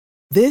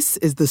This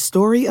is the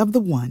story of the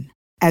one.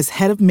 As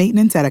head of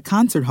maintenance at a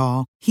concert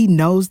hall, he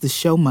knows the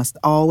show must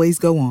always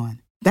go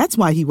on. That's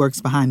why he works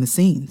behind the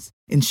scenes,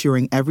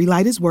 ensuring every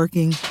light is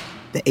working,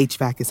 the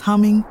HVAC is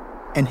humming,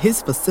 and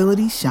his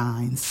facility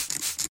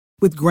shines.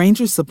 With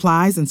Grainger's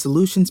supplies and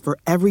solutions for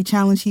every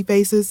challenge he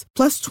faces,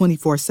 plus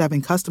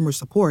 24/7 customer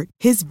support,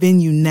 his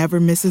venue never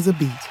misses a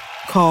beat.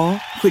 Call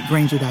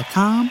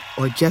quickgrainger.com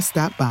or just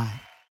stop by.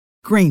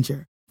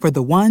 Grainger, for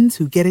the ones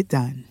who get it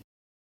done.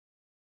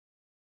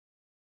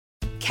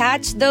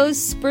 Catch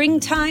those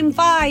springtime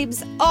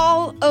vibes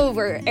all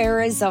over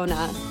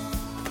Arizona.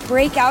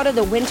 Break out of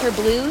the winter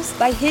blues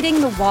by hitting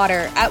the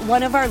water at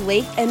one of our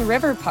lake and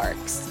river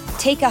parks.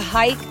 Take a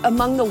hike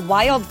among the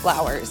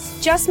wildflowers.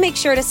 Just make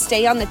sure to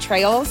stay on the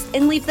trails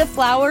and leave the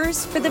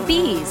flowers for the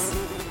bees.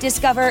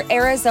 Discover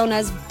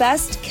Arizona's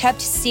best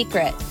kept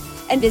secret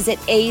and visit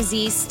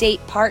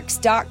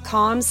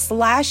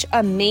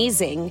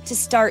azstateparks.com/amazing to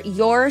start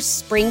your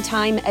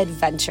springtime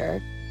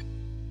adventure.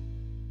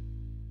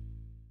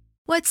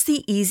 What's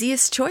the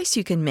easiest choice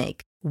you can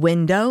make?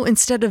 Window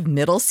instead of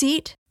middle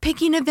seat?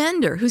 Picking a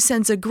vendor who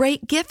sends a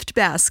great gift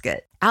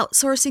basket?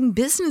 Outsourcing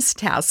business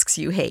tasks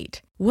you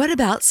hate? What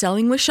about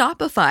selling with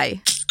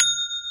Shopify?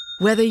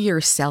 Whether you're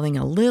selling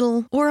a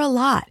little or a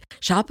lot,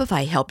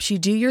 Shopify helps you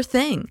do your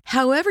thing,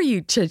 however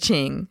you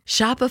cha-ching.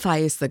 Shopify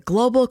is the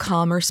global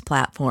commerce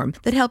platform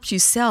that helps you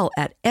sell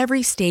at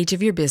every stage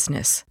of your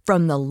business.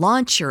 From the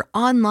launch your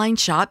online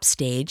shop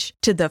stage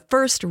to the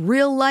first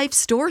real-life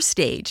store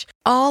stage,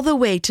 all the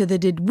way to the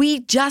did we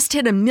just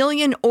hit a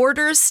million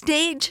orders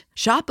stage.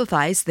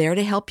 Shopify's there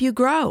to help you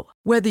grow.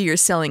 Whether you're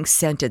selling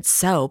scented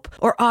soap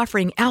or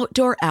offering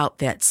outdoor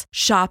outfits,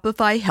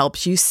 Shopify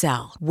helps you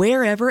sell.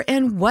 Wherever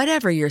and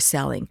whatever you're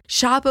selling,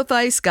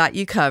 Shopify's got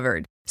you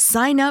covered.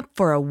 Sign up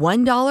for a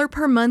 $1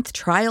 per month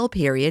trial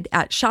period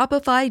at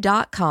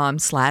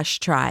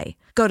shopify.com/try.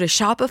 Go to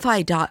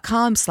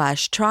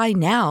shopify.com/try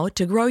now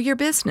to grow your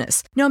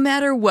business, no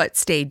matter what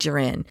stage you're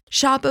in.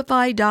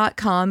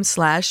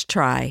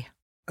 Shopify.com/try.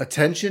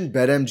 Attention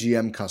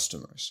BetMGM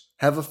customers.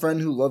 Have a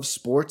friend who loves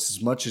sports as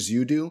much as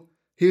you do?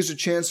 Here's a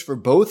chance for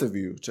both of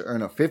you to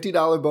earn a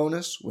 $50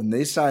 bonus when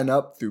they sign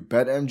up through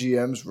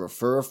BetMGM's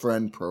Refer a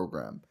Friend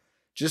program.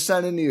 Just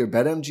sign into your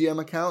BetMGM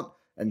account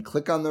and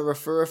click on the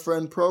Refer a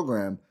Friend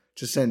program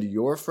to send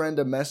your friend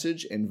a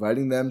message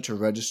inviting them to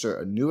register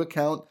a new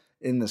account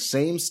in the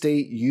same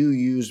state you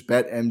use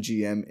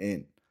BetMGM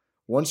in.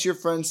 Once your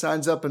friend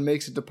signs up and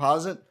makes a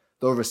deposit,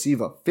 they'll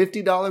receive a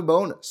 $50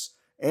 bonus.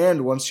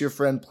 And once your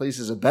friend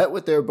places a bet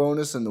with their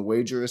bonus and the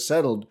wager is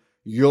settled,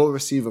 you'll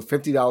receive a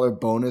 $50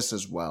 bonus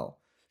as well.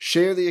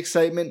 Share the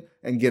excitement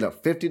and get a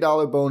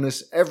 $50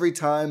 bonus every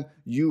time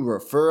you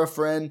refer a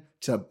friend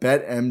to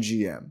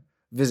BetMGM.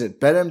 Visit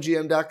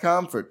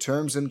BetMGM.com for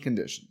terms and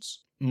conditions.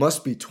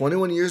 Must be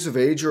 21 years of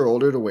age or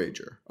older to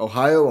wager.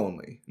 Ohio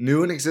only.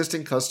 New and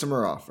existing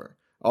customer offer.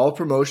 All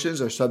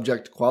promotions are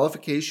subject to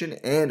qualification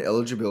and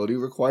eligibility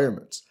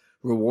requirements.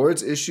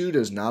 Rewards issued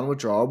as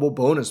non-withdrawable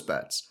bonus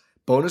bets.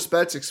 Bonus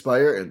bets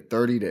expire in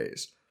 30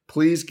 days.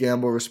 Please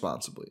gamble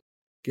responsibly.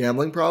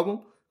 Gambling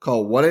problem?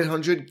 Call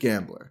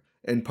 1-800-GAMBLER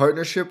in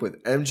partnership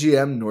with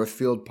MGM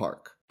Northfield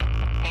Park.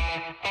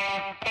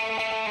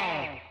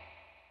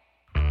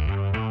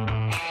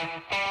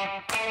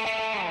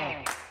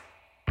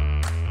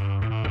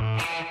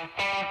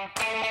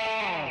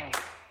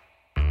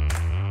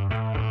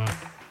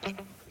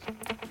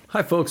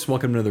 Hi folks,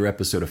 welcome to another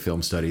episode of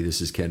Film Study.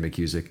 This is Ken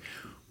McCusick.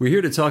 We're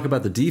here to talk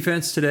about the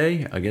defense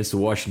today against the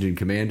Washington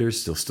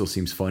Commanders. Still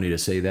seems funny to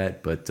say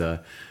that, but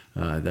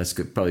that's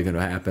probably going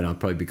to happen. I'll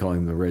probably be calling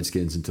them the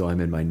Redskins until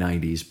I'm in my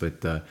 90s.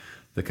 But the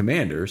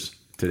Commanders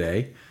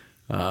today,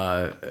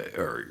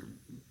 or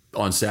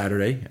on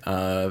Saturday,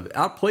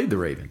 outplayed the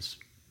Ravens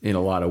in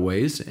a lot of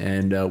ways,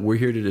 and we're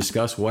here to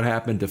discuss what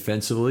happened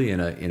defensively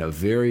in a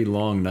very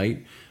long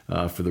night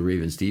for the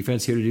Ravens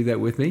defense. Here to do that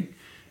with me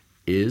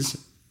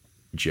is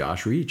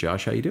Josh Reed.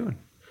 Josh, how you doing?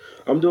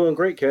 I'm doing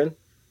great, Ken.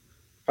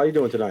 How you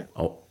doing tonight?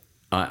 Oh,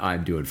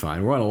 I'm doing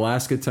fine. We're on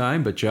Alaska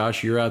time, but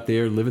Josh, you're out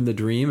there living the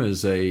dream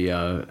as a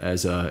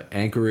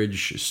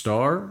Anchorage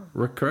Star,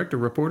 correct? A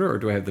reporter, or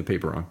do I have the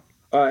paper wrong?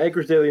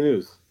 Anchorage Daily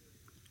News.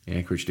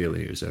 Anchorage Daily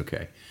News.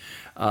 Okay.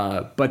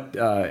 But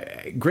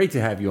great to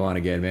have you on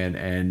again, man,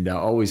 and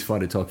always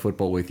fun to talk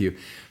football with you.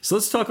 So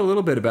let's talk a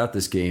little bit about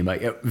this game.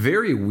 A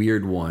very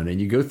weird one,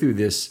 and you go through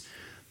this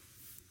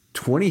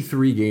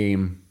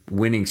 23-game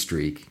winning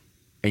streak,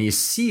 and you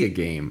see a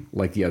game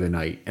like the other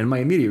night, and my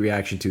immediate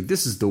reaction to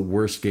this is the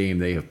worst game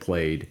they have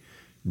played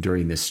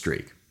during this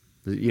streak.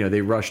 You know,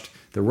 the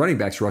running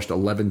backs rushed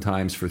 11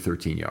 times for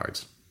 13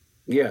 yards.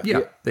 Yeah.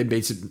 They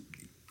made some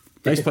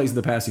nice plays in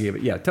the passing game.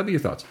 But yeah, tell me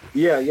your thoughts.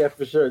 Yeah,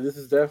 for sure. This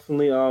is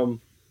definitely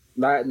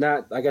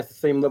not I guess the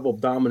same level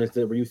of dominance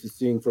that we're used to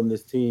seeing from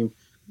this team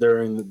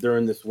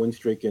during this win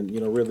streak, and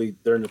really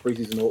during the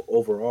preseason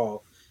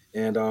overall.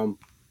 And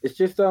it's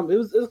just it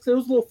was a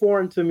little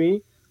foreign to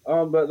me.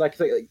 But I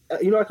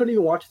couldn't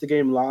even watch the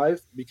game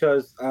live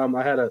because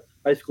I had a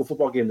high school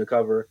football game to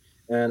cover,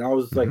 And I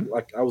was like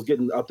I was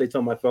getting updates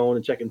on my phone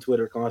and checking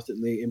Twitter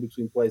constantly in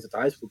between plays at the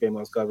high school game I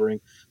was covering.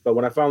 But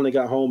when I finally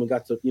got home and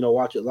got to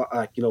watch it,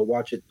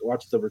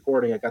 watch the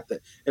recording, I got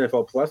the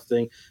NFL Plus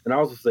thing, and I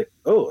was just like,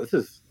 oh, this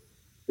is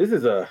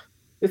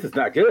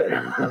not good.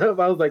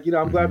 I was like,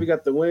 I'm glad we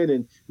got the win,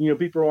 and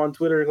people on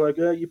Twitter like,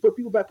 you put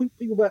people back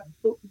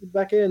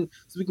in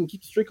so we can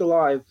keep the streak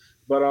alive.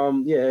 But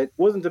it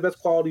wasn't the best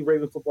quality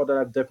Raven football that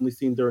I've definitely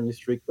seen during this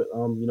streak. But a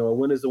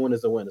win is a win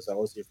is a win, as I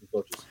always hear from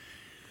coaches.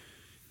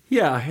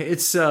 Yeah,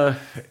 it's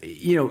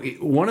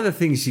one of the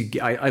things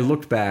I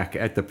looked back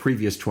at the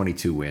previous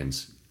 22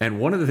 wins, and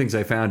one of the things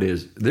I found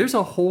is there's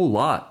a whole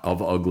lot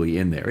of ugly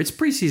in there. It's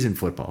preseason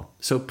football,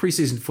 so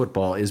preseason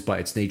football is by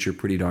its nature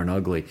pretty darn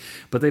ugly.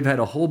 But they've had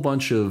a whole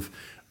bunch of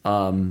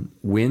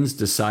wins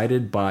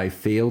decided by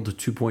failed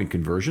 2-point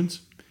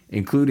conversions,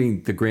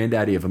 including the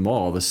granddaddy of them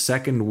all, the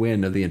second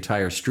win of the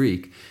entire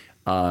streak.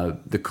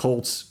 The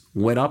Colts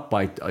went up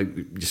by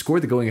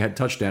scored the going-ahead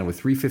touchdown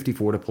with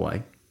 3:54 to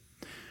play.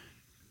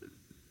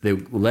 They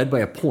led by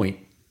a point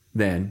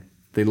then.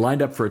 They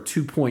lined up for a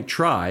 2-point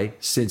try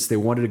since they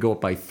wanted to go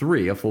up by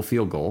 3, a full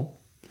field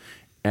goal.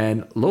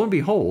 And lo and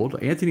behold,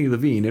 Anthony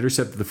Levine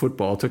intercepted the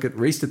football,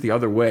 raced it the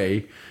other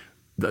way,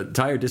 the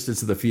entire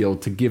distance of the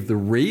field to give the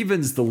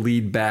Ravens the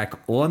lead back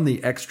on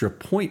the extra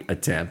point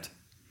attempt,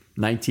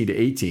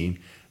 19-18.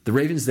 The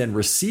Ravens then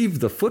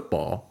received the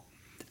football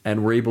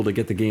and were able to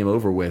get the game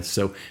over with.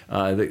 So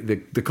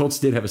the Colts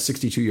did have a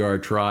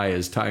 62-yard try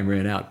as time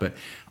ran out, but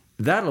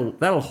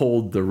that'll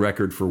hold the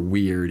record for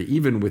weird,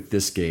 even with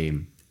this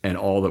game and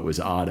all that was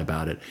odd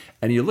about it.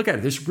 And you look at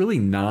it, there's really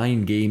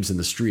 9 games in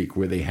the streak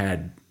where they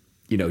had,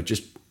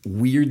 just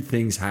weird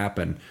things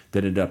happen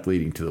that ended up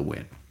leading to the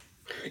win.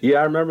 Yeah,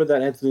 I remember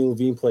that Anthony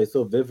Levine play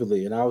so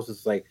vividly, and I was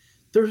just like,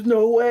 "There's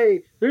no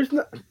way, there's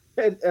no."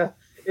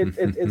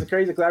 It's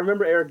crazy because I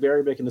remember Eric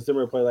Berry making a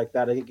similar play like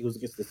that. I think it was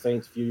against the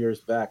Saints a few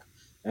years back,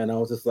 and I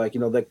was just like,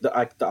 no,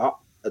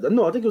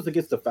 I think it was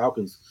against the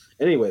Falcons.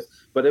 Anyways,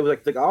 but it was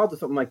like the odds of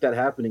something like that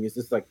happening is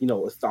just like,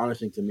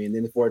 astonishing to me. And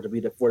then for it to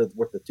be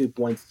worth the 2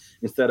 points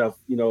instead of,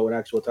 an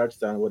actual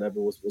touchdown or whatever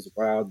was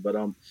wild. But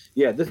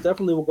this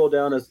definitely will go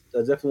down as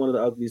definitely one of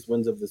the ugliest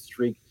wins of the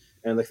streak.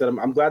 And like I said,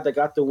 I'm glad they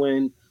got the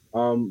win.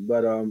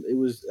 But it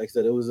was, like I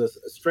said, it was a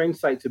strange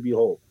sight to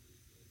behold.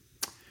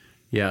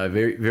 Yeah, a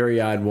very,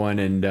 very odd one,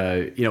 and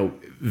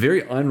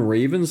very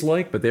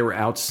un-Ravens-like, but they were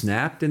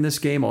outsnapped in this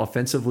game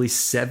offensively,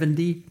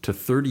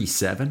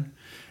 70-37.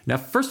 Now,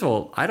 first of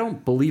all, I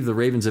don't believe the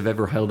Ravens have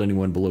ever held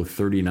anyone below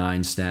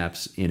 39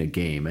 snaps in a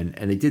game, and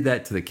they did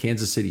that to the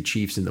Kansas City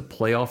Chiefs in the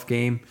playoff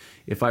game,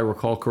 if I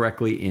recall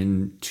correctly,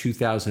 in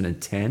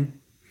 2010.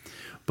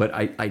 But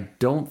I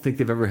don't think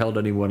they've ever held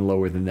anyone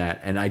lower than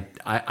that, and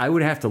I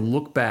would have to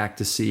look back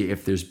to see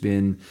if there's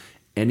been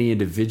any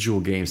individual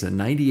games. The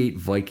 98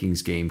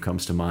 Vikings game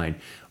comes to mind,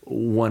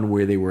 one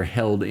where they were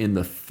held in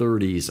the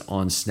 30s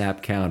on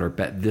snap count or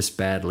this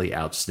badly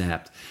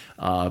outsnapped.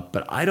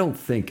 But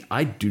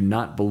I do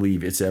not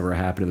believe it's ever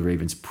happened to the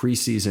Ravens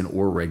preseason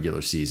or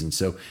regular season.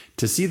 So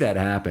to see that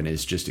happen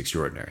is just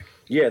extraordinary.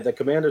 Yeah, the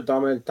Commanders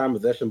dominated time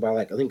of possession by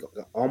I think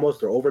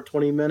almost or over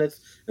 20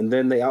 minutes. And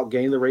then they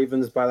outgained the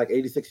Ravens by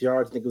 86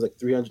 yards. I think it was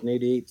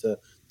 388 to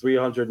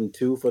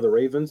 302 for the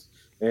Ravens.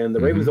 And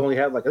the Ravens only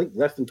had I think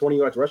less than 20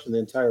 yards rushing the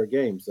entire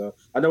game. So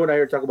I know we're not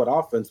here to talk about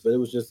offense, but it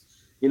was just,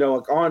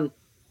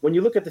 when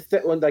you look at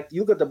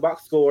you look at the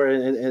box score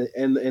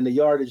and the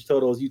yardage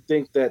totals, you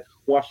think that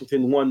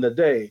Washington won the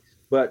day.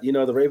 But,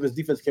 the Ravens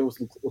defense came with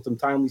some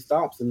timely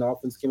stops, and the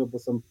offense came up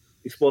with some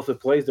explosive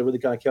plays that really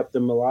kind of kept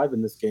them alive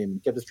in this game,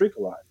 kept the streak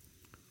alive.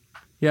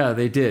 Yeah,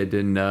 they did.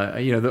 And,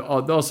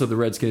 also the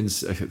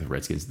Redskins,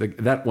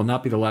 that will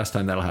not be the last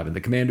time that'll happen.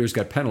 The Commanders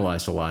got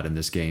penalized a lot in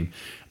this game.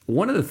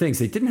 One of the things,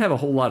 they didn't have a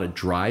whole lot of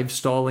drive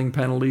stalling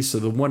penalties. So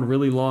the one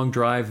really long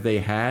drive they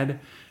had,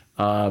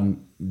 I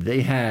don't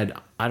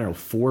know,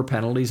 4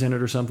 penalties in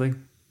it or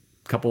something.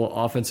 A couple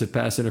of offensive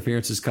pass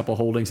interferences, a couple of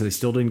holdings, and they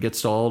still didn't get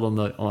stalled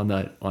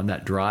on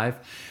that drive.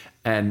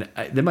 And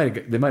they might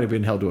have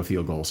been held to a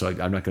field goal. So I'm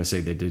not going to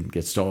say they didn't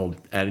get stalled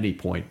at any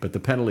point, but the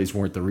penalties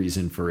weren't the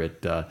reason for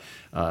it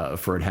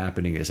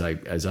happening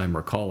as I'm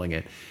recalling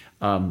it.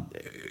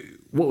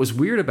 What was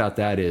weird about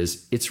that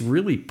is it's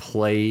really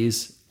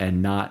plays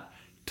and not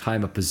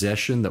time of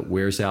possession that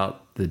wears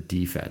out the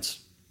defense.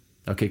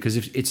 Okay, because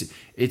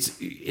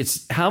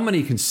it's how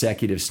many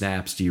consecutive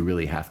snaps do you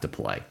really have to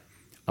play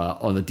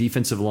on the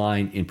defensive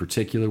line in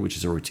particular, which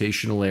is a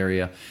rotational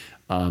area.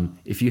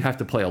 If you have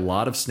to play a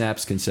lot of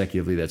snaps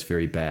consecutively, that's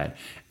very bad.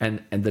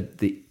 And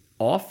the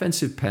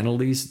offensive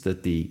penalties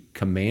that the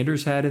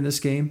Commanders had in this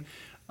game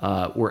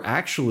were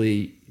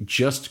actually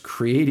just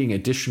creating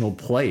additional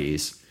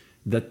plays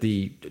that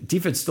the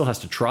defense still has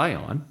to try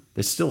on.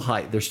 They're still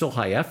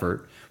high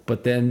effort,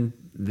 but then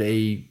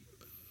they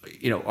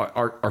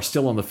are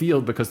still on the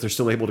field because they're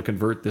still able to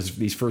convert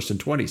these 1st and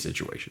 20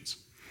 situations.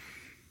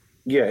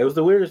 Yeah, it was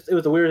the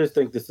weirdest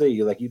thing to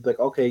see.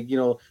 Okay,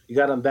 you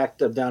got them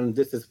backed up down in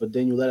distance, but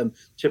then you let them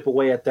chip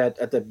away at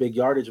that big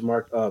yardage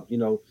mark.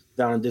 That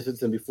down and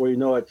distance, and before you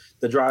know it,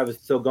 the drive is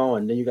still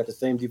going. Then you got the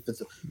same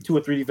two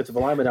or three defensive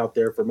alignment out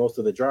there for most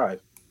of the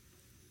drive.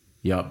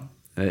 Yep.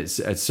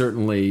 It's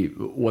certainly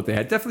what they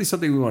had. Definitely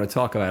something we want to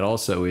talk about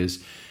also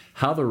is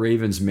how the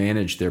Ravens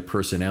managed their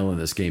personnel in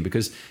this game,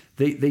 because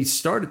they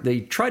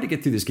tried to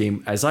get through this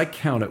game, as I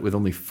count it, with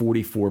only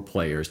 44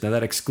 players. Now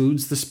that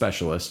excludes the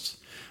specialists,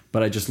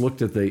 but I just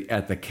looked at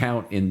the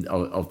count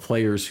of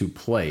players who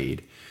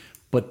played.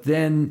 But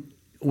then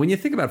when you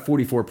think about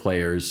 44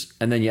 players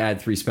and then you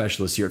add 3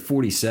 specialists, you're at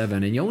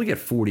 47, and you only get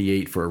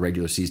 48 for a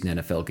regular season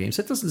NFL game.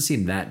 So it doesn't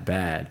seem that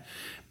bad.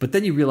 But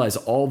then you realize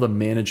all the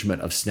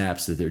management of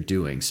snaps that they're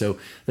doing. So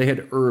they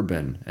had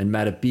Urban and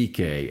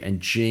Matabike and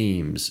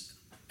James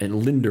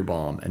and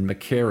Linderbaum and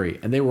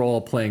McCary, and they were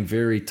all playing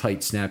very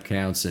tight snap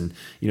counts, and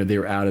they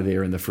were out of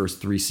there in the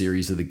first 3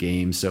 series of the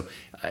game. So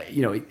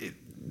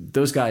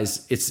those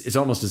guys, it's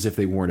almost as if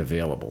they weren't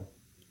available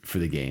for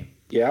the game.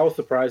 Yeah, I was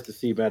surprised to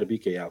see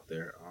Matabike out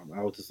there.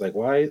 I was just like,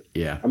 why?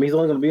 Yeah. I mean, he's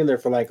only going to be in there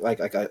for like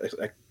I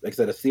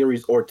said, a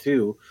series or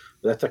 2.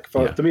 But that's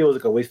to me, it was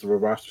like a waste of a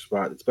roster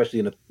spot, especially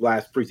in the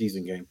last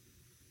preseason game.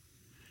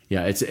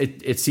 Yeah,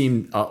 it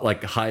seemed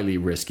like highly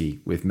risky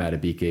with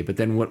Matabike, but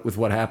then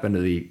what happened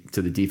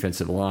to the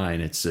defensive line?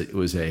 It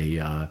was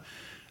a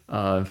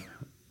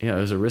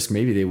risk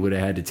maybe they would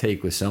have had to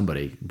take with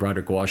somebody.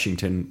 Broderick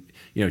Washington,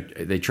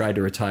 they tried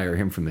to retire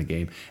him from the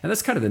game, and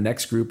that's kind of the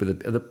next group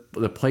of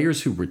the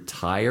players who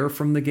retire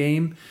from the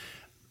game.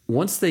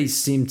 Once they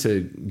seem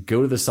to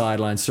go to the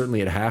sidelines,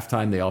 certainly at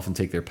halftime, they often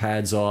take their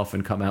pads off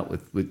and come out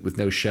with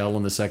no shell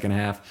in the second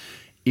half.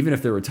 Even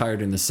if they're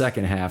retired in the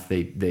second half,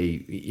 they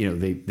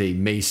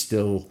may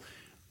still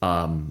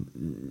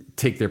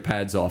take their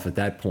pads off at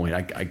that point.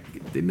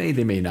 They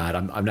may not.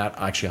 I'm not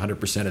actually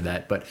 100% of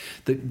that. But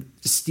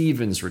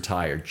Stevens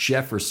retired,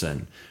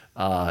 Jefferson,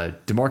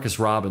 Demarcus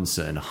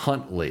Robinson,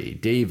 Huntley,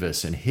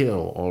 Davis, and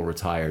Hill all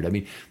retired. I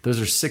mean,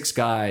 those are 6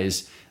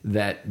 guys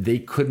that they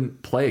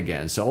couldn't play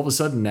again. So all of a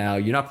sudden now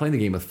you're not playing the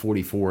game with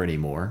 44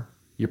 anymore.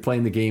 You're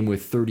playing the game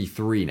with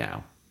 33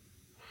 now.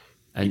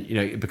 And,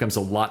 it becomes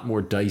a lot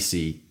more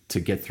dicey to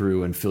get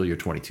through and fill your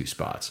 22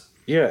 spots.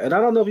 Yeah, and I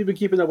don't know if you've been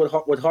keeping up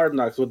with Hard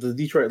Knocks with the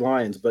Detroit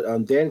Lions, but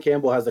Dan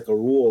Campbell has like a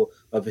rule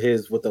of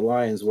his with the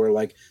Lions where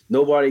like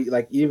nobody,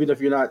 like even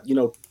if you're not,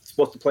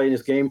 supposed to play in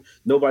this game,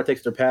 nobody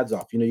takes their pads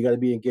off. You got to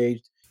be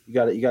engaged. You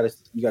got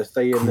to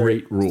stay in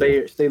Great there,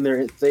 rule. stay in there,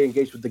 and stay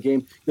engaged with the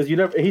game. Because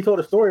he told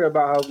a story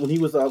about how when he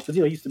was, because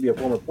he used to be a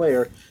former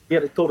player. He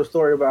told a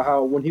story about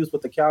how when he was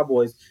with the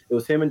Cowboys, it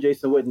was him and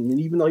Jason Witten,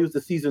 and even though he was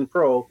the seasoned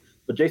pro,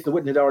 but Jason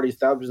Witten had already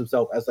established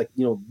himself as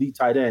the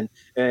tight end,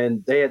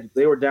 and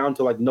they were down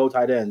to like no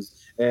tight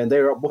ends, and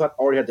they both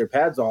already had their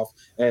pads off,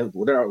 and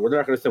we're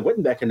not going to send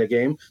Witten back in the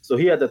game, so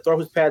he had to throw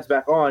his pads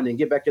back on and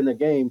get back in the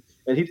game,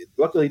 and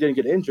luckily he didn't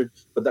get injured.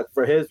 But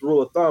for his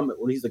rule of thumb,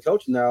 when he's the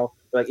coach now,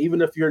 like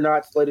even if you're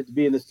not slated to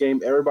be in this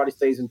game, everybody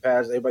stays in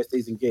pads, everybody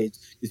stays engaged,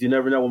 because you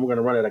never know when we're going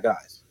to run out of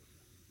guys.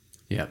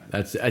 Yeah,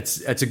 that's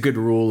a good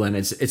rule, and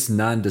it's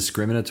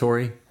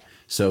non-discriminatory.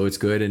 So it's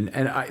good, and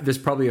there's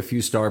probably a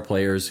few star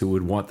players who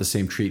would want the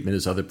same treatment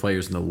as other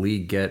players in the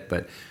league get,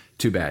 but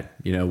too bad.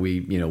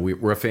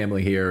 We're a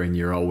family here, and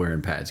you're all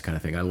wearing pads, kind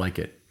of thing. I like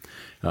it.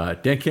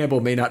 Dan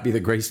Campbell may not be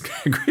the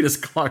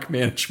greatest clock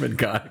management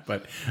guy,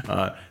 but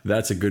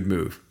that's a good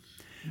move.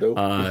 Nope.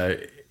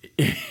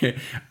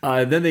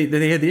 Then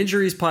they had the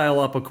injuries pile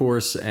up, of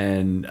course,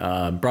 and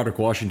Broderick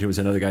Washington was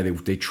another guy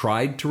they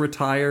tried to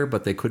retire,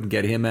 but they couldn't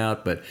get him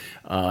out. But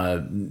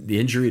the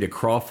injury to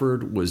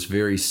Crawford was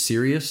very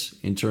serious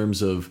in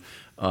terms of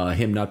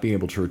him not being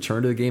able to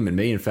return to the game, and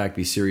may in fact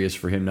be serious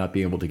for him not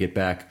being able to get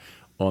back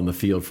on the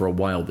field for a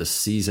while this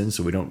season.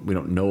 So we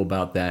don't know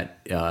about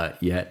that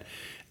yet.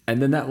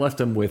 And then that left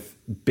him with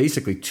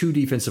basically 2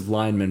 defensive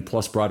linemen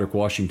plus Broderick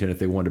Washington if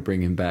they wanted to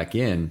bring him back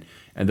in.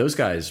 And those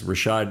guys,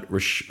 Rashad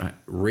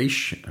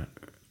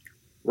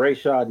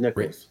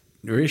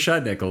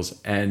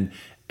Nichols and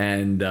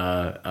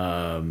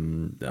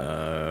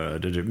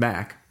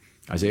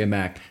Isaiah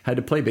Mack had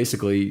to play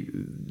basically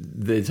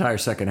the entire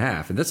second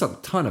half. And that's a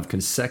ton of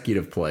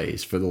consecutive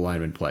plays for the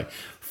linemen play.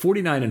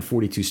 49 and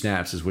 42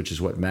 snaps, which is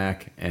what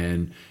Mack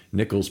and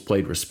Nichols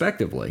played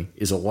respectively,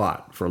 is a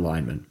lot for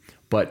linemen.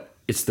 But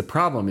it's the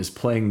problem is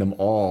playing them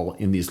all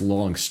in these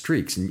long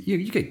streaks. And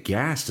you get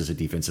gassed as a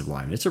defensive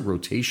lineman. It's a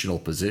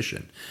rotational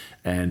position.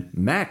 And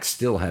Mack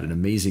still had an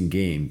amazing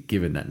game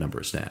given that number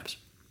of snaps.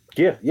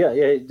 Yeah.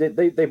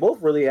 They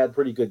both really had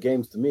pretty good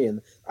games to me.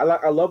 And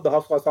I love the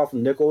hustle I saw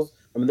from Nichols.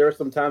 I mean, there were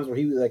some times where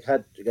he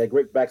had a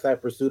great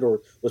backside pursuit or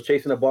was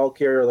chasing a ball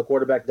carrier or the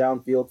quarterback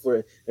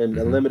downfield and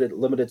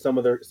limited some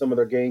of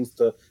their gains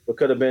to what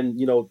could have been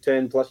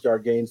 10+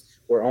 yard gains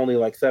or only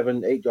like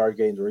 7-8 yard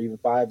gains or even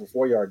 5 or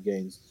 4 yard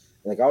gains.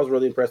 Like I was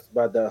really impressed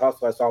by the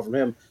hustle I saw from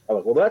him. I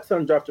was like, well, that's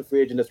an undrafted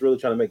free agent that's really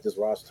trying to make this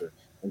roster.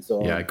 And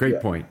so,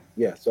 great point.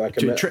 Yeah, so I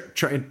can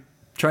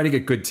try to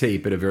get good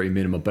tape at a very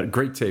minimum, but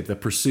great tape. The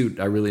pursuit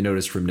I really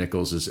noticed from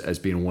Nichols as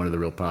being one of the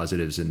real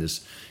positives in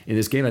this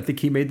game. I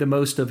think he made the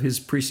most of his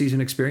preseason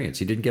experience.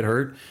 He didn't get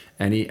hurt,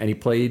 and he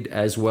played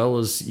as well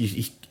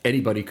as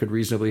anybody could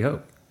reasonably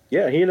hope.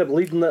 Yeah, he ended up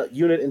leading the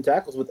unit in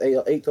tackles with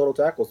 8 total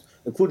tackles,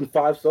 including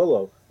 5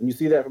 solo. When you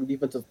see that from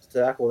defensive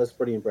tackle, that's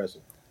pretty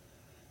impressive.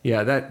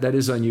 Yeah, that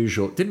is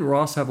unusual. Didn't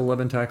Ross have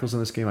 11 tackles in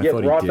this game? I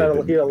thought Ross he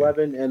did. had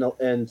 11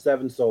 and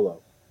 7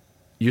 solo.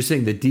 You're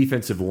saying the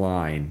defensive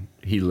line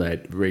he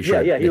led?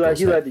 Yeah, he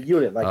led the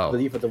unit, the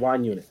defensive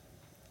line unit.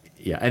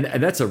 Yeah,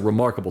 and that's a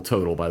remarkable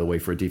total, by the way,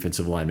 for a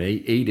defensive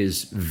lineman. 8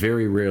 is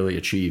very rarely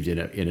achieved in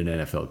an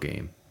NFL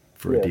game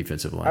for a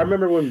defensive lineman. I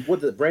remember when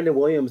Brandon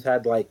Williams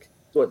had like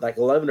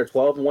 11 or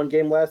 12 in one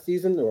game last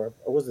season, or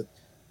was it?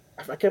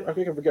 I can't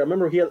forget. I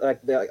remember he had I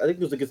think it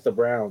was against the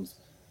Browns,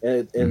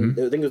 and I think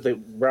it was the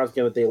Browns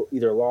game that they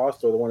either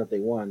lost or the one that they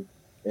won.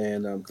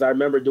 And because I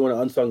remember doing an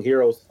Unsung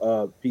Heroes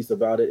piece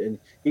about it, and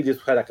he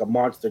just had like a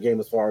monster game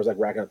as far as like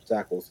racking up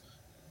tackles.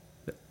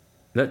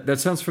 That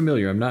sounds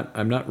familiar. I'm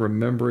not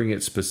remembering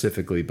it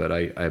specifically, but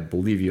I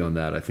believe you on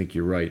that. I think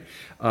you're right.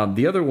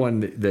 The other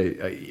one,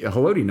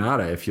 Haloti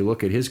Ngata, if you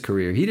look at his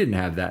career, he didn't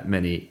have that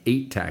many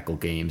 8 tackle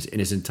games in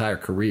his entire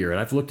career. And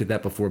I've looked at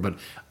that before, but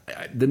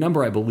the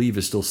number I believe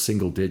is still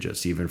single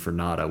digits, even for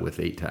Ngata with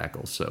 8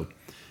 tackles. So,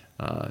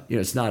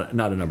 it's not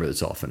a number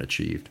that's often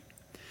achieved.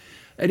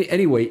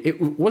 Anyway,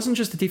 it wasn't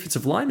just the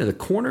defensive line. The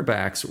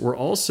cornerbacks were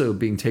also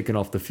being taken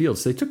off the field.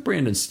 So they took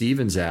Brandon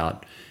Stevens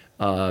out.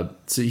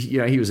 So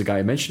he was a guy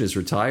I mentioned is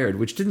retired,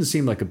 which didn't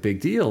seem like a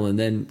big deal. And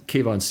then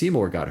Kayvon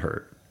Seymour got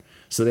hurt.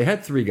 So they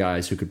had 3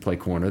 guys who could play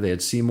corner. They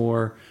had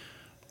Seymour,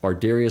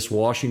 Ardarius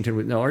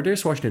Washington. No,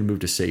 Ardarius Washington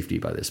moved to safety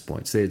by this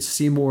point. So they had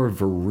Seymour,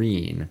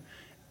 Vereen,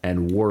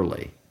 and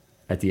Worley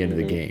at the end of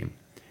the game.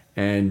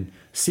 And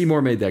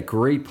Seymour made that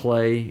great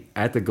play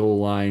at the goal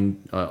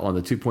line on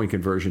the 2-point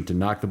conversion to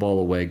knock the ball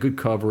away. Good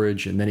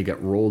coverage. And then he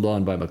got rolled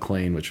on by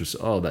McLean, which was,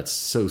 that's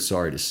so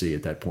sorry to see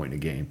at that point in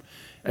the game.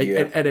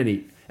 Yeah.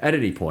 At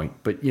any point,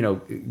 but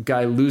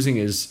guy losing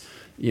his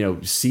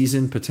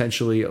season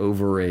potentially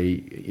over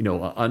a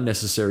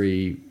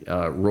unnecessary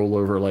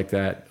rollover like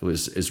that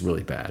is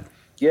really bad.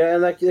 Yeah,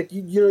 and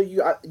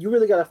you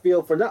really got to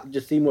feel for not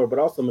just Seymour but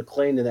also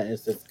McLean in that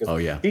instance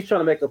because he's trying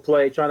to make a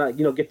play, trying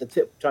to get the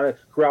tip, trying to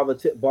corral the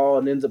tip ball,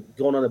 and ends up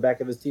going on the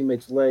back of his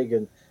teammate's leg,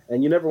 and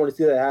you never want to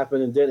see that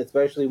happen. And then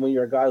especially when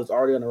you're a guy who's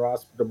already on the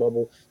roster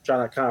bubble,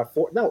 trying to kind of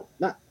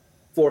not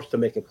forced to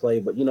make a play,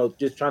 but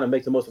just trying to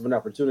make the most of an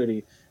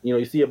opportunity.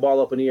 You see a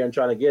ball up in the air and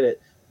trying to get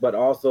it, but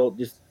also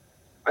just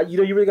you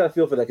really got to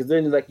feel for that because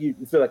then you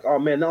feel like, oh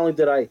man, not only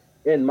did I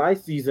end my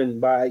season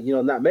by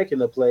not making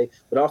the play,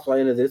 but also I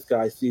ended this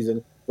guy's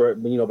season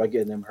by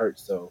getting him hurt.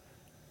 So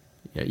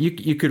yeah,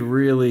 you could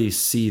really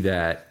see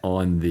that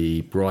on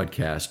the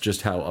broadcast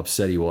just how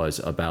upset he was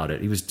about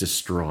it. He was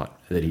distraught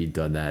that he'd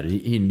done that.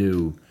 He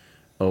knew,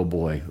 oh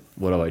boy,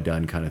 what have I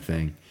done, kind of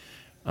thing.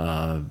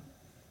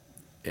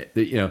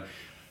 The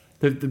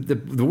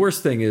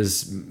worst thing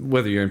is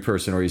whether you're in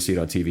person or you see it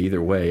on TV.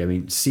 Either way, I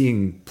mean,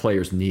 seeing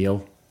players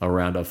kneel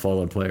around a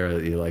fallen player,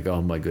 you're like,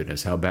 oh my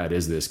goodness, how bad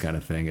is this kind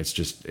of thing? It's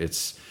just you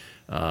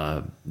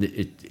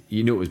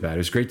knew it was bad. It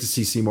was great to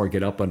see Seymour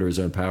get up under his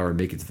own power and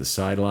make it to the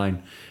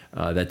sideline.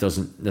 That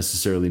doesn't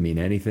necessarily mean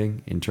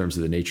anything in terms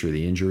of the nature of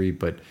the injury,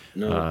 but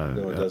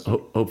no, it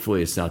doesn't.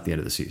 Hopefully it's not the end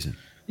of the season.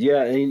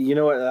 Yeah, and you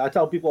know what? I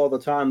tell people all the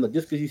time that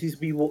just because you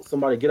see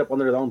somebody get up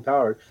under their own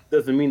power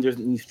doesn't mean there's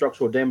any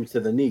structural damage to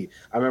the knee.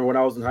 I remember when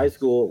I was in high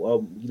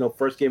school,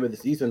 first game of the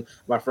season,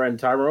 my friend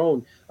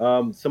Tyrone,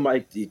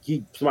 somebody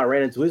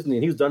ran into his knee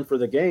and he was done for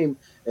the game,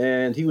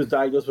 and he was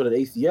diagnosed with an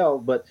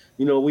ACL. But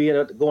we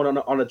ended up going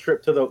on a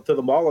trip to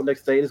the mall the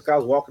next day. This guy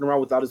was walking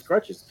around without his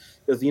crutches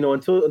because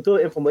until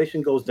the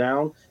inflammation goes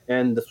down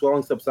and the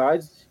swelling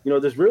subsides,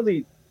 there's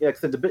really, like I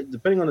said,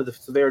 depending on the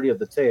severity of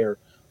the tear.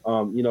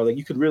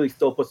 You could really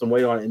still put some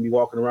weight on it and be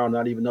walking around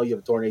not even know you have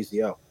a torn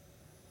ACL.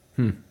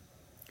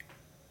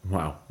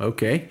 Wow.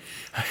 Okay.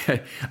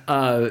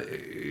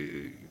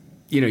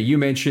 You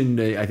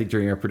mentioned, I think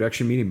during our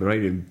production meeting, but it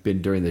might have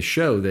been during the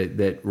show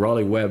that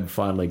Raleigh Webb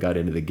finally got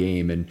into the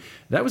game. And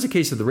that was a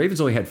case of the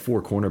Ravens only had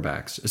 4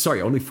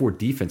 only 4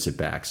 defensive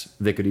backs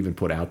they could even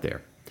put out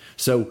there.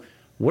 So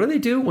what do they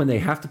do when they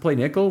have to play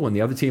nickel, when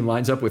the other team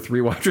lines up with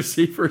 3 wide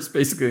receivers,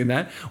 basically in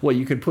that? Well,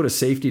 you can put a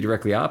safety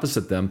directly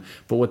opposite them,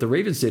 but what the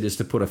Ravens did is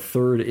to put a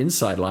 3rd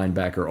inside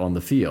linebacker on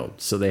the field.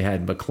 So they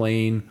had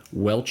McLean,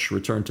 Welch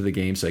returned to the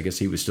game, so I guess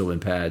he was still in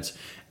pads,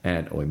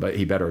 but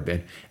he better have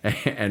been,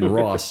 and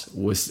Ross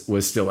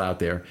was still out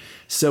there.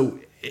 So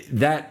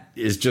that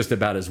is just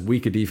about as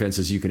weak a defense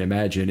as you can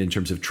imagine in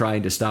terms of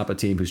trying to stop a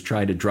team who's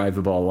trying to drive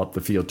the ball up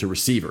the field to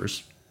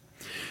receivers.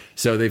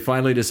 So they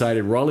finally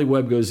decided Raleigh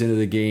Webb goes into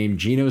the game.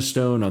 Geno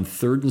Stone on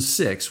 3rd and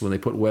 6 when they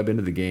put Webb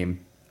into the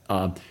game,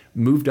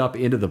 moved up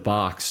into the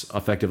box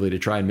effectively to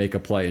try and make a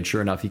play. And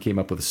sure enough, he came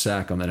up with a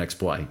sack on the next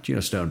play. Geno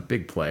Stone,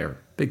 big player,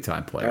 big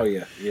time player. Oh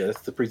yeah, that's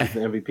the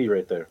preseason MVP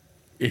right there.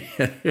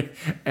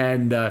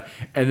 And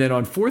then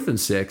on 4th and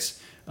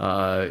 6,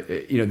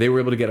 they were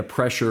able to get a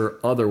pressure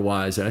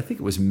otherwise, and I think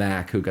it was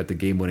Mack who got the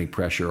game-winning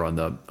pressure on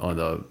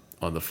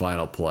the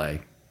final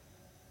play.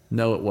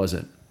 No, it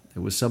wasn't. It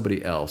was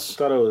somebody else. I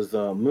thought it was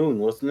Moon,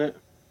 wasn't it?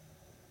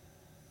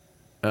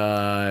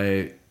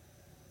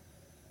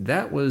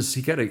 That was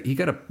he got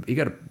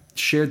a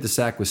shared the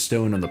sack with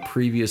Stone on the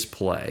previous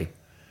play.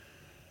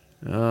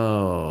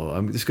 Oh,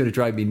 this is going to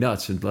drive me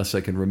nuts unless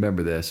I can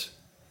remember this.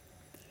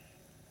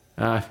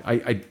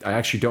 I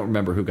actually don't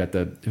remember who got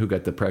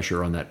the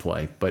pressure on that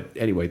play. But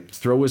anyway,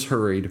 throw was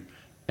hurried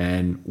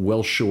and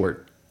well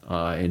short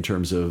in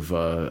terms of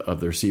the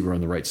receiver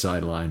on the right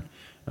sideline.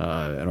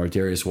 And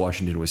Ardarius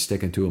Washington was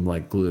sticking to him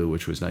like glue,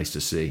 which was nice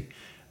to see.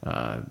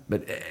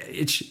 But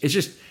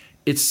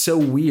it's so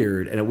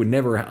weird, and it would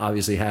never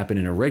obviously happen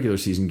in a regular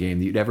season game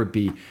that you'd ever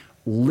be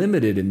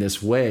limited in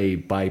this way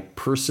by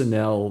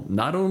personnel,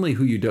 not only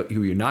who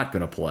you're not going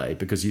to play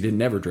because you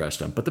didn't ever dress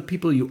them, but the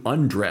people you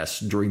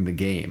undress during the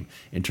game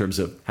in terms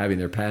of having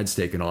their pads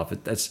taken off.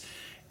 It's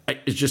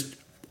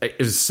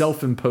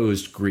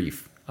self-imposed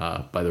grief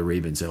by the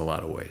Ravens in a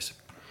lot of ways.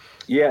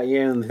 Yeah,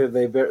 and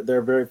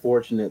they're very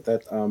fortunate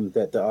that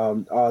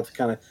the odds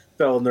kind of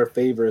fell in their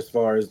favor as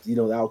far as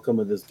the outcome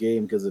of this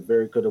game, because it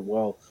very could have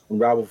well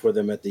unraveled for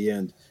them at the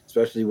end,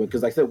 especially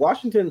because, like I said,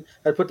 Washington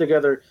had put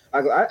together.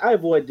 I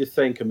avoid just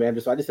saying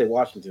Commanders, so I just say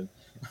Washington.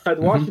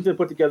 Washington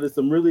put together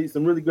some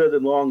really good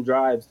and long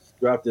drives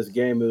throughout this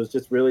game. It was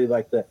just really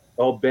like the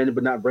whole bend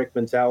but not break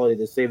mentality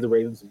that saved the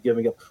Ravens from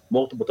giving up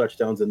multiple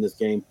touchdowns in this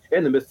game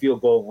and the missed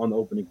field goal on the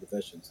opening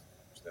possessions.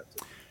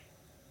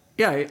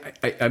 Yeah,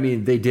 I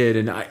mean, they did.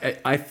 And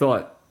I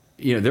thought,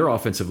 their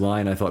offensive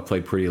line, I thought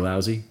played pretty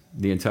lousy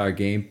the entire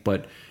game.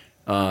 But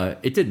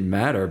it didn't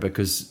matter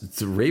because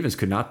the Ravens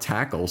could not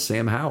tackle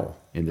Sam Howell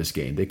in this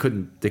game. They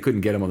couldn't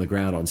get him on the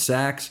ground on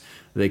sacks.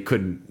 They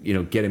couldn't,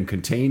 get him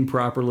contained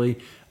properly.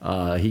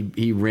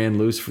 He ran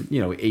loose for,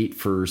 8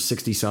 for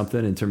 60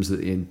 something in terms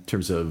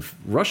of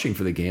rushing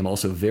for the game.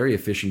 Also, very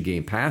efficient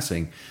game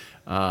passing.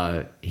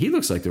 He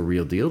looks like the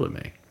real deal to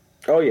me.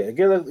 Oh yeah,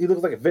 again, he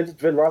looks like a vintage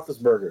Ben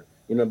Roethlisberger.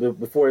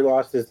 Before he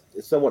lost his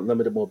somewhat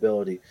limited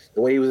mobility,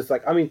 the way he was just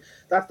like, I mean,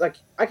 that's like,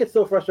 I get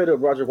so frustrated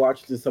with Roger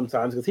Washington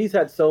sometimes because he's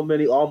had so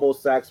many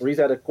almost sacks where he's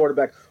had a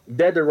quarterback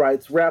dead to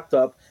rights, wrapped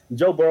up.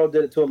 Joe Burrow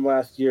did it to him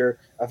last year.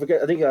 I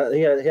forget. I think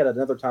he had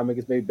another time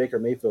against maybe Baker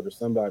Mayfield or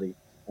somebody,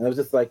 and it was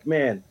just like,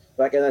 man,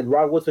 like, and then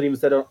Rod Woodson even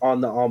said on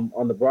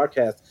the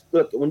broadcast,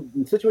 look, when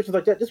in situations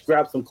like that, just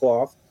grab some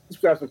cloth,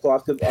 because 9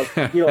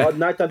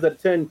 times out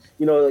of 10,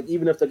 like,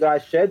 even if the guy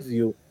sheds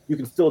you, you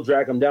can still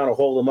drag him down or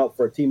hold him up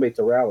for a teammate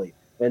to rally.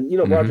 And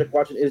Roger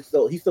Washington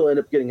he still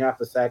ended up getting half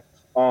the sack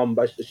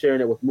by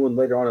sharing it with Moon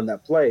later on in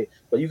that play.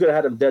 But you could have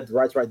had him dead to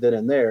rights right then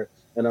and there.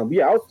 And I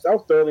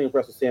was thoroughly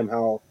impressed with Sam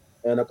Howell.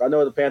 And I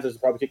know the Panthers are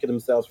probably kicking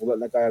themselves for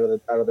letting that guy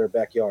out of their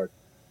backyard.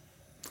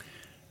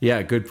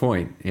 Yeah, good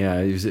point.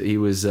 Yeah, he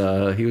was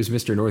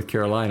Mr. North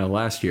Carolina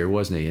last year,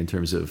 wasn't he? In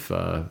terms of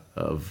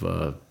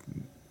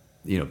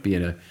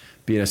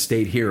being a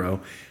state hero.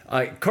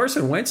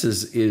 Carson Wentz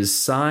is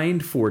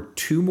signed for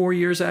 2 more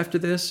years after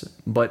this,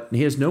 but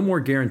he has no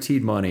more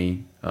guaranteed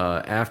money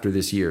after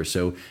this year.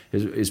 So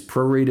his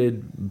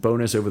prorated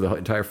bonus over the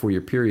entire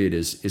 4-year period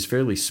is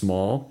fairly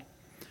small.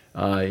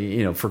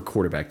 For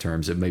quarterback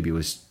terms, it maybe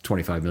was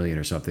 $25 million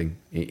or something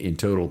in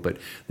total. But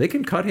they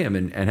can cut him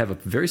and have a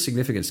very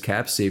significant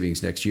cap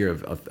savings next year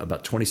of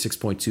about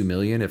 $26.2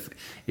 million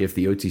if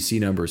the OTC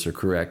numbers are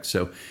correct.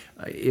 So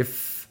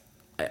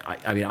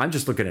I'm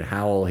just looking at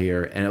Howell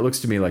here, and it looks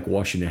to me like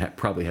Washington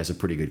probably has a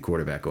pretty good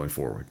quarterback going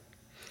forward.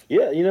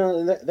 Yeah,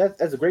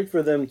 that's great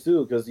for them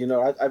too, because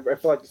I feel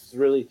like this is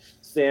really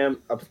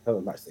Carson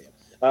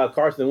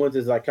Wentz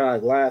is like kind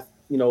of last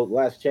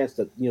chance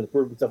to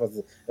prove himself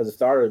as a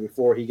starter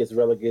before he gets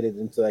relegated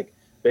into like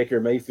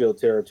Baker Mayfield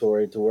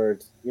territory, to where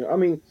it's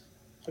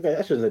okay,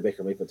 I shouldn't say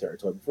Baker Mayfield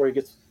territory, before he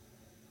gets,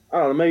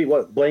 I don't know, maybe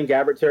Blaine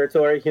Gabbert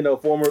territory,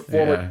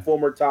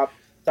 former top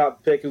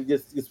pick who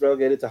gets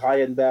relegated to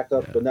high-end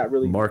backup, but not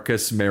really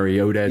Marcus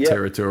Mariota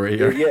territory.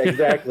 Yeah,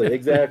 exactly.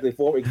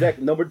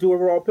 Number 2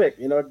 overall pick,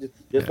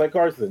 just like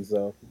Carson.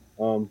 So,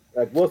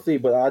 we'll see.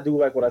 But I do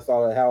like what I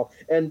saw at Howell,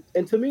 and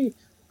to me,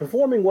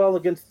 performing well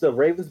against the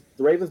Ravens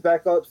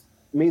backups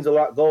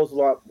goes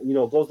a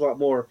lot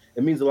more.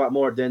 It means a lot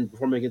more than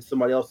performing against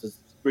somebody else's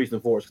 3s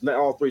and 4s. Because not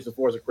all 3s and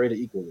 4s are created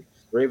equally.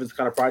 The Ravens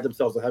kind of pride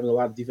themselves on having a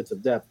lot of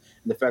defensive depth,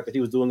 and the fact that he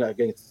was doing that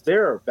against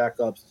their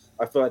backups,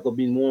 I feel like will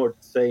be more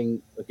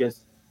saying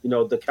against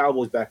the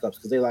Cowboys backups,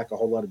 because they lack a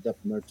whole lot of depth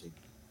in their team.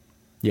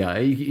 Yeah,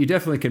 you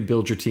definitely can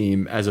build your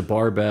team as a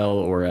barbell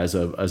or as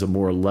a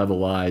more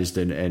levelized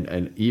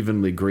and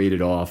evenly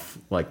graded off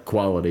like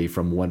quality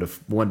from 1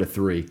 to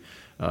 3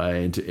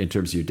 in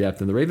terms of your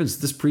depth. And the Ravens,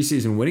 this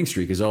preseason winning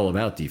streak is all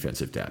about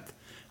defensive depth.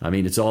 I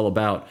mean, it's all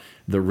about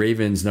the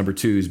Ravens number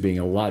 2s being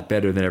a lot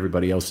better than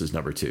everybody else's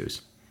number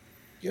 2s.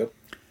 Yep.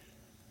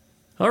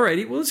 All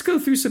righty. Well, let's go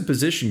through some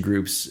position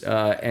groups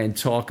and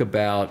talk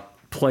about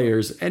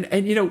players. And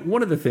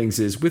one of the things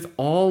is, with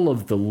all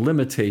of the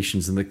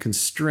limitations and the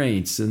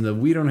constraints and the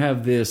we don't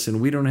have this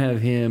and we don't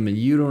have him and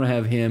you don't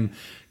have him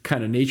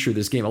kind of nature of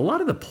this game, a lot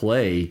of the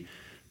play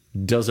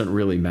doesn't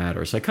really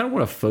matter. So I kind of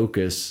want to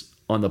focus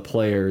on the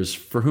players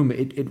for whom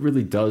it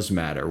really does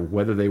matter,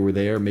 whether they were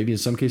there, maybe in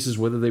some cases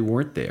whether they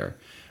weren't there.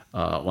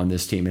 on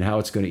this team, and how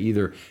it's going to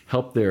either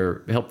help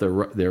their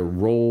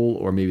role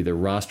or maybe their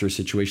roster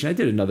situation. I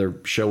did another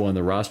show on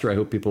the roster. I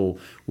hope people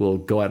will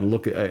go out and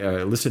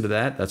listen to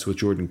that. That's with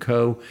Jordan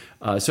Coe.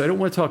 So I don't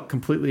want to talk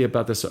completely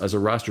about this as a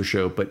roster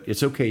show, but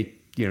it's okay,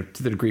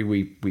 to the degree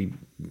we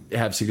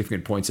have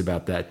significant points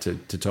about that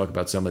to talk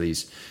about some of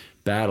these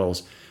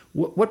battles.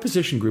 What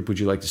position group would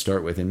you like to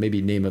start with, and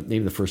maybe name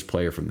the first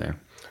player from there?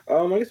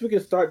 I guess we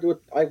can start with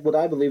what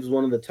I believe is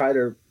one of the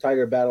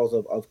tighter battles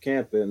of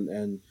camp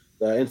and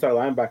the inside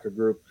linebacker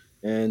group,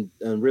 and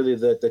really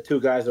the two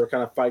guys that are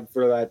kind of fighting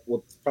for that,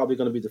 what's probably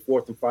going to be the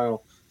fourth and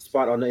final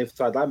spot on the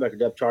inside linebacker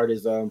depth chart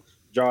is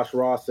Josh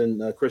Ross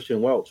and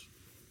Christian Welch.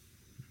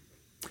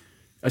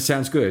 That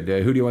sounds good.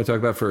 Who do you want to talk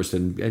about first?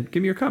 And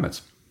give me your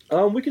comments.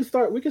 We can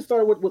start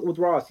with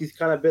Ross. He's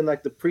kind of been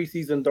like the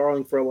preseason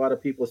darling for a lot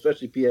of people,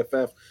 especially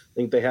PFF. I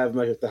think they have him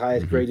like the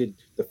highest graded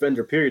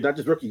defender period, not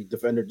just rookie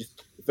defender,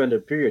 just defender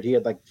period. He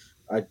had like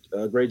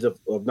grades of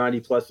 90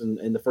 plus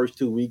in the first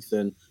 2 weeks,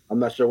 and I'm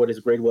not sure what his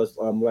grade was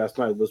last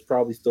night. It was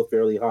probably still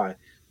fairly high.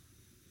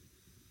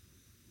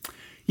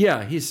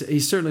 Yeah,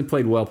 he's certainly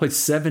played well. Played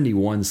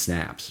 71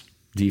 snaps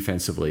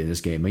defensively in this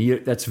game.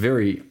 That's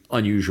very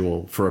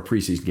unusual for a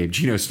preseason game.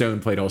 Geno Stone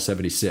played all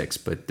 76,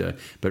 but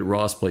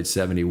Ross played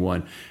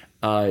 71.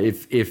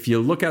 If you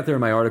look out there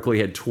in my article,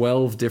 he had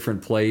 12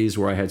 different plays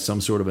where I had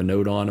some sort of a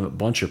note on him, a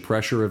bunch of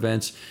pressure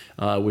events,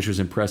 which was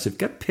impressive.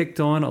 Got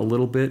picked on a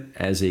little bit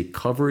as a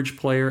coverage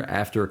player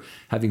after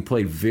having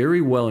played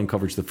very well in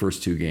coverage the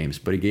first two games,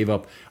 but he gave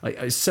up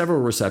several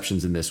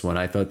receptions in this one.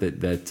 I thought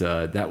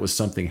that was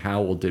something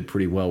Howell did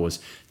pretty well, was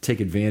take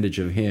advantage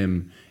of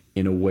him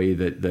in a way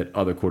that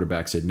other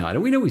quarterbacks had not.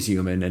 And we know he's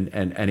human,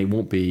 and he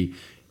won't be.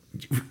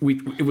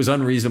 It was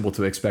unreasonable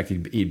to expect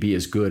he'd be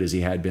as good as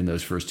he had been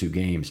those first two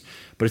games.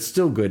 But it's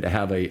still good to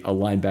have a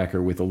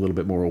linebacker with a little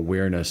bit more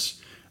awareness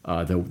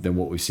than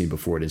what we've seen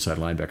before at inside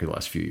linebacker the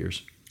last few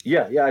years.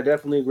 Yeah, I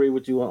definitely agree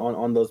with you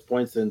on those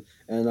points. It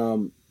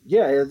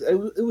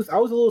was. I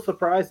was a little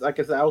surprised. Like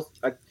I said, I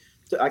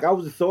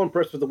was so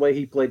impressed with the way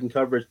he played in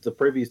coverage the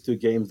previous two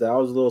games that I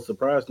was a little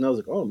surprised, and I was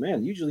like, "Oh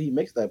man, usually he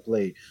makes that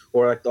play,"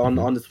 or like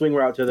on the swing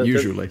route to the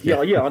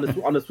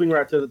on the swing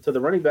route to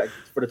the running back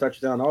for the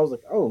touchdown. I was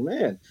like, "Oh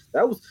man,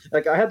 that was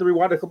like," I had to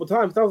rewind it a couple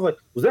times. I was like,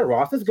 "Was that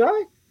Ross's guy?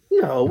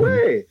 No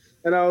way!"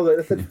 And I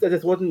was like, "That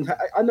just wasn't."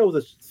 I know it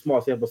was a small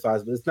sample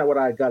size, but it's not what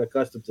I got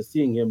accustomed to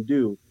seeing him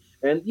do.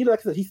 And like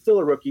I said, he's still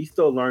a rookie, he's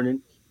still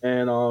learning,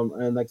 and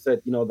like I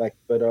said, like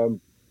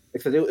I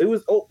said, it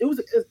was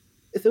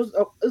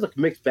like a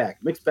mixed bag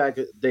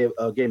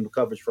game of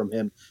coverage from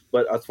him.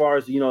 But as far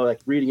as like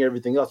reading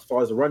everything else, as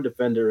far as a run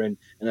defender and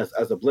as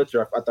a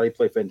blitzer, I thought he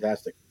played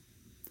fantastic.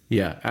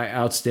 Yeah,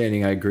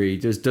 outstanding. I agree.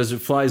 Just does it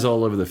flies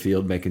all over the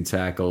field, making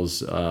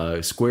tackles,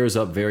 squares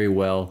up very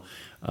well.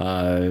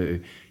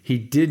 He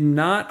did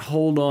not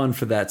hold on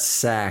for that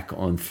sack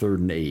on 3rd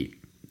and 8.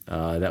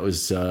 That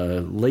was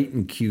late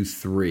in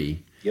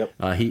Q3. Yep.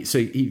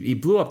 He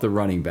blew up the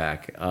running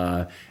back,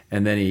 and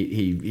then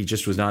he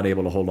just was not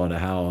able to hold on to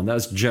Howell, and that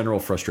was general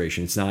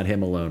frustration. It's not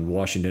him alone.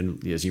 Washington,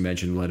 as you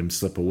mentioned, let him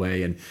slip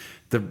away, and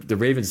the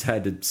Ravens they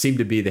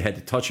had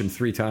to touch him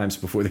 3 times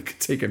before they could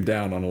take him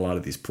down on a lot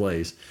of these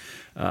plays.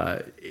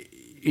 I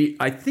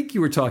think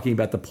you were talking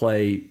about the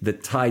play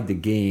that tied the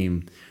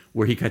game,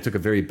 where he kind of took a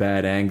very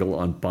bad angle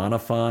on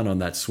Bonifant on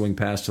that swing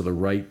pass to the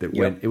right that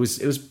went. It was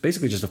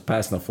basically just a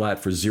pass in the flat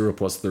for 0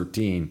 plus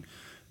 13.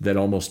 That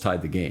almost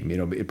tied the game.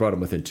 It brought him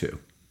within 2.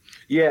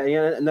 Yeah,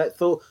 and that.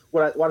 So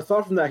what I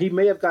saw from that, he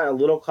may have gotten a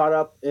little caught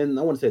up in,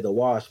 I wouldn't say the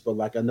wash, but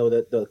like I know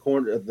that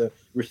the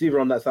receiver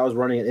on that side was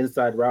running an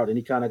inside route, and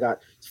he kind of got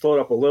slowed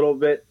up a little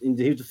bit, and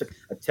he was just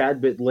a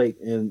tad bit late,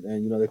 and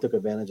they took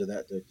advantage of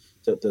that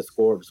to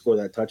score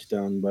that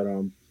touchdown. But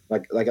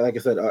like I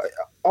said,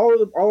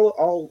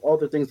 all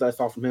the things that I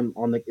saw from him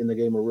in the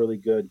game were really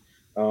good.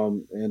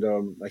 Like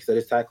I said,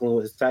 his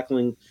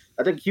tackling,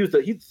 I think he's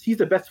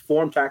the best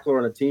form tackler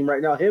on the team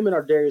right now. Him and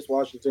our Darius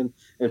Washington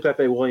and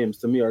Pepe Williams,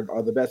 to me, are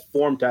the best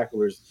form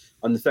tacklers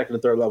on the second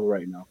and third level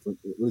right now, at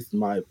least in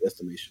my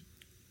estimation.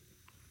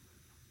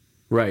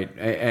 Right,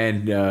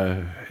 and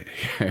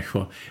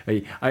well,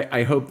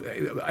 I hope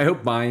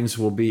Bynes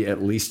will be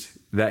at least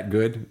that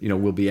good.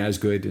 Will be as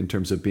good in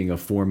terms of being a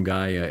form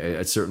guy.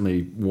 It's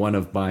certainly one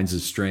of Bynes'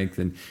 strength,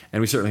 and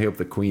we certainly hope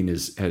that Queen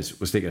was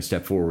taking a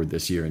step forward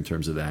this year in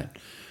terms of that.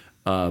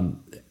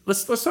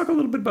 Let's talk a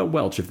little bit about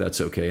Welch, if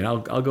that's okay, and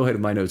I'll go ahead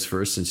with my notes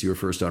first, since you were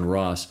first on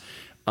Ross.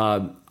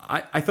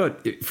 I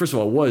thought, first of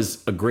all, it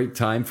was a great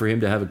time for him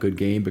to have a good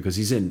game, because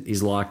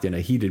he's locked in a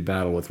heated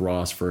battle with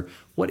Ross for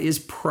what is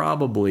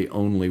probably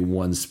only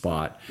one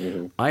spot.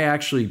 Mm-hmm. I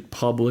actually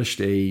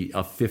published a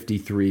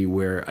 53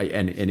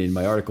 and in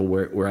my article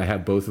where I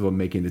have both of them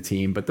making the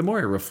team. But the more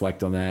I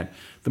reflect on that,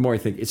 the more I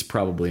think it's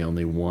probably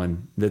only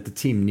one, that the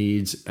team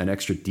needs an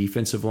extra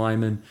defensive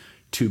lineman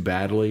too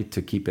badly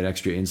to keep an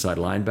extra inside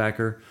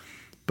linebacker.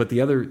 But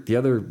the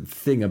other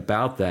thing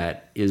about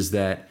that is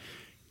that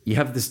you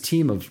have this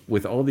team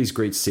with all these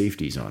great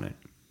safeties on it.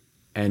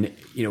 And,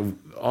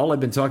 all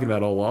I've been talking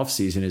about all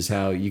offseason is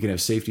how you can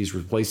have safeties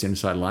replace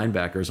inside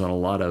linebackers on a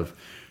lot of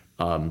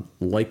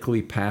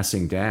likely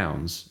passing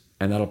downs,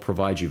 and that'll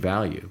provide you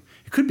value.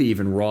 It could be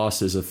even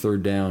Ross as a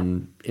third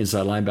down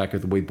inside linebacker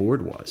the way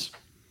Board was.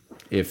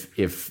 If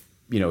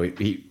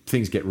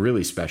things get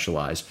really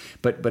specialized.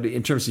 But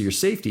in terms of your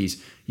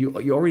safeties, you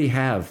already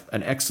have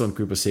an excellent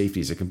group of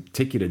safeties that can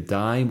take you to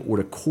dime or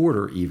to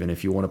quarter even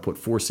if you want to put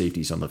 4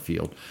 safeties on the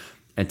field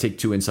and take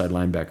 2 inside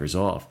linebackers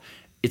off.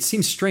 It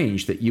seems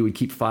strange that you would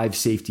keep 5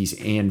 safeties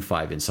and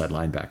 5 inside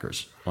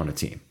linebackers on a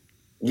team.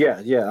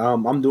 Yeah.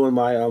 I'm doing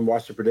my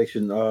roster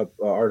prediction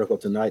article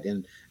tonight,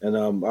 and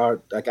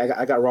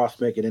I got Ross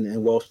making it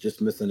and Welch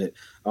just missing it.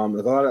 A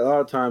lot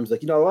of times,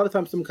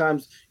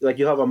 sometimes like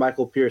you have a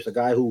Michael Pierce, a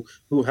guy who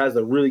has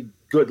a really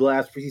good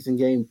last preseason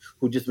game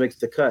who just makes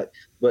the cut.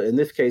 But in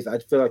this case, I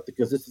feel like the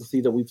consistency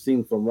that we've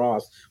seen from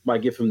Ross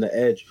might give him the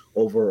edge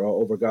over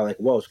a guy like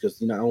Welch,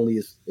 because not only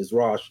is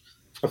Ross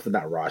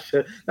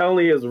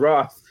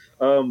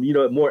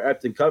more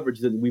apt in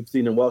coverage than we've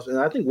seen in Welch. And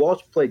I think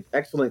Welch played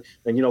excellent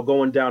and,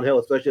 going downhill,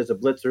 especially as a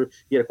blitzer.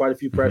 He had quite a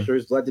few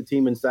pressures, led the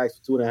team in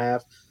sacks for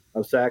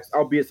 2.5 sacks,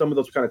 albeit some of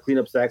those kind of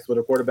cleanup sacks where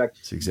the quarterback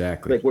where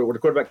the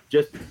quarterback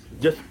just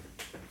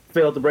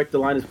failed to break the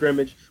line of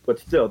scrimmage. But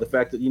still, the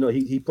fact that,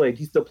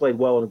 he still played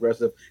well and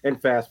aggressive and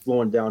fast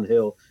flowing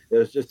downhill. It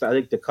was just, I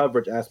think the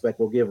coverage aspect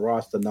will give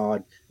Ross the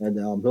nod, and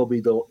he'll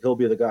be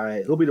the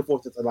guy. He'll be the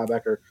 4th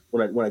linebacker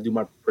when I do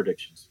my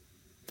predictions.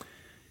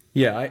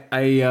 Yeah,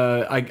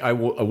 I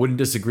wouldn't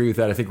disagree with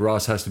that. I think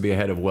Ross has to be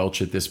ahead of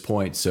Welch at this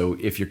point. So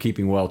if you're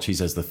keeping Welch,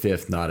 he's as the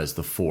 5th, not as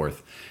the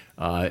 4th.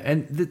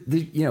 And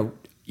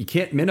you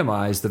can't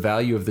minimize the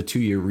value of the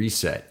 2-year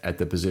reset at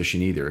the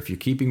position either. If you're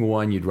keeping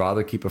one, you'd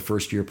rather keep a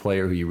first-year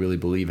player who you really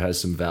believe has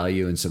some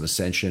value and some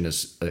ascension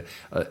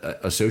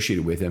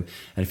associated with him.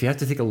 And if you have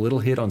to take a little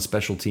hit on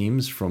special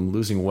teams from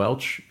losing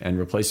Welch and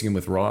replacing him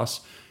with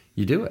Ross,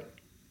 you do it.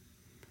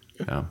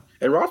 Yeah.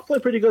 And Ross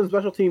played pretty good in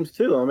special teams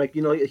too.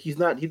 He's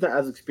not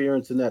as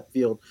experienced in that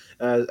field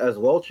as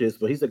Welch is,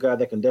 but he's a guy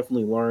that can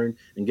definitely learn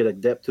and get a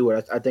depth to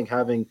it. I think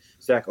having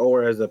Zach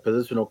Orr as a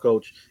positional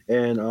coach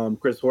and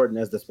Chris Horton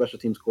as the special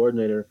teams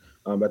coordinator,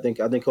 I think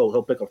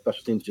he'll pick up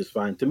special teams just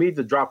fine. To me,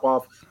 the drop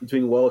off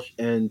between Welch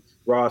and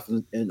Ross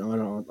and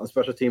on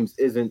special teams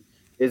isn't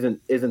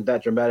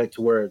that dramatic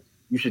to where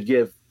you should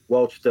give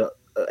Welch the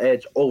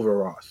edge over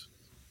Ross.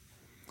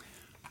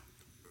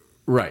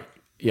 Right.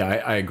 Yeah,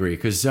 I agree,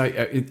 because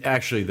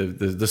actually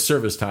the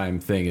service time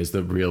thing is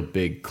the real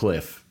big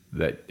cliff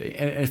that,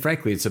 and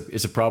frankly, it's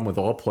a problem with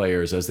all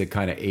players as they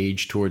kind of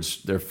age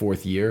towards their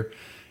 4th year,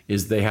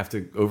 is they have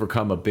to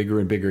overcome a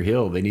bigger and bigger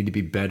hill. They need to be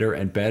better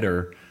and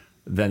better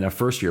than a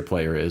first-year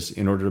player is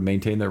in order to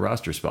maintain their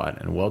roster spot.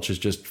 And Welch is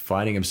just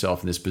finding himself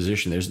in this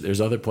position.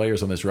 There's other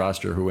players on this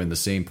roster who are in the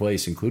same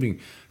place, including,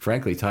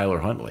 frankly,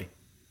 Tyler Huntley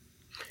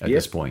at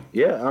this point.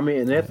 Yeah,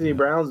 and Anthony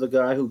Brown's the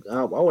guy who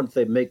I wouldn't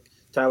say make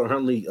Tyler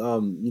Huntley,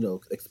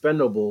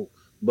 expendable,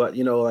 but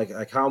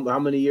like how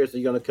many years are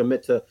you going to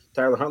commit to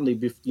Tyler Huntley?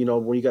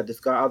 When you got this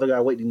other guy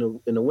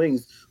waiting in the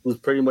wings, who's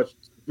pretty much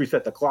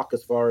reset the clock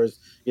as far as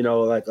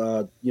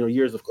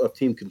years of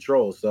team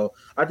control. So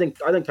I think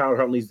Tyler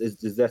Huntley is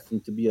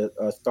destined to be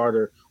a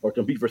starter or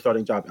compete for a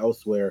starting job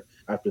elsewhere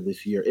after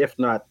this year, if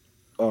not,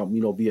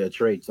 via a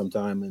trade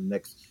sometime in the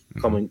next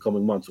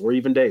coming months or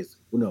even days.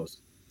 Who knows?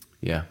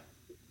 Yeah.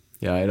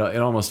 It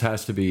almost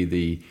has to be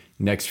the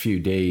next few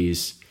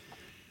days.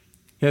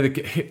 Yeah,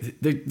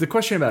 the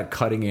question about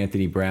cutting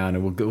Anthony Brown,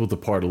 and we'll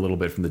depart a little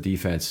bit from the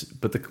defense,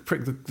 but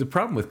the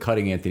problem with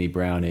cutting Anthony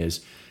Brown is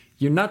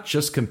you're not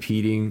just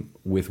competing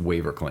with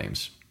waiver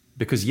claims.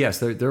 Because, yes,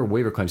 there are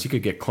waiver claims. You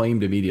could get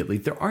claimed immediately.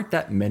 There aren't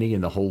that many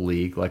in the whole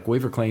league. Like,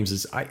 waiver claims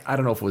is, I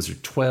don't know if it was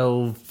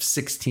 12,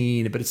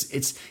 16, but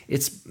it's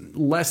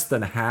less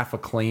than half a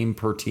claim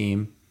per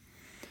team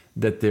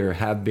that there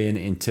have been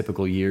in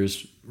typical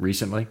years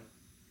recently.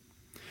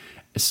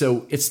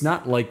 So it's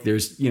not like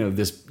there's,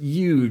 this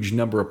huge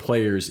number of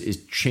players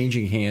is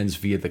changing hands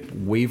via the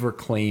waiver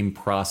claim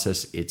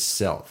process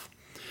itself.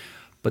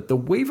 But the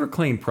waiver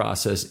claim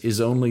process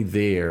is only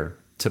there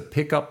to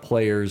pick up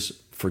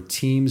players for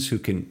teams who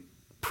can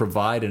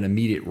provide an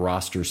immediate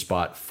roster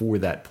spot for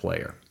that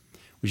player,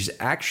 which is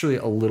actually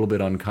a little bit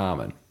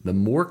uncommon. The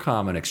more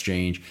common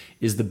exchange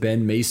is the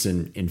Ben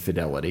Mason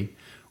infidelity,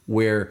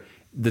 where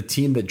the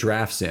team that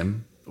drafts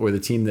him or the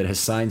team that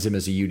signs him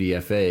as a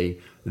UDFA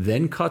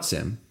then cuts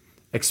him,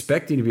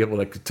 expecting to be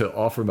able to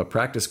offer him a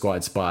practice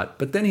squad spot.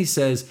 But then he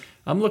says,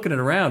 I'm looking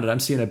around and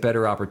I'm seeing a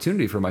better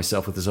opportunity for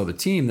myself with this other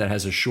team that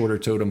has a shorter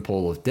totem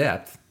pole of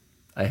depth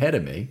ahead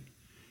of me.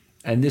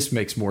 And this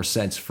makes more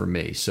sense for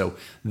me. So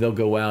they'll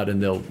go out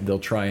and they'll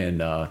try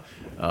and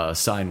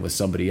sign with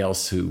somebody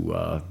else who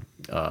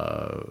might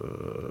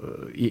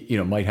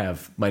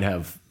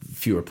have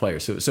fewer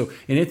players. So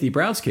in Anthony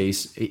Brown's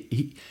case,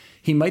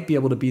 he might be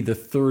able to be the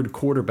third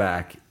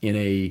quarterback in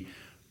a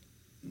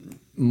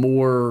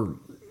more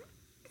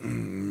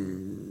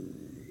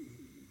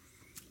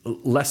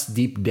less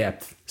deep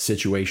depth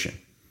situation.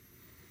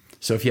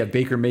 So if you have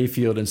Baker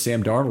Mayfield and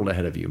Sam Darnold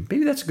ahead of you,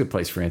 maybe that's a good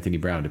place for Anthony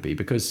Brown to be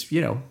because,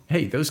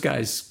 hey, those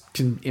guys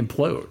can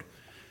implode.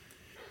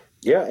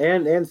 Yeah,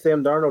 and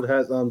Sam Darnold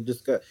has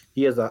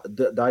he has a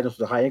diagnosed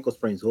with a high ankle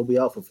sprain, so he'll be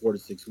out for 4 to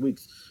 6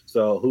 weeks.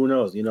 So who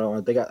knows?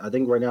 I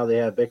think right now they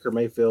have Baker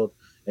Mayfield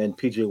and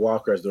PJ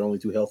Walker as their only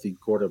two healthy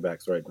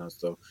quarterbacks right now.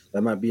 So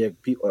that might be if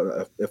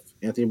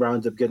Anthony Brown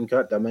ends up getting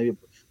cut, that may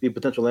be a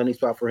potential landing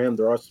spot for him.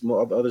 There are some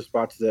other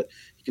spots that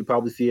he could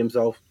probably see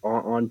himself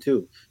on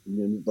too.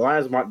 The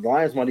Lions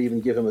might even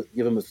give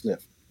him a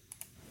sniff.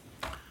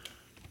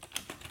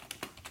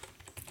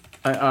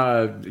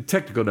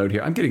 Technical note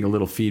here. I'm getting a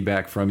little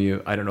feedback from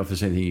you. I don't know if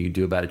there's anything you can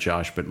do about it,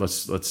 Josh, but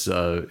let's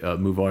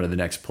move on to the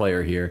next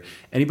player here.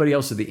 Anybody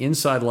else of the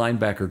inside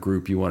linebacker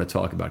group you want to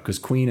talk about? Because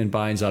Queen and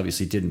Bynes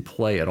obviously didn't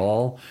play at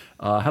all.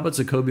 How about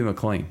Zakoby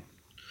McClain?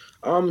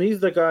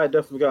 He's the guy I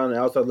definitely got on the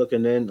outside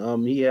looking in.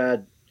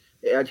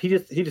 He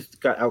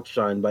just got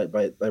outshined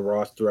by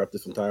Ross throughout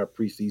this entire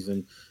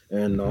preseason,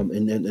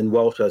 and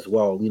Welsh as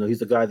well. He's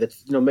the guy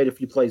that's made a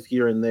few plays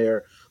here and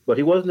there, but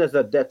he wasn't as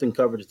that depth and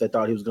coverage as I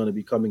thought he was going to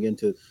be coming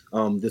into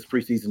this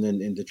preseason and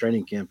into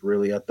training camp.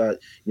 Really, I thought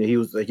he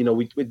was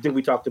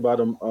we talked about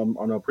him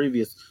on a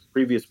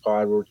previous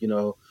pod where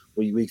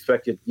we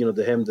expected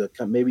him to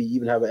maybe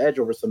even have an edge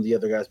over some of the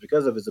other guys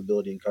because of his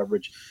ability and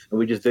coverage, and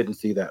we just didn't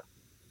see that.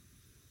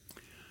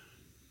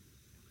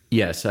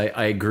 Yes,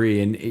 I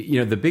agree. And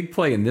the big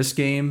play in this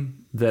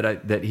game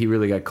that he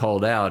really got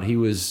called out, he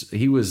was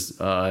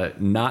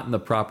not in the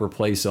proper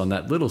place on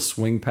that little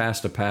swing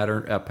pass to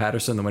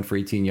Patterson that went for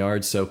 18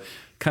 yards. So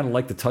kind of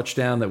like the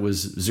touchdown that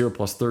was 0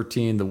 plus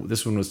 13.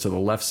 This one was to the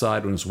left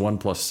side when it was 1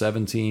 plus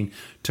 17.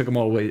 Took him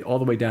all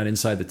the way down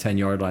inside the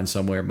 10-yard line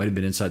somewhere. It might have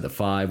been inside the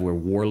 5 where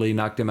Worley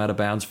knocked him out of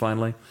bounds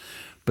finally.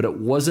 But it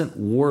wasn't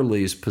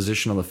Worley's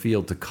position on the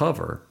field to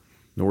cover,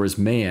 nor his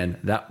man.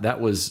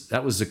 That was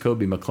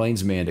Zakoby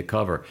McClain's man to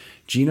cover.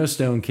 Geno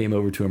Stone came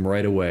over to him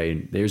right away.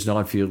 And there's an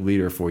on-field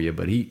leader for you,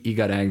 but he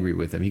got angry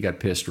with him. He got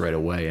pissed right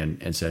away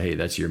and said, "Hey,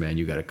 that's your man.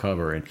 You got to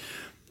cover." And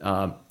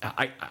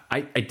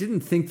I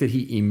didn't think that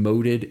he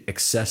emoted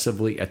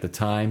excessively at the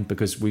time,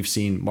 because we've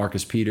seen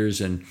Marcus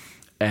Peters and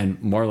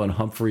Marlon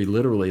Humphrey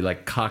literally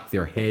like cock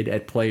their head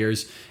at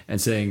players and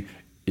saying,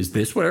 "Is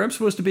this where I'm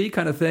supposed to be?"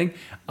 kind of thing.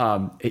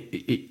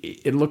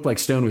 It looked like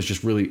Stone was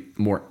just really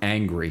more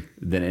angry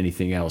than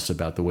anything else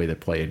about the way the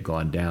play had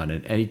gone down.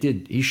 And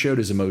he showed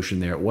his emotion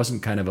there. It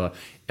wasn't kind of a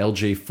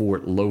LJ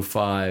Fort low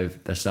 5.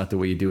 That's not the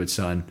way you do it,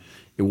 son.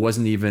 It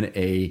wasn't even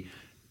a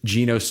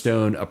Geno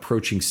Stone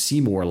approaching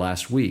Seymour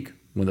last week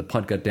when the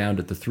punt got down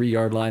at the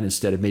 3-yard line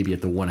instead of maybe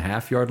at the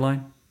 1.5 yard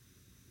line.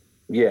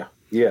 Yeah.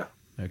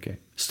 Okay.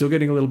 Still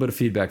getting a little bit of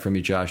feedback from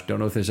you, Josh. Don't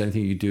know if there's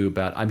anything you do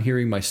about. I'm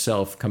hearing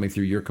myself coming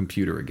through your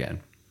computer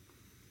again.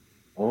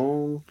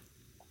 I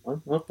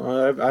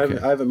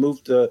haven't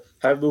moved an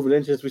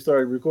inch since we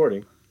started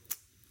recording.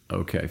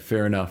 Okay,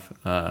 fair enough.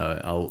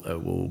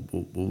 We'll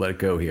let it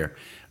go here.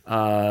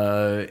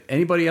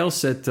 Anybody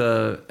else at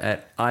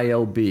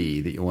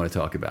ILB that you want to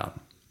talk about?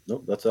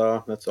 Nope, that's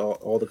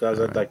all the guys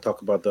I'd like to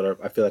talk about that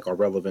I feel like are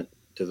relevant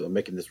to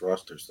making this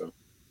roster. So,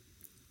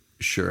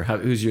 sure.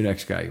 Who's your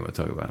next guy you want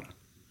to talk about?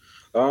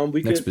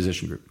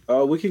 Position group.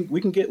 We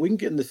can get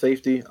into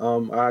safety.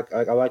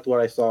 I liked what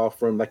I saw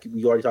from, like,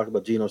 we already talked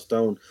about Geno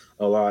Stone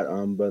a lot.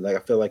 But I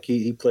feel like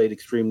he played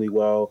extremely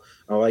well.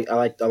 I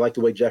like the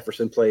way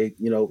Jefferson played.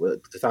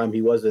 At the time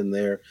he was in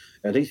there,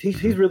 and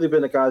he's really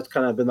been a guy that's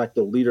kind of been like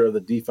the leader of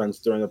the defense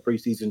during the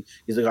preseason.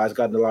 He's a guy that's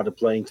gotten a lot of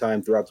playing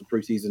time throughout the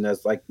preseason.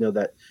 As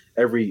that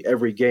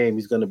every game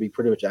he's going to be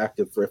pretty much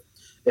active for,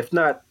 if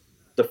not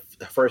the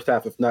first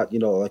half, if not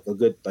like a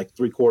good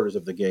 3/4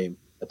 of the game.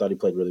 I thought he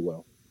played really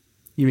well.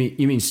 You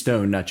mean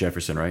Stone, not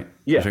Jefferson, right?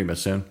 Yeah. You're talking about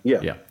Stone?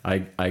 Yeah.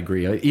 I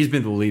agree. He's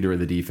been the leader of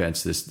the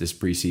defense this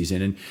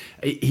preseason, and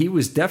he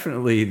was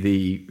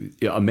definitely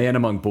a man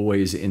among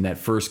boys in that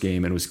first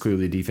game, and was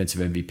clearly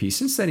defensive MVP.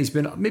 Since then, he's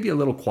been maybe a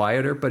little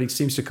quieter, but he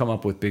seems to come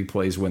up with big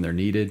plays when they're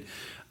needed,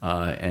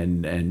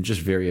 and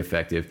just very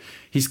effective.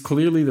 He's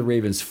clearly the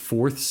Ravens'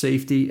 4th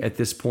safety at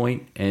this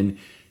point, and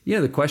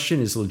the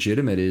question is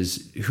legitimate,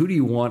 is who do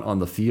you want on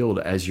the field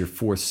as your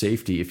 4th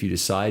safety if you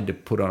decide to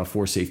put on a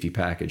 4-safety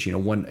package?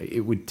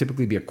 It would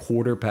typically be a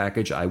quarter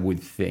package, I would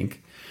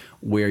think,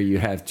 where you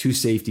have 2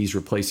 safeties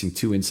replacing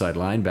 2 inside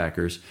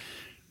linebackers.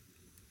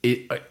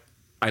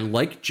 I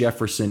like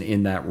Jefferson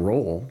in that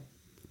role,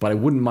 but I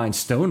wouldn't mind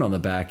Stone on the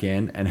back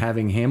end and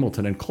having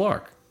Hamilton and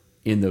Clark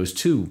in those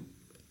 2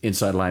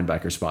 inside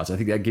linebacker spots. I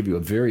think that'd give you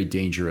a very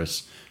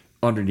dangerous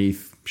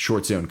underneath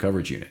short zone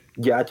coverage unit.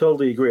 Yeah, I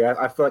totally agree.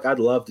 I feel like I'd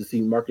love to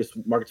see Marcus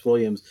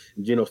Williams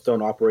and Geno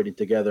Stone operating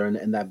together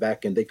in that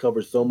back end. They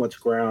cover so much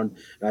ground,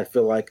 and I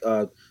feel like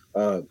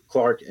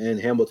Clark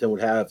and Hamilton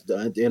would have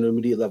the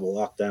intermediate level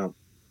locked down.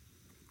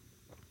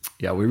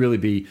 Yeah, we really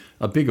be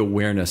a big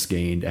awareness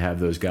gain to have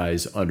those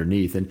guys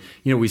underneath. And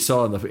we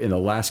saw in the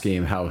last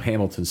game how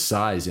Hamilton's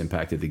size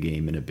impacted the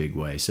game in a big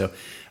way. So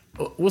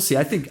we'll see.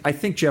 I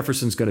think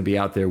Jefferson's going to be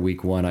out there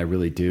week 1. I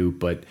really do.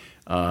 But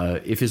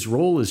if his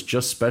role is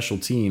just special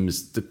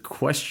teams, the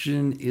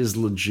question is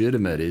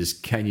legitimate: is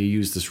can you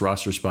use this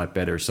roster spot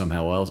better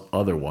somehow else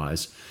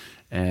otherwise?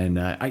 And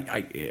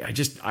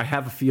I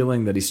have a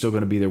feeling that he's still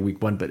going to be there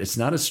week 1, but it's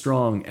not as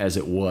strong as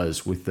it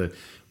was with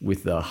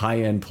the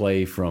high end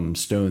play from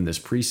Stone this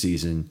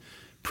preseason,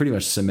 pretty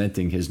much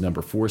cementing his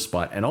number 4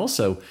 spot. And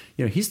also,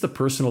 he's the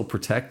personal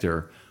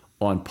protector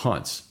on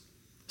punts.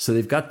 So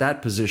they've got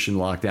that position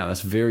locked down.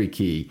 That's very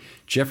key.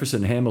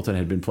 Jefferson and Hamilton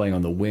had been playing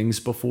on the wings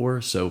before,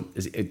 so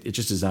it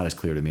just is not as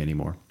clear to me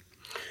anymore.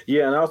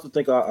 Yeah, and I also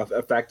think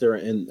a factor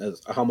in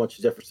as how much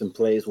Jefferson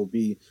plays will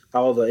be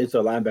how the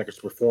inside linebackers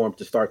perform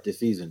to start this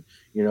season.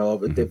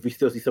 If we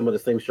still see some of the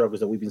same struggles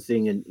that we've been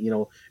seeing in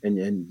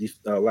these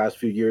last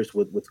few years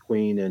with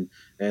Queen and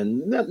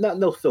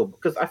still,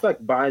 because I feel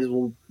like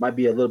Bynes might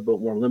be a little bit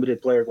more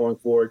limited player going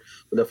forward.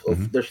 But if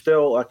there's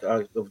still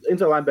the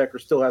inside linebacker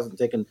still hasn't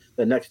taken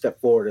the next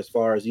step forward as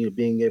far as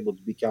being able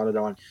to be counted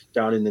on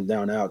down in and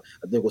down out,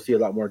 I think we'll see a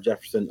lot more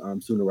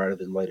Jefferson sooner rather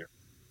than later.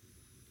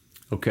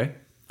 Okay.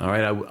 All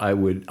right,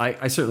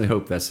 I certainly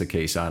hope that's the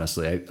case,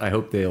 honestly. I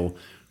hope they'll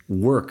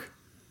work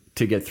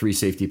to get 3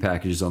 safety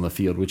packages on the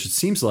field, which it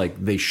seems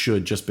like they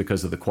should just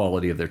because of the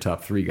quality of their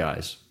top 3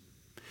 guys.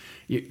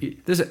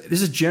 There's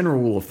a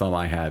general rule of thumb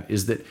I have,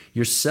 is that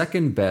your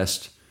third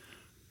best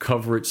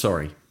coverage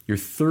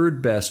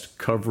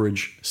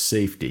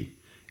safety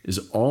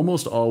is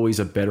almost always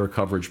a better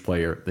coverage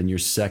player than your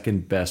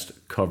second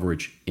best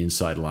coverage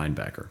inside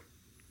linebacker.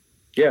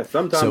 Yeah,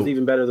 sometimes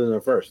even better than the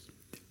first.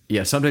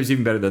 Yeah, sometimes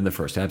even better than the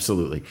first,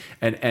 absolutely.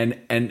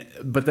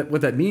 But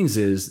what that means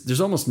is there's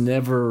almost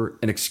never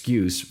an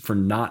excuse for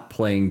not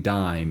playing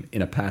dime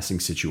in a passing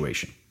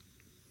situation.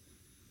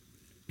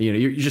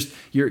 There's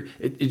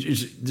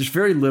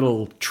very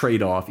little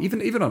trade-off,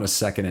 even on a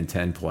 2nd and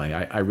 10 play.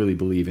 I really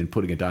believe in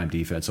putting a dime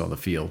defense on the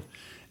field.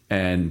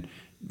 And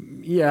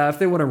yeah, if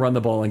they want to run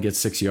the ball and get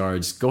 6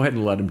 yards, go ahead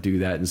and let them do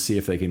that and see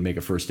if they can make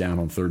a first down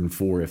on 3rd and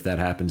 4 if that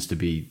happens to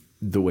be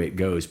the way it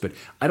goes. But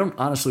I don't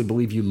honestly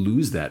believe you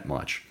lose that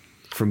much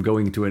from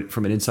going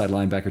from an inside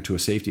linebacker to a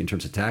safety in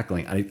terms of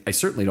tackling. I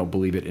certainly don't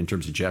believe it in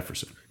terms of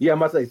Jefferson. Yeah, I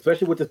must say,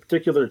 especially with this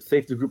particular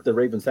safety group the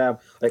Ravens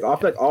have, I feel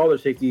like all their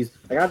safeties,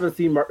 I haven't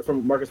seen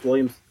from Marcus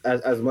Williams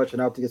as much,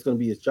 and I don't think it's going to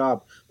be his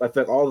job. But I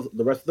feel like all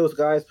the rest of those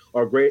guys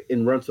are great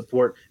in run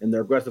support, and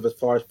they're aggressive as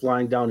far as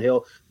flying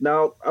downhill.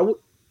 Now,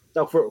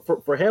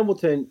 for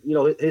Hamilton,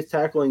 his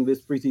tackling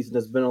this preseason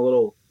has been a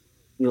little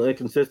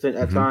inconsistent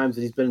at times,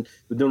 and he's been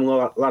doing a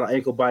lot of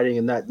ankle biting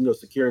and that,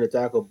 securing the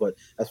tackle. But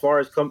as far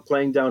as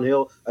playing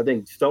downhill, I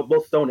think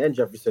both Stone and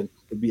Jefferson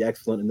would be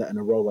excellent in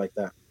a role like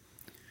that.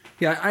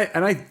 Yeah,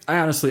 I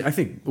honestly, I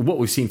think what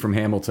we've seen from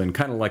Hamilton,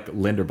 kind of like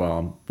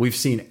Linderbaum, we've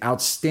seen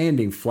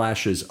outstanding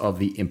flashes of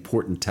the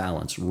important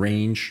talents,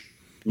 range,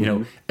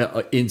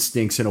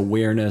 instincts and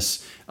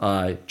awareness,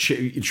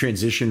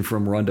 transition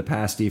from run to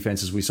pass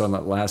defense, as we saw in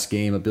that last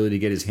game, ability to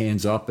get his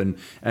hands up and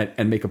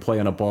make a play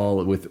on a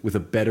ball with a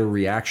better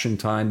reaction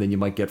time than you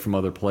might get from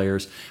other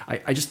players.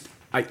 I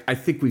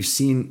think we've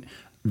seen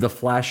the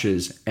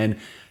flashes, and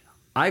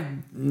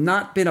I've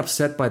not been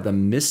upset by the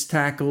missed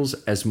tackles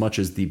as much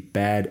as the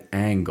bad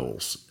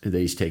angles that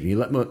he's taken. He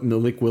let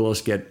Malik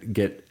Willis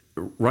get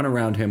run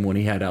around him when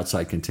he had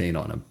outside contain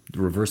on him,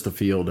 reverse the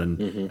field,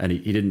 and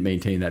he didn't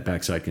maintain that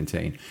backside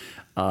contain.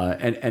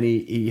 And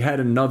he had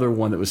another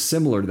one that was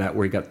similar to that,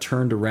 where he got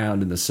turned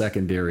around in the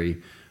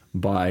secondary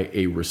by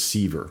a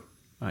receiver.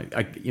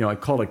 I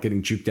call it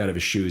getting juked out of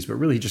his shoes, but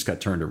really he just got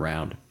turned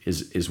around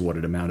is what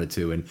it amounted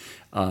to. And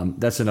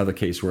that's another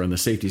case where the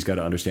safety's got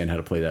to understand how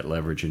to play that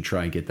leverage and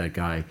try and get that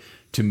guy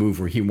to move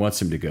where he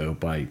wants him to go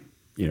by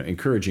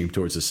encouraging him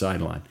towards the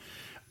sideline.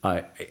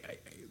 There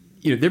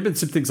have been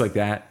some things like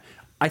that.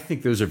 I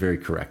think those are very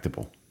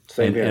correctable.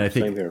 Same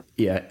here.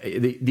 Yeah,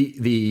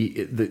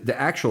 the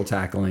actual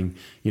tackling,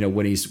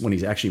 when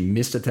he's actually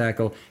missed a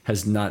tackle,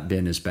 has not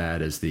been as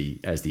bad as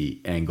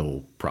the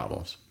angle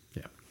problems.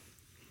 Yeah.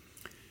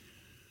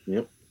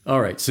 Yep. All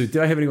right. So,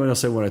 do I have anyone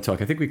else I want to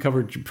talk? I think we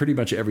covered pretty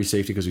much every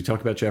safety, because we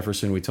talked about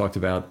Jefferson, we talked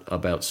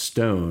about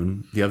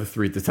Stone.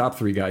 The top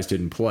 3 guys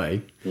didn't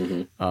play,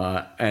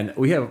 and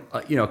we have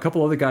a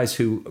couple other guys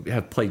who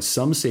have played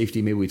some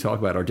safety. Maybe we talk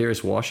about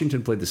Ardarius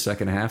Washington played the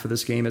second half of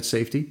this game at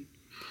safety.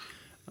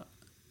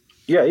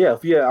 Yeah.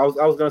 I was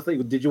going to say,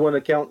 did you want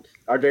to count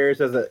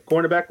Ardarius as a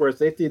cornerback or a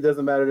safety? It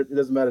doesn't matter. It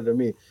doesn't matter to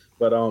me.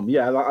 But I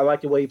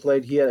like the way he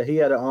played. He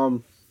had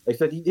like I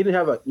said, he didn't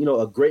have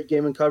a great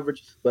game in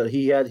coverage, but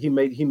he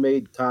made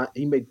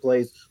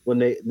plays when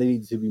they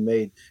needed to be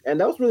made,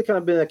 and that was really kind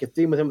of been like a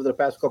theme with him for the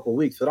past couple of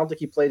weeks. So I don't think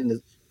he played in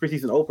his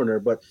preseason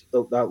opener, but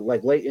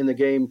like late in the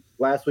game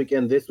last week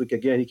and this week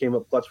again, he came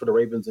up clutch for the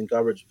Ravens in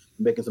coverage,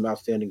 making some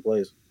outstanding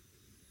plays.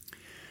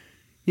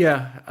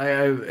 Yeah,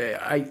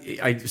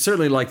 I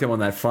certainly liked him on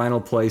that final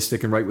play,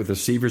 sticking right with the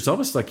receiver. It's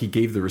almost like he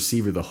gave the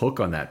receiver the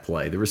hook on that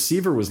play. The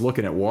receiver was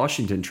looking at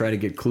Washington, trying to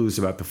get clues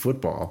about the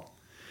football,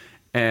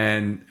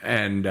 and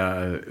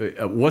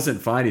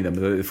wasn't finding them.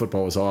 The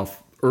football was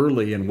off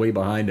early and way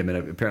behind him,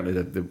 and apparently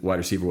the wide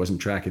receiver wasn't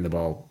tracking the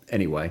ball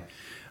anyway.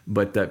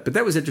 But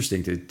that was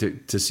interesting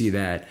to see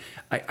that.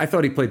 I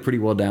thought he played pretty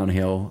well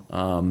downhill.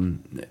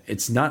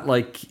 It's not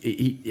like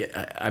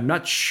I'm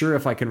not sure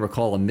if I can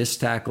recall a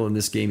missed tackle in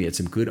this game. He had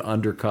some good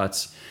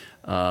undercuts.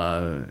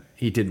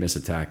 He did miss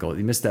a tackle.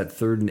 He missed that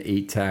 3rd and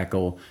 8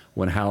 tackle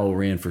when Howell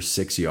ran for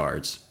 6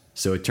 yards.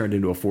 So it turned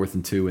into a 4th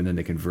and 2, and then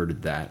they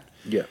converted that.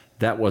 Yeah,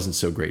 that wasn't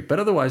so great. But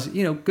otherwise,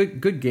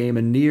 good game.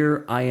 A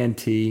near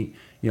INT.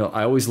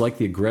 I always like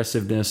the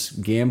aggressiveness.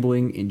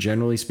 Gambling,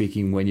 generally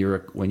speaking, when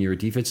you're a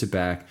defensive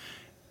back,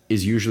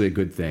 is usually a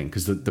good thing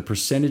because the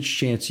percentage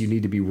chance you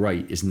need to be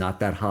right is not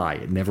that high.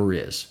 It never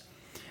is.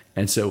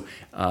 And so,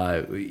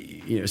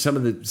 some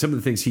of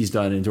the things he's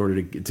done in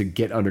order to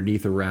get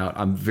underneath a route,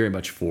 I'm very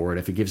much for it.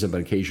 If it gives him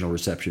an occasional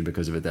reception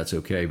because of it, that's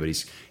okay. But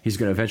he's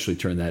going to eventually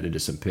turn that into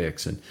some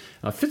picks and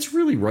fits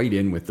really right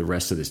in with the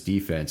rest of this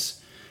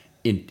defense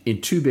in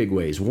 2 big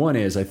ways. One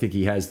is I think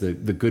he has the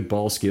good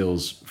ball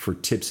skills for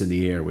tips in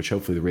the air, which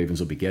hopefully the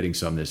Ravens will be getting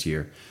some this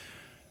year.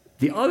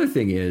 The other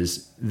thing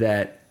is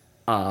that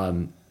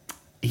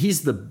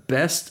he's the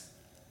best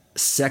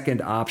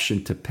second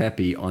option to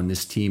Pepe on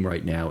this team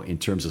right now in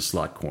terms of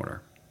slot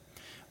corner.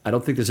 I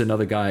don't think there's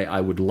another guy I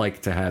would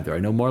like to have there. I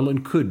know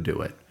Marlon could do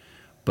it,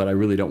 but I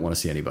really don't want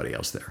to see anybody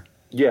else there.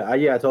 Yeah, I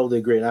totally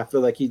agree. And I feel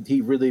like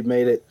he really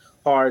made it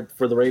hard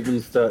for the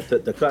Ravens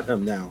to cut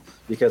him now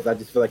because I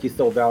just feel like he's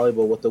so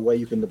valuable with the way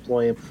you can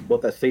deploy him,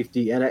 both that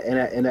safety and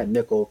that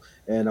nickel.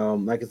 And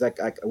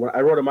when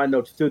I wrote in my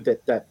notes too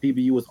that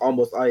PBU was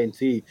almost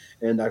INT,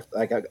 and I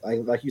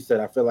like you said,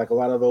 I feel like a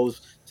lot of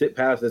those tip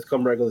passes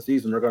come regular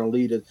season are going to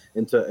lead it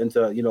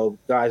into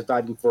guys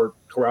diving for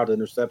corralled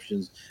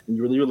interceptions, and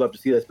you really would love to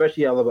see that,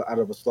 especially out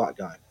of a slot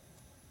guy.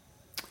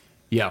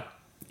 Yeah.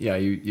 Yeah,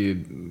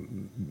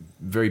 you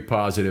very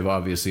positive,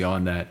 obviously,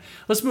 on that.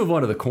 Let's move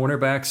on to the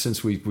cornerbacks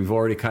since we've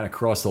already kind of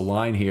crossed the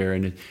line here.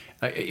 And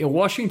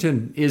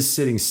Washington is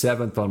sitting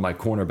 7th on my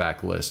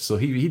cornerback list, so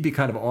he'd be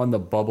kind of on the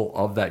bubble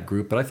of that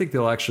group. But I think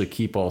they'll actually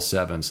keep all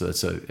 7, so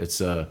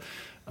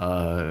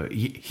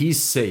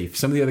he's safe.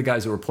 Some of the other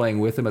guys that were playing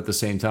with him at the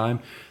same time,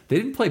 they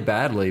didn't play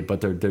badly, but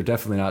they're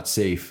definitely not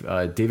safe.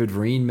 David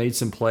Vereen made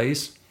some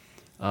plays.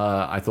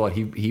 I thought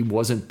he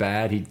wasn't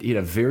bad. He had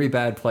a very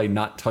bad play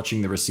not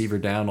touching the receiver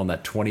down on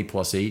that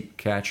 20+8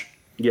 catch.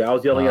 Yeah, I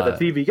was yelling at the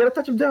TV, you got to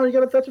touch him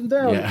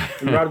down, Yeah.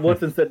 And Rod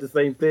Woodson said the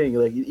same thing.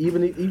 Like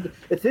even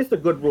it's just a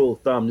good rule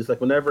of thumb. Just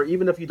like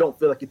even if you don't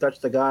feel like you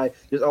touched the guy,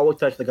 just always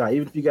touch the guy.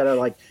 Even if you got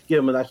to give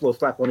him a nice little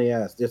slap on the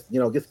ass, just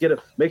get him.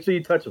 Make sure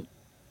you touch him.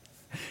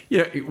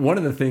 Yeah, one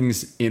of the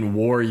things in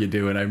war you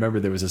do, and I remember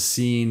there was a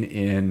scene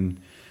in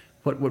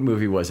what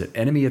movie was it?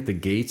 Enemy at the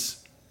Gates.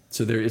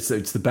 So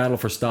it's the battle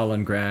for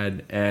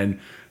Stalingrad, and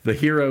the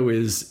hero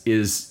is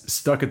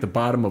stuck at the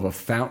bottom of a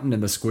fountain in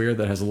the square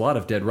that has a lot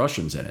of dead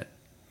Russians in it.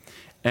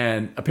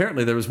 And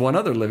apparently there was one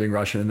other living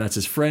Russian, and that's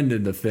his friend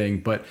in the thing.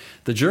 But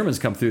the Germans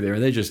come through there,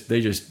 and they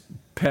just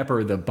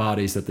pepper the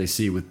bodies that they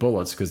see with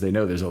bullets because they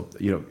know there's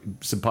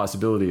some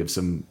possibility of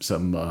some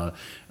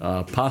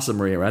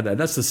possumry around that. And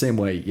that's the same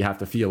way you have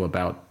to feel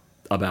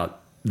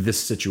about this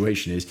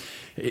situation.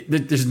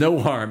 There's no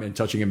harm in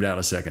touching him down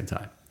a second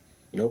time.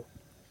 Nope.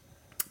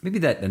 Maybe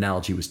that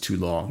analogy was too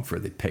long for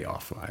the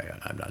payoff.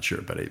 I'm not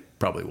sure, but it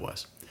probably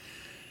was.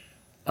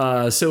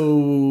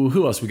 So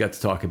who else we got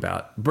to talk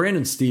about?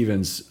 Brandon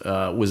Stephens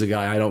was a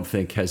guy I don't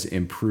think has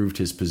improved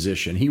his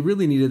position. He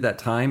really needed that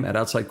time at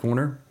outside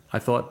corner, I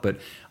thought,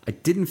 but I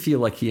didn't feel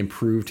like he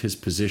improved his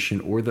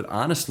position or that,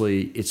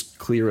 honestly, it's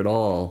clear at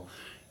all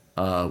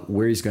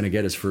where he's going to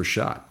get his first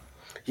shot.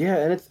 Yeah,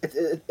 and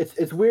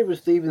it's weird with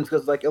Stephens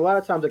because a lot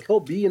of times he'll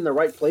be in the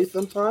right place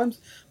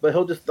sometimes, but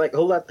he'll just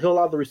he'll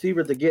allow the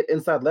receiver to get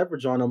inside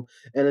leverage on him,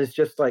 and it's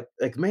just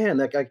man,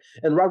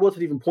 and Rod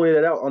Wilson even pointed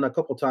it out on a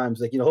couple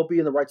times, he'll be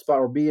in the right spot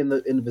or be in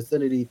the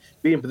vicinity,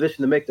 be in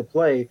position to make the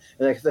play,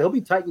 and like I said, he'll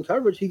be tight in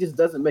coverage, he just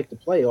doesn't make the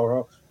play,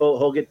 or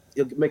he'll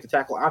make the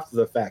tackle after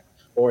the fact,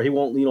 or he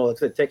won't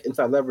take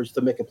inside leverage to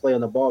make a play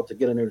on the ball to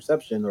get an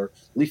interception or at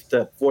least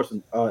to force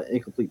an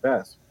incomplete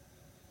pass.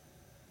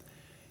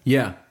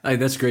 Yeah,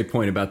 that's a great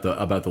point about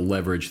the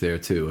leverage there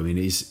too. I mean,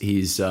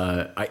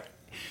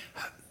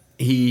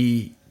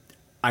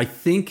 I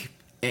think,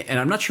 and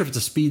I'm not sure if it's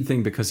a speed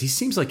thing because he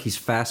seems like he's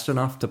fast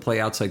enough to play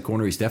outside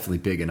corner. He's definitely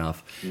big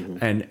enough.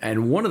 Mm-hmm.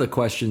 And one of the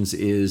questions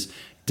is,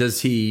 does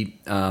he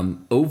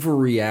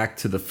overreact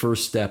to the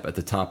first step at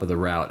the top of the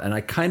route? And I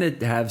kind of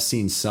have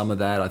seen some of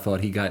that. I thought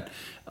he got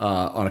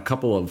on a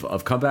couple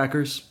of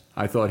comebackers.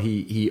 I thought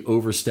he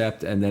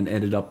overstepped and then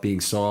ended up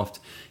being soft.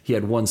 He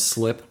had one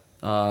slip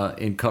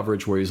in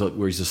coverage where he's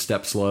a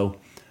step slow,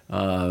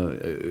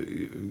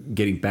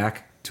 getting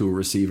back to a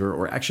receiver,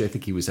 or actually I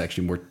think he was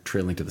actually more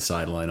trailing to the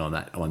sideline on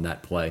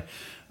that play.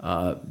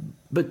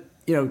 But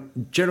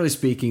generally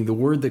speaking, the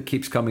word that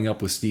keeps coming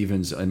up with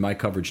Stephens in my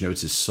coverage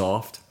notes is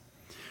soft,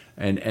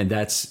 and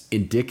that's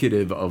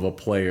indicative of a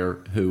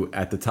player who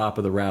at the top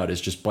of the route is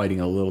just biting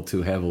a little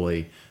too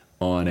heavily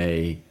on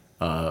a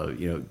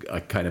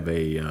kind of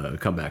a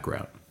comeback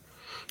route.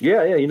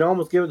 Yeah,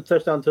 almost give it a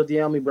touchdown to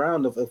De'Ami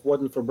Brown. If it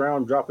wasn't for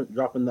Brown dropping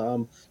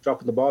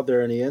the ball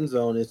there in the end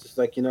zone, it's just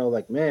like,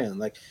 like, man,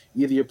 like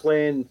either you're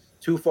playing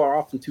too far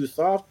off and too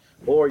soft,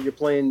 or you're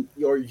playing,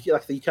 or you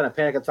kind of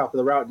panic at the top of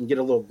the route and get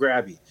a little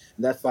grabby.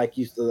 And that's like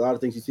a lot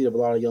of things you see of a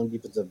lot of young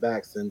defensive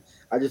backs. And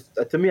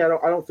to me, I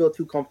don't feel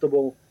too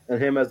comfortable in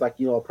him as like,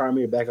 a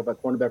primary backup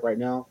at cornerback right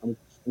now. I'm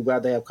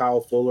glad they have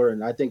Kyle Fuller,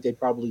 and I think they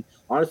probably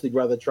honestly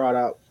rather trot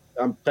out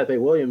Pepe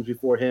Williams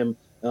before him.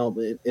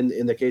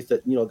 In the case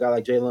that a guy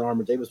like Jalen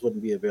Armour-Davis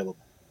wouldn't be available.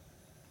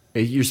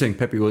 You're saying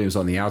Pepe Williams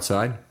on the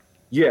outside?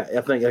 Yeah,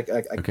 I think.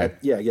 Okay.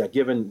 Yeah.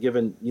 Given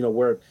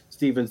where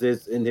Stevens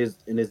is in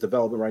his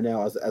development right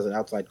now as an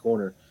outside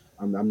corner,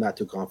 I'm not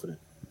too confident.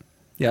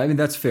 Yeah, I mean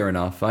that's fair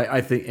enough.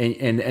 I think,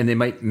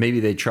 and maybe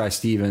they try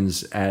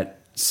Stevens at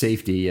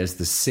safety as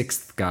the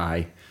sixth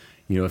guy.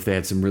 If they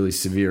had some really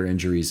severe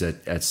injuries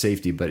at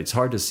safety, but it's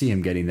hard to see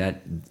him getting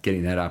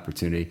that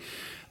opportunity.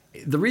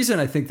 The reason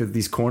I think that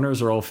these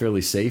corners are all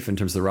fairly safe in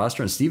terms of the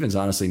roster, and Stevens,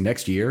 honestly,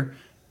 next year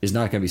is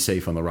not going to be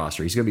safe on the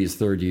roster. He's going to be his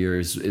third year.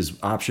 His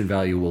option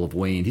value will have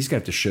waned. He's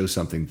going to have to show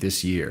something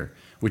this year,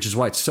 which is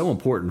why it's so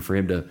important for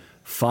him to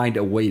find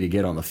a way to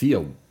get on the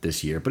field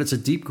this year. But it's a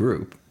deep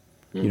group.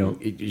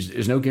 Mm-hmm.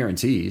 There's no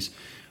guarantees.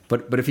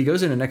 But if he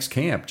goes into next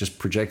camp just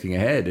projecting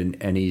ahead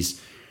and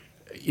he's,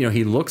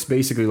 he looks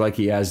basically like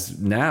he has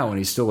now and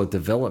he's still a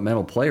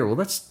developmental player, well,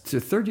 the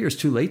third year is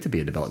too late to be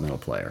a developmental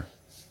player.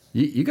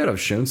 You got to have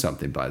shown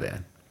something by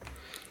then.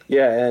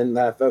 Yeah, and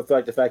I felt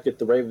like the fact that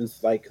the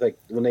Ravens, like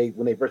when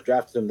they first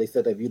drafted him, they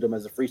said they viewed him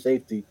as a free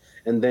safety,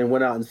 and then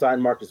went out and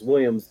signed Marcus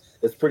Williams.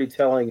 It's pretty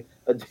telling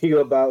to you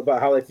about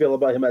how they feel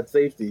about him at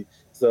safety.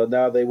 So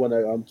now they want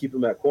to keep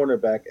him at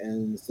cornerback,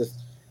 and it's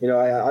just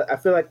I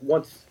feel like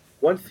once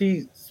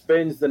he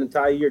spends an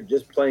entire year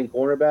just playing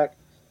cornerback,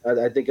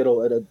 I think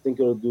it'll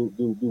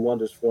do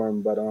wonders for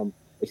him. But like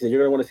I said, you're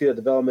going to want to see that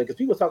development because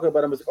people talking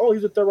about him as like, oh,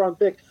 he's a third round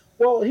pick.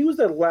 Well, he was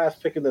the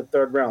last pick in the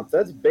third round, so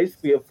that's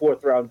basically a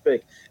fourth round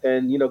pick.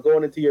 And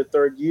going into your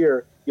third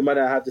year, you might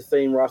not have the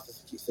same roster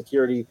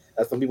security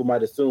as some people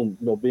might assume.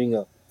 Being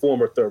a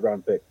former third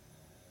round pick.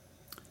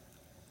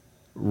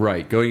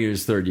 Right, going into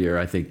his third year,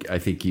 I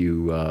think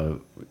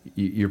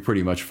you're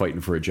pretty much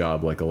fighting for a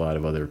job like a lot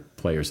of other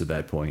players at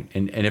that point.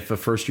 And if a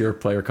first year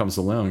player comes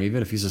along,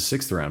 even if he's a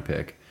sixth round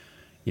pick,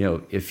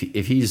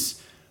 if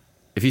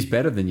he's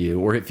better than you,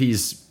 or if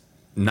he's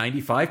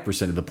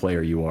 95% of the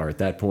player you are at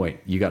that point,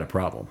 you got a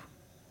problem.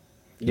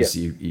 Yes,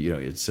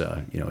 it's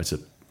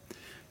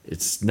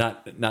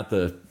not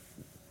the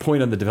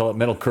point on the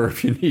developmental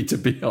curve you need to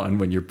be on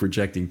when you're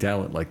projecting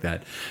talent like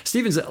that.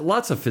 Stevens,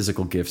 lots of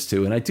physical gifts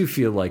too, and I do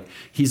feel like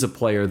he's a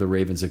player the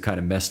Ravens have kind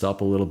of messed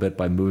up a little bit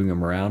by moving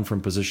him around from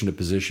position to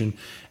position.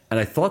 And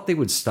I thought they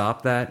would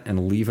stop that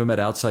and leave him at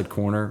outside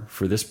corner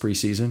for this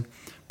preseason,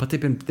 but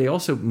they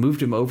also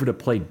moved him over to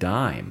play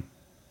dime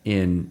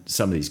in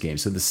some of these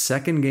games. So the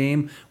second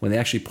game, when they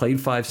actually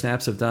played 5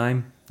 snaps of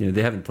dime,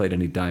 they haven't played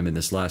any dime in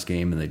this last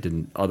game, and they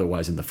didn't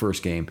otherwise in the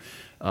first game.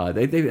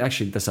 They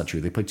actually, that's not true.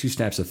 They played 2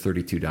 snaps of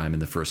 32 dime in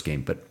the first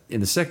game, but in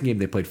the second game,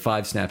 they played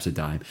 5 snaps of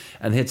dime,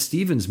 and they had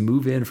Stevens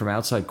move in from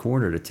outside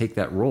corner to take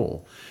that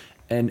role.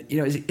 And,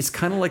 it's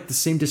kind of like the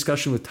same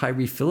discussion with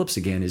Tyree Phillips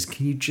again, is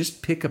can you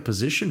just pick a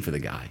position for the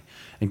guy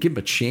and give him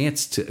a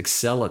chance to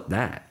excel at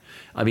that?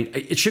 I mean,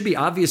 it should be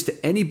obvious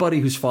to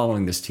anybody who's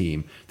following this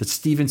team that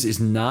Stevens is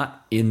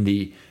not in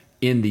the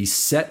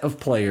set of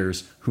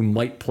players who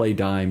might play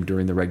dime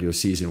during the regular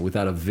season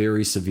without a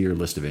very severe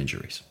list of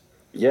injuries.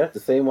 Yeah,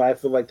 the same way I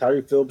feel like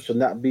Tyree Phillips should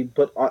not be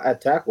put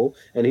at tackle,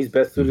 and he's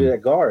best suited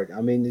at guard.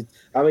 I mean,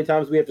 how many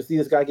times we have to see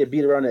this guy get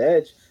beat around the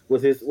edge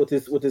with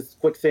his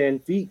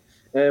quicksand feet,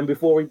 and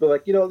before we be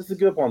like, this is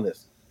good up on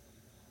this.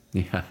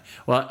 Yeah,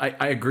 well,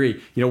 I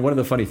agree. One of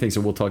the funny things,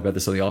 and we'll talk about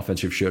this on the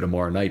offensive show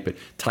tomorrow night, but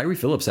Tyree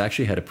Phillips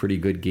actually had a pretty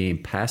good game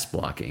pass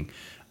blocking.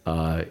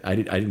 I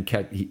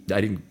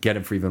didn't get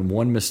him for even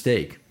one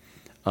mistake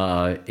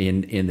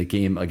in the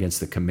game against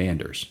the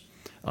Commanders.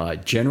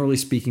 Generally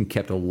speaking,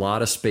 kept a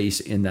lot of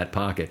space in that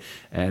pocket,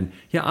 and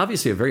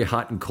obviously a very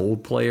hot and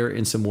cold player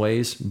in some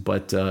ways,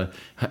 but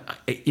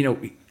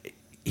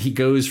he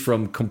goes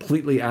from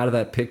completely out of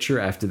that picture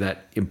after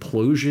that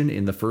implosion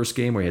in the first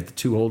game where he had the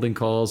 2 holding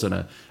calls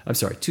and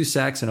 2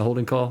 sacks and a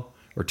holding call,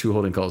 or 2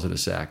 holding calls and a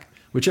sack,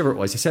 whichever it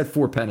was. He's had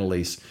 4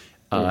 penalties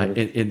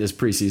in this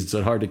preseason, so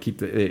it's hard to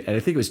keep and I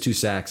think it was 2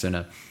 sacks and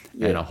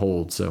a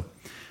hold. So,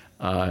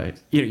 I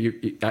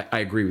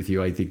agree with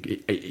you. I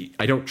think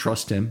I don't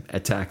trust him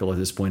at tackle at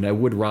this point. I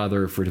would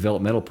rather, for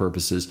developmental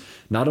purposes,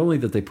 not only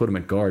that they put him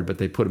at guard, but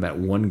they put him at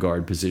 1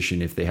 guard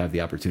position if they have the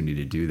opportunity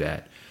to do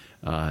that.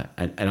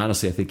 And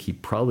honestly, I think he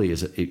probably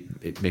is.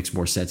 It makes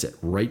more sense at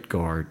right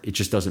guard. It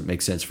just doesn't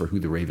make sense for who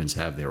the Ravens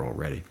have there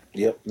already.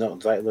 Yep. No,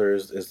 Zeitler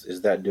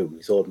is that dude.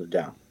 He's holding it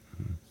down.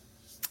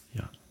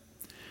 Yeah.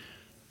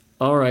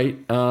 All right.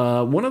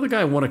 One other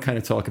guy I want to kind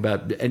of talk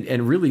about,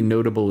 and really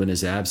notable in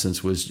his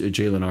absence, was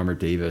Jalen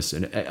Armour-Davis,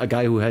 and a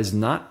guy who has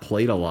not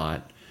played a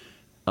lot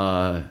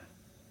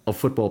of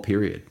football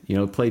period.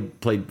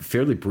 Played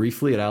fairly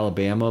briefly at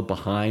Alabama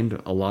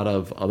behind a lot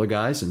of other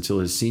guys until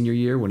his senior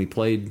year when he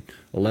played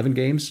 11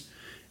 games.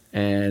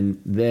 And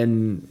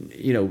then,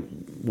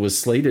 was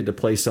slated to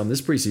play some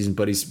this preseason,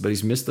 but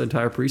he's missed the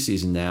entire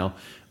preseason now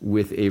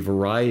with a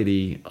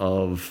variety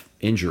of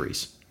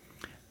injuries.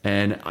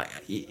 And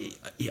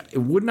it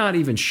would not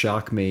even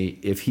shock me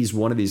if he's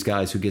one of these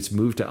guys who gets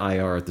moved to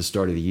IR at the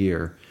start of the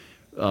year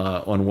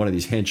on one of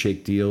these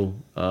handshake deal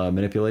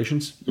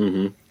manipulations.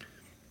 Mm-hmm.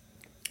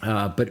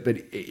 But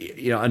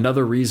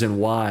another reason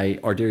why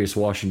Ardarius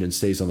Washington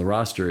stays on the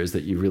roster is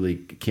that you really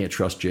can't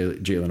trust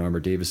Jalen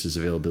Armour-Davis's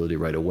availability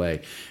right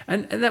away.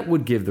 And that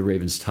would give the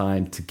Ravens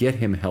time to get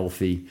him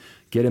healthy,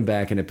 get him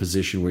back in a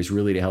position where he's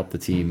really to help the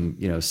team,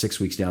 6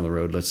 weeks down the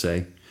road, let's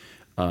say,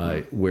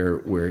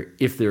 where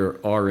if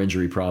there are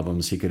injury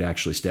problems, he could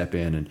actually step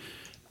in. And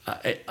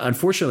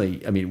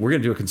unfortunately, we're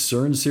going to do a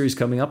concern series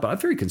coming up, but I'm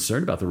very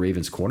concerned about the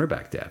Ravens'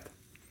 cornerback depth.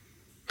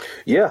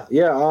 Yeah.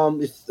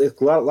 It's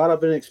a lot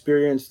of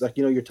inexperience. Like,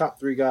 your top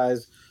three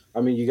guys.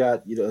 You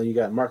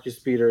got Marcus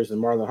Peters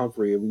and Marlon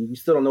Humphrey. We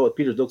still don't know what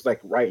Peters looks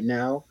like right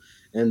now.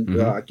 And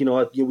I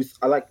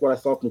like what I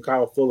saw from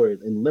Kyle Fuller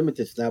in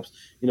limited snaps.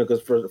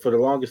 Because for the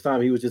longest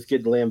time he was just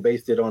getting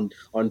lambasted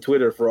on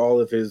Twitter for all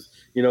of his,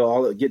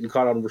 all getting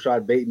caught on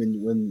Rashad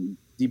Bateman when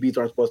DBs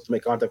aren't supposed to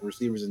make contact with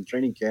receivers in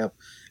training camp.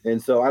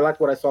 And so I like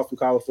what I saw from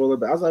Kyle Fuller,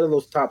 but outside of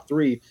those top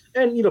three,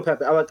 and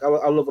Pepe, I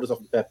love what I saw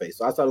from Pepe.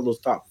 So outside of those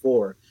top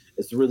four,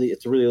 it's really a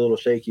little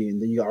shaky.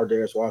 And then you got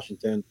Ardarius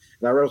Washington,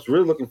 and I was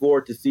really looking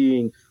forward to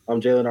seeing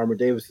Jalen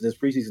Armour-Davis in this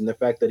preseason. The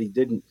fact that he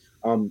didn't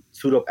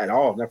suit up at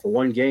all, not for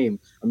one game.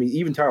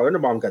 Even Tyler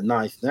Linderbaum got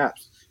 9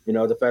 snaps.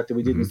 The fact that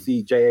we didn't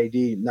see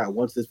JAD not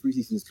once this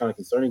preseason is kind of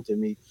concerning to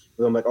me.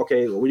 But I'm like,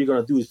 okay, what are you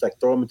going to do? Is like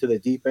throw him into the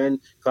deep end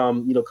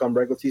come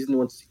regular season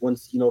once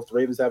if the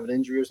Ravens have an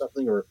injury or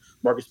something, or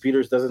Marcus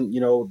Peters doesn't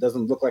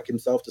look like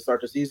himself to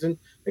start the season.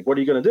 Like, what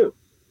are you going to do?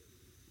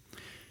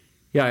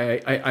 Yeah,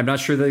 I'm not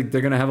sure they're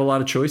going to have a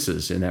lot of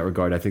choices in that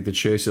regard. I think the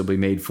choice will be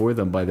made for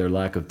them by their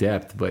lack of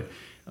depth. But,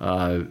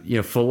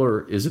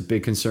 Fuller is a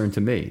big concern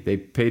to me. They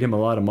paid him a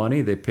lot of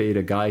money. They paid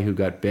a guy who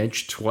got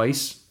benched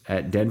twice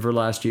at Denver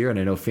last year. And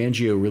I know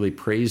Fangio really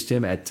praised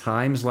him at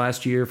times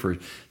last year for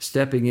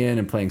stepping in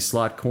and playing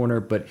slot corner.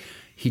 But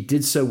he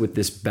did so with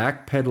this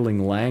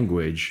backpedaling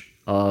language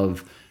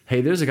of, hey,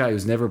 there's a guy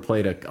who's never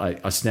played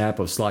a snap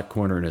of slot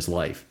corner in his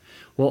life.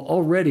 Well,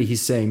 already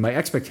he's saying my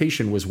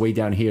expectation was way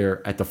down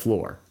here at the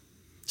floor.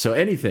 So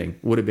anything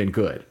would have been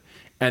good.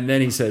 And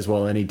then he says,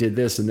 well, and he did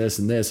this and this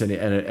and this, and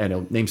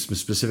he'll name some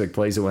specific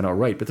plays that went all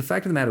right. But the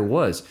fact of the matter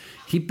was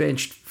he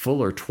benched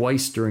Fuller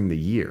twice during the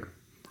year,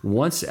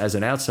 once as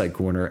an outside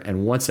corner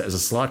and once as a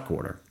slot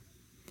corner.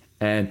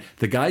 And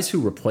the guys who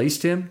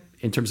replaced him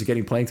in terms of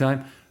getting playing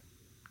time,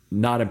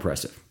 not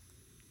impressive.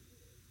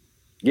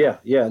 Yeah.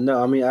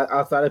 No,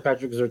 outside of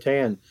Patrick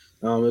Surtain,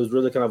 it was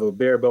really kind of a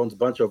bare bones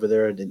bunch over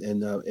there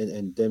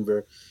in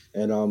Denver.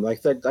 And like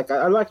I said,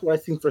 I liked what I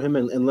seen for him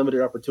in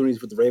limited opportunities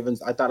with the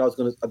Ravens. I thought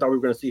we were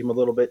gonna see him a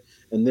little bit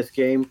in this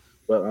game,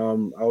 but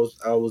I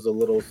was a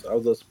little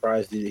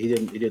surprised he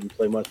didn't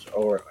play much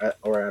or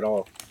at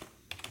all.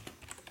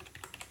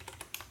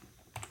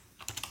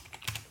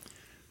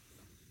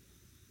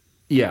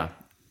 Yeah.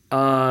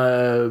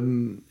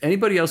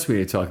 Anybody else we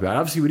need to talk about?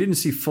 Obviously, we didn't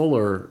see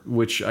Fuller,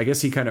 which I guess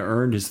he kind of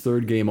earned his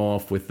third game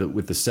off with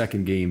the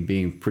second game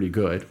being pretty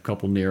good. A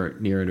couple near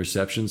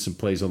interceptions, some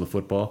plays on the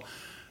football.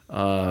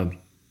 At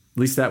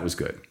least that was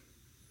good.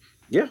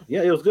 Yeah,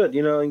 it was good.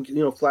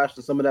 And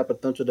flashed some of that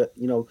potential that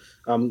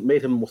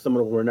made him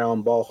somewhat of a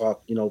renowned ball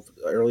hawk.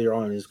 Earlier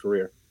on in his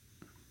career.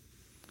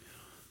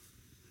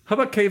 How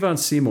about Kayvon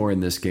Seymour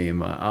in this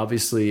game?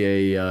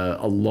 Obviously,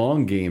 a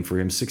long game for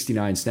him,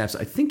 69 snaps.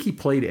 I think he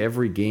played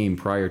every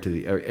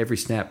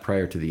snap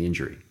prior to the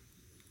injury.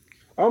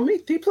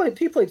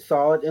 He played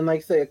solid, and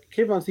like I say,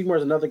 Kayvon Seymour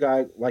is another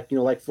guy like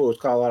Fuller's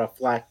caught a lot of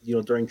flack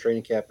during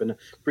training camp and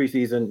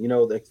preseason.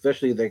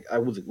 Especially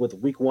with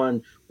week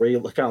 1 where he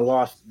kind of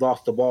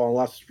lost the ball and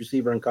lost his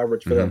receiver in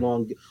coverage for that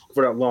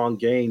long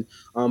gain.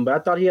 But I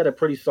thought he had a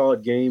pretty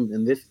solid game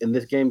in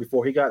this game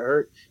before he got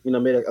hurt. I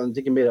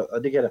think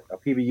he had a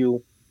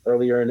PBU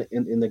earlier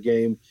in the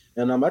game,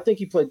 and I think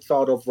he played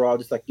solid overall.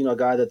 Just like a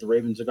guy that the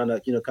Ravens are gonna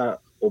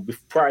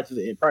prior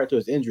to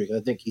his injury,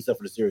 because I think he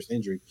suffered a serious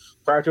injury.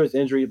 Prior to his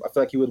injury, I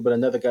feel like he would have been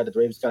another guy that the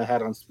Ravens kind of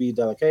had on speed.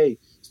 That like, hey,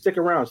 stick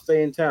around,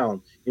 stay in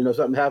town.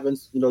 Something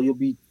happens, you'll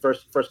be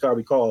first guy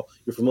we call.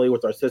 You're familiar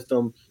with our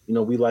system.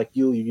 We like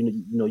you.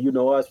 You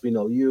know us. We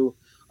know you.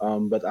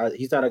 But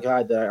he's not a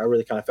guy that I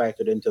really kind of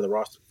factored into the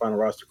final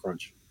roster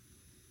crunch.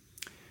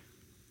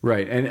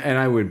 Right, and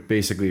I would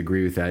basically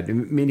agree with that.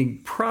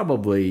 Meaning,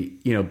 probably,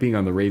 being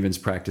on the Ravens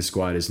practice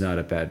squad is not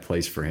a bad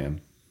place for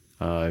him.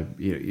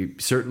 He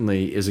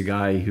certainly is a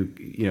guy who,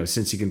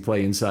 since he can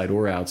play inside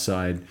or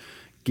outside,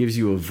 gives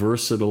you a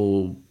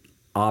versatile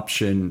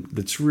option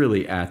that's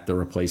really at the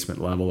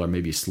replacement level or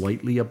maybe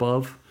slightly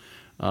above.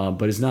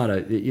 But it's not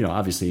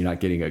obviously you're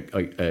not getting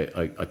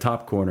a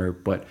top corner,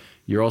 but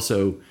you're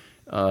also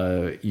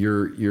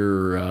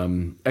your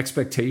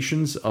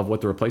expectations of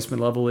what the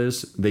replacement level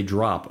is, they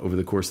drop over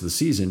the course of the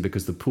season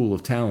because the pool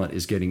of talent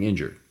is getting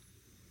injured.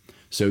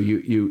 So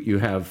you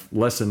have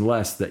less and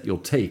less that you'll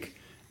take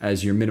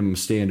as your minimum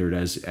standard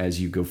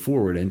as you go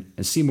forward.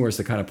 And Seymour is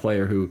the kind of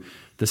player who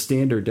the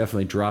standard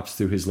definitely drops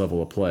through his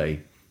level of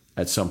play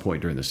at some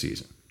point during the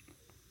season.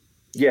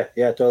 Yeah,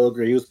 I totally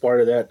agree. He was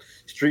part of that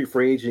street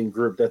free agent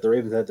group that the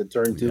Ravens had to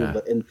turn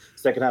to in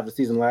second half of the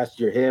season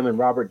last year. Him and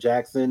Robert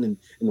Jackson and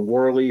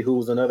Worley, who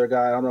was another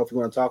guy. I don't know if you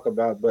want to talk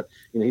about, but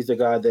he's a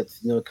guy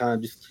that's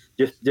kind of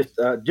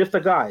just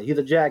a guy. He's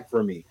a jag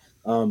for me.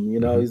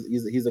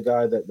 He's a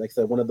guy that, like I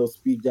said, one of those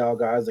speed dial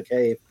guys. Like,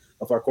 hey,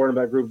 if our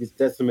quarterback group gets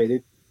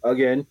decimated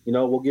again,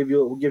 we'll give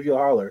you a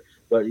holler.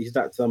 But he's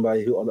not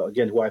somebody who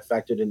I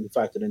factored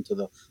into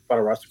the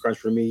final roster crunch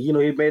for me. He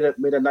made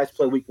a nice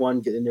play week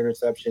one, getting an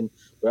interception.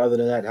 But other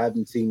than that, I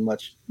haven't seen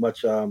much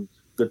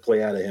good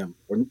play out of him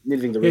or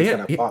anything that really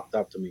kind of popped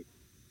up to me.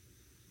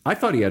 I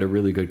thought he had a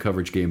really good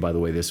coverage game, by the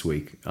way, this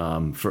week.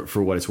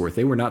 For what it's worth,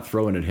 they were not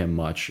throwing at him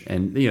much,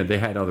 and they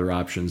had other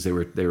options. They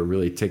were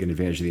really taking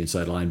advantage of the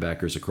inside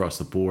linebackers across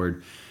the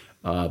board,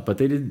 but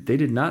they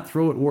did not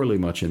throw at Worley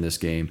much in this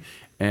game.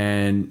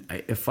 And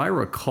if I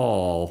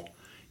recall.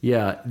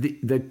 Yeah,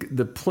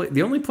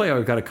 the only play I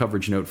got a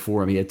coverage note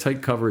for him, he had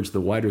tight coverage. The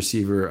wide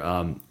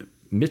receiver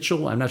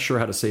Mitchell, I'm not sure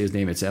how to say his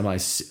name. It's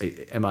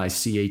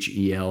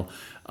Michel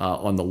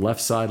on the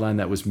left sideline.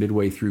 That was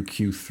midway through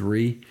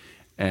Q3,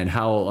 and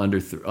Howell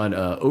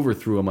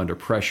overthrew him under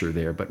pressure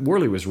there. But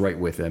Worley was right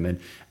with him,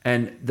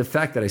 and the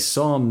fact that I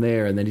saw him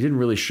there, and then he didn't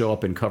really show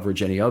up in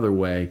coverage any other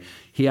way.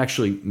 He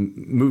actually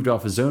moved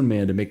off his own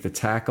man to make the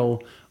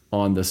tackle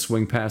on the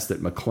swing pass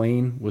that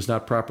McLean was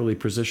not properly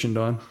positioned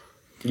on.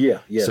 Yeah.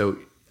 So,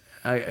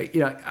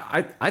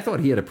 I thought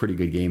he had a pretty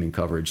good game in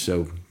coverage.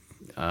 So,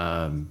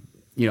 to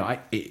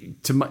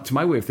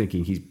my way of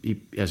thinking,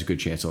 he has a good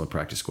chance on the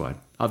practice squad.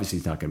 Obviously,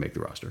 he's not going to make the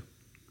roster.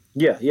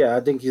 Yeah.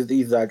 I think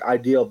he's an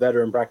ideal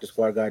veteran practice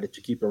squad guy that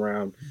you keep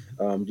around,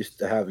 just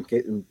to have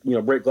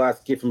break glass,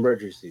 keep from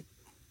emergency.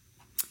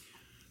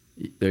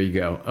 There you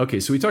go. Okay,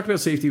 so we talked about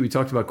safety. We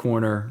talked about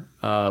corner.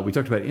 We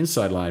talked about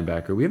inside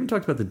linebacker. We haven't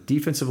talked about the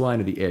defensive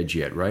line of the edge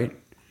yet, right?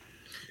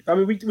 I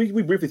mean,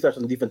 we briefly touched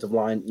on the defensive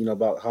line,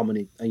 about how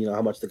many,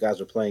 how much the guys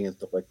are playing and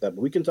stuff like that.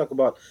 But we can talk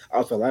about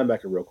outside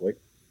linebacker real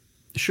quick.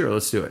 Sure,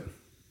 let's do it.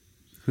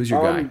 Who's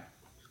your guy?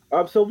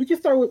 So we can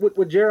start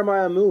with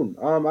Jeremiah Moon.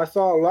 I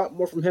saw a lot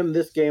more from him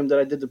this game than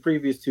I did the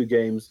previous two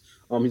games.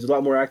 He's a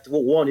lot more active.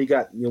 Well, one, he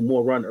got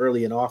more run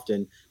early and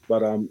often,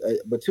 but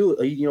two,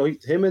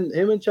 him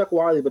and Chuck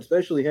Wiley, but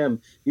especially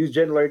him, he was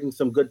generating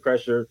some good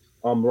pressure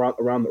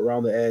around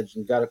the edge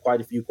and got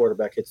quite a few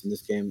quarterback hits in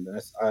this game.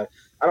 I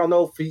don't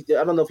know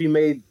if he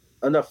made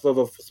enough of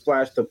a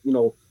splash to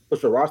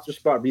push a roster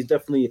spot, but he's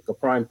definitely a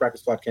prime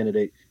practice squad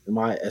candidate in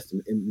my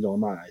estimate, in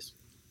my eyes.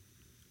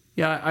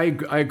 Yeah,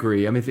 I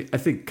agree. I mean, I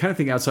think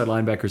outside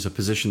linebacker is a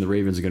position the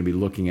Ravens are going to be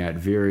looking at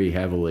very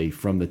heavily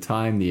from the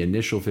time the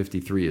initial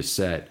 53 is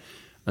set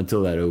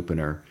until that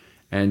opener.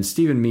 And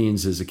Steven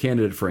Means is a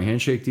candidate for a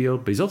handshake deal,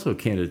 but he's also a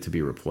candidate to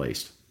be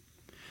replaced.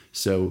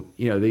 So,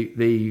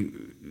 he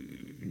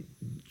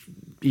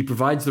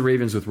provides the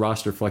Ravens with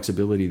roster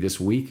flexibility this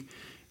week,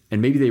 and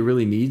maybe they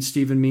really need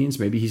Steven Means.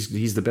 Maybe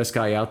he's the best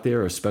guy out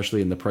there,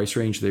 especially in the price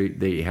range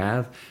they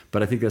have.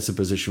 But I think that's a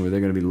position where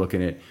they're going to be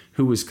looking at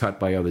who was cut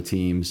by other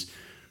teams.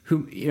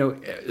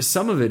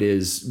 Some of it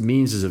is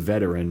Means is a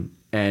veteran,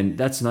 and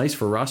that's nice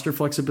for roster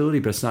flexibility,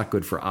 but it's not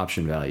good for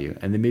option value.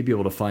 And they may be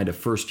able to find a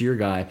first-year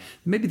guy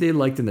maybe they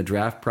liked in the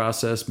draft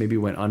process, maybe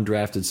went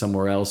undrafted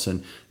somewhere else,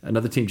 and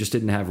another team just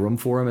didn't have room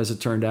for him, as it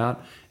turned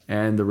out.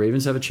 And the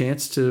Ravens have a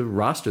chance to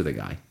roster the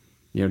guy,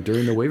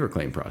 during the waiver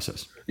claim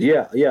process.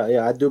 Yeah.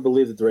 I do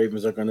believe that the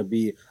Ravens are going to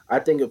be. I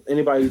think if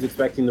anybody who's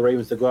expecting the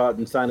Ravens to go out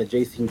and sign a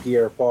Jason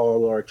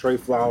Pierre-Paul or Trey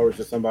Flowers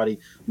or somebody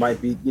might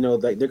be,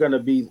 they're going to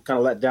be kind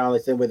of let down the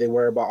same way they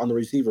were about on the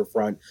receiver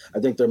front. I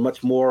think they're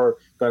much more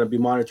going to be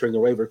monitoring the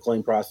waiver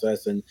claim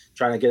process and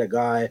trying to get a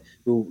guy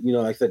who,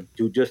 like I said,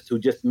 who just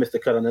missed the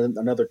cut on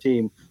another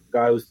team.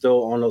 Guy who's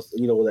still on those,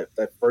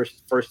 that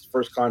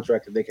first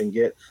contract that they can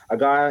get. A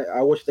guy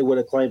I wish they would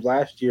have claimed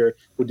last year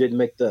who didn't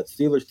make the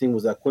Steelers team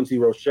was Quincy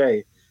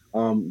Roche,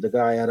 the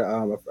guy out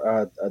of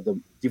the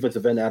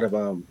defensive end out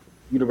of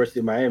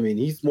University of Miami, and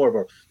he's more of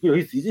a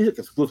he's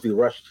exclusively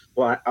rush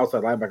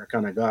outside linebacker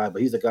kind of guy,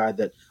 but he's a guy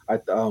that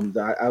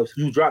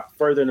who dropped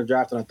further in the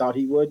draft than I thought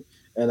he would.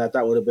 And I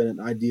thought would have been an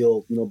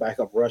ideal,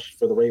 backup rush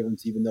for the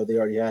Ravens, even though they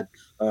already had,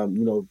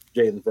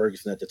 Jalen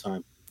Ferguson at the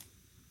time.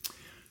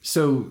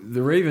 So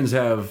the Ravens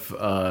have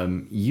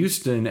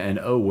Houston and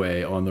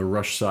Oweh on the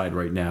rush side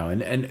right now.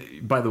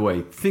 And by the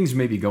way, things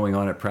may be going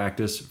on at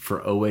practice for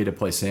Oweh to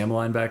play Sam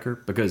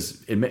linebacker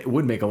because it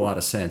would make a lot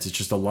of sense. It's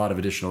just a lot of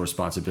additional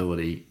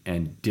responsibility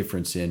and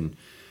difference in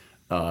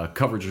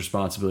coverage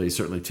responsibility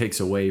certainly takes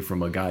away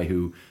from a guy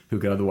who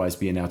could otherwise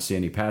be an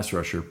outstanding pass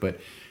rusher.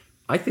 But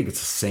I think it's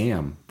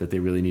Sam that they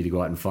really need to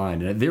go out and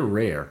find. And they're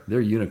rare.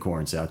 They're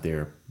unicorns out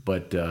there.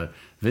 But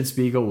Vince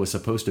Biegel was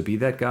supposed to be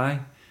that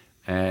guy.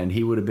 and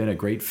he would have been a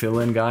great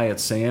fill-in guy at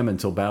Sam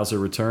until Bowser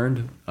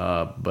returned.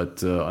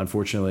 But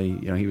unfortunately,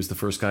 he was the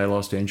first guy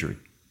lost to injury.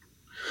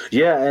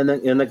 Yeah,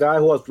 and the guy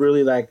who was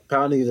really like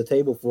pounding the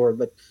table for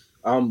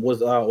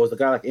was a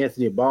guy like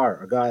Anthony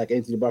Barr,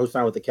 who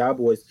signed with the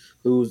Cowboys,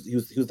 who's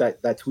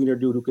that tweener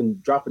dude who can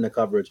drop into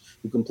coverage,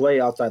 who can play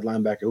outside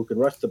linebacker, who can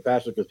rush the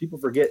passer. Because people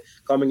forget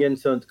coming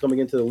into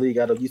the league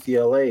out of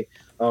UCLA,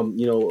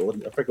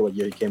 I forget what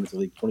year he came into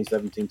the league,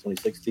 2017,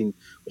 2016,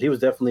 but he was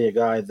definitely a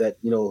guy that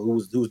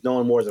who's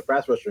known more as a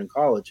pass rusher in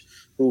college,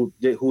 who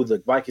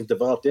the Vikings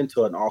developed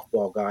into an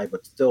off-ball guy,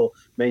 but still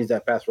maintains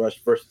that pass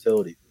rush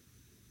versatility.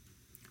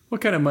 What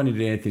kind of money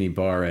did Anthony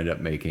Barr end up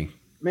making?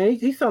 Man,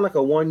 he sounded like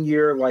a 1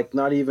 year, like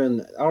not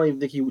even. I don't even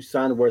think he was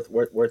signed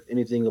worth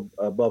anything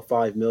above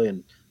 $5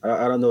 million.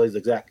 I don't know his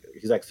exact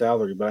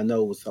salary, but I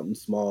know it was something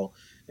small.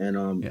 And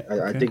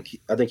I think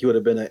he would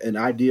have been an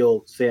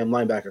ideal Sam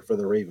linebacker for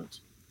the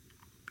Ravens.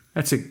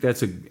 I'm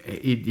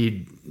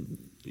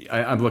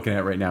looking at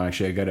it right now.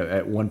 Actually, I got it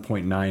at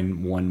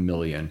 $1.91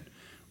 million,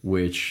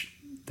 which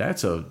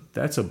that's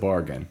a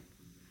bargain.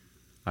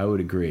 I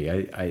would agree.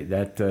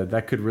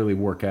 That could really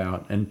work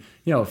out. And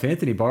if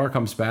Anthony Barr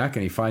comes back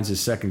and he finds his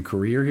second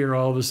career here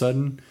all of a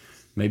sudden,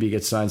 maybe he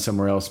gets signed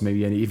somewhere else. Maybe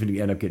even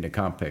end up getting a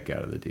comp pick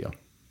out of the deal.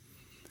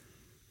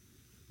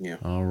 Yeah.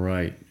 All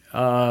right.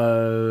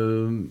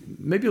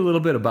 Maybe a little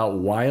bit about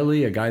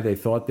Wiley, a guy they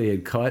thought they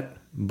had cut,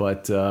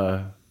 but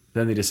then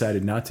they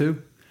decided not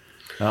to.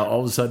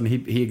 All of a sudden,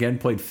 he again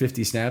played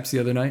 50 snaps the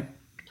other night.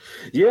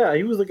 Yeah,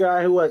 he was a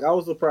guy who I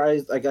was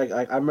surprised.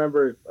 I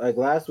remember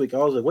last week I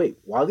was like, wait,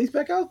 Wiley's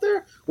back out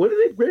there? When did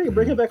they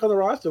bring him back on the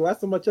roster? Last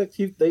time I checked,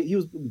 he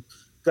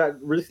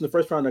got released in the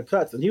first round of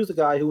cuts, and he was a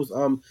guy who was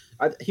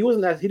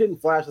he didn't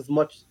flash as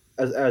much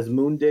as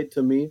Moon did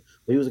to me,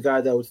 but he was a guy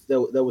that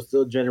was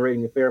still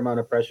generating a fair amount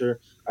of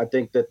pressure. I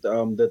think that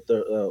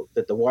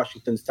the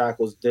Washington's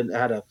tackles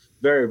had a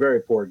very,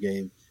 very poor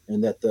game,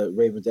 and that the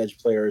Ravens edge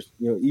players,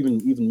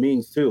 even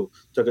Means too,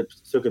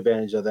 took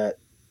advantage of that.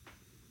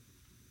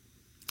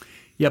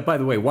 Yeah, by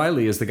the way,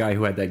 Wiley is the guy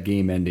who had that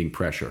game-ending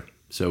pressure.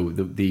 So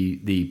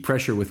the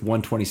pressure with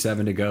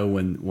 1:27 to go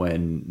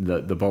when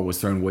the ball was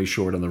thrown way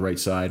short on the right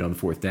side on the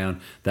fourth down,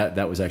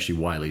 that was actually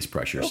Wiley's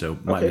pressure. So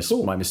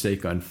my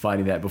mistake on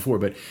finding that before.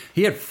 But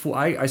he had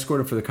I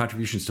scored him for the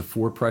contributions to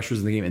 4 pressures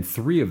in the game, and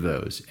 3 of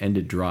those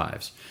ended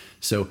drives.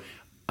 So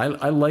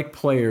I like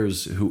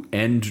players who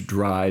end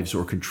drives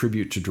or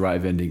contribute to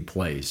drive-ending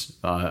plays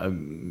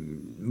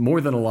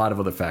more than a lot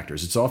of other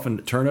factors. It's often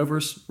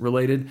turnovers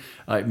related,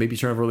 maybe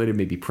turnover related,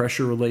 maybe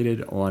pressure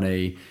related on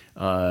a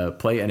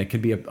play, and it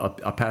can be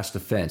a pass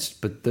defense.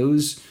 But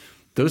those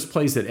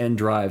plays that end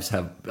drives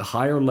have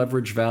higher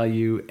leverage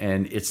value,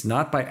 and it's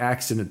not by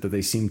accident that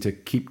they seem to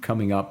keep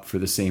coming up for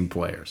the same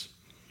players.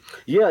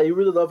 Yeah, you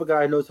really love a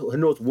guy who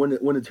knows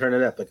when to turn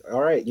it up. Like,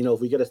 all right,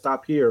 if we get a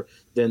stop here,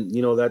 then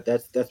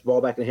that's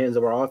ball back in the hands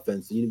of our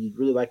offense. You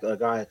really like a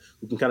guy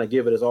who can kind of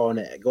give it his all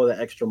and go that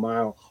extra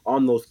mile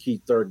on those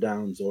key third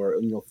downs or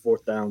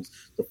fourth downs,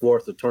 the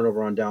fourth, the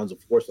turnover on downs, or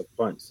force a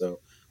punt. So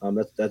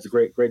that's a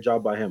great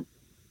job by him.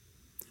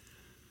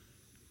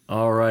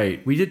 All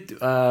right. We did.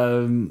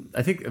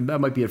 I think that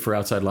might be it for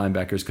outside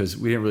linebackers because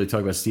we didn't really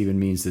talk about Steven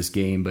Means this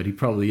game, but he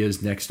probably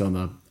is next on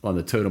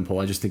the totem pole.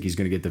 I just think he's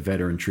going to get the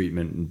veteran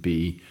treatment and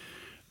be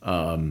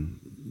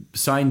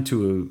signed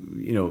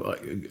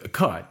to a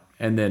cut,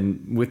 and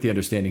then with the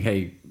understanding,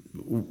 hey,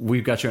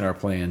 we've got you in our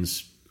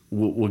plans.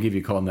 We'll give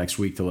you a call next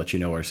week to let you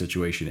know our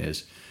situation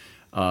is.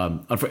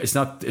 It's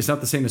not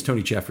the same as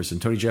Tony Jefferson.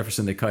 Tony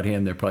Jefferson, they cut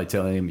him. They're probably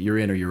telling him you're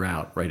in or you're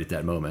out right at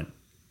that moment.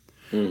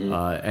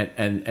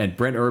 Mm-hmm. And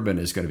Brent Urban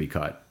is going to be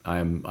cut.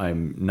 I'm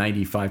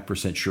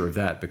 95% sure of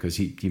that because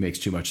he makes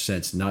too much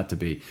sense not to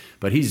be.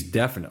 But he's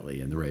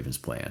definitely in the Ravens'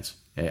 plans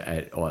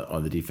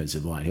on the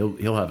defensive line.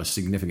 He'll have a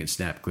significant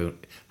snap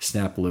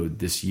load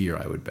this year,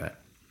 I would bet.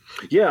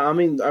 Yeah, I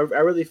mean, I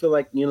really feel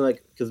like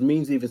because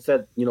Means even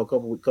said a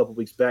couple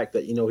weeks back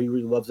that he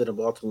really loves it in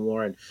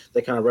Baltimore, and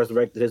they kind of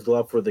resurrected his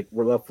love for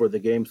the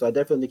game. So I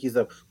definitely think he's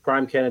a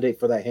prime candidate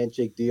for that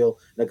handshake deal.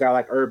 And a guy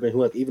like Urban,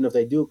 who even if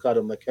they do cut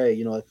him, like,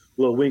 hey, a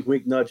little wink,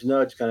 wink, nudge,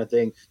 nudge kind of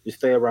thing, just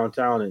stay around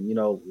town, and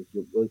you're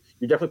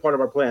definitely part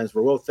of our plans.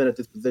 We're real thin at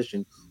this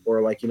position,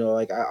 or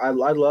I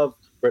love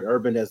Brent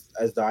Urban as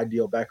the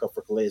ideal backup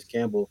for Calais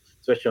Campbell,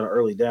 especially on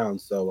early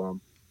downs.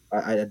 So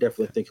I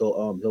definitely think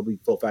he'll be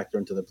full factor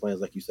into the plans,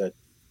 like you said.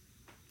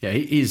 Yeah,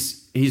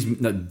 he's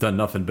done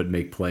nothing but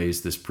make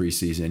plays this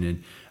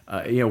preseason,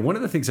 and one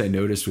of the things I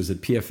noticed was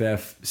that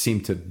PFF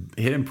seemed to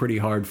hit him pretty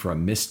hard for a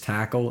missed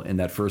tackle in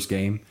that first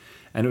game,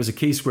 and it was a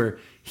case where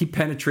he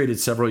penetrated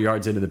several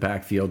yards into the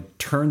backfield,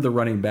 turned the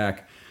running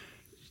back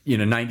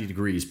 90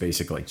 degrees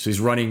basically. So he's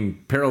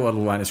running parallel to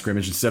the line of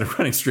scrimmage instead of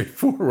running straight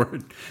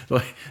forward.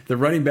 The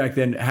running back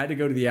then had to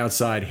go to the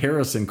outside.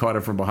 Harrison caught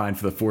him from behind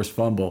for the forced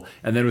fumble.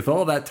 And then with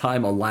all that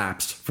time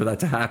elapsed for that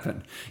to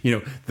happen,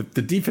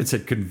 the defense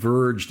had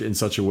converged in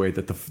such a way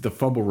that the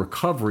fumble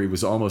recovery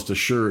was almost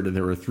assured, and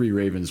there were 3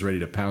 Ravens ready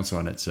to pounce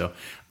on it. So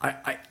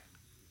I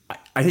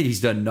think he's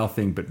done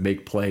nothing but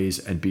make plays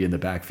and be in the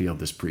backfield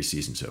this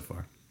preseason so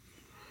far.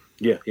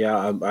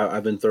 Yeah.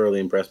 I've been thoroughly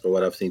impressed by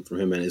what I've seen from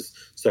him in his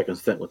second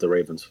stint with the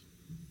Ravens.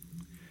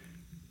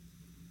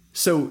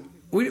 So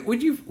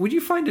would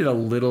you find it a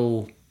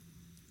little?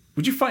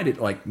 Would you find it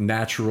like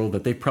natural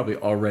that they probably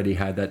already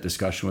had that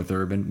discussion with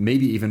Urban?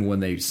 Maybe even when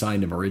they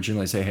signed him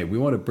originally, say, "Hey, we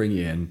want to bring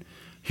you in.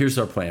 Here's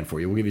our plan for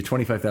you. We'll give you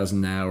 $25,000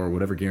 now, or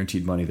whatever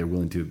guaranteed money they're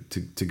willing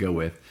to go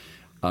with.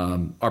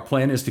 Our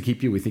plan is to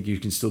keep you. We think you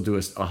can still do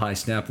a high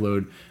snap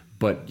load,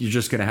 but you're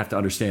just going to have to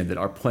understand that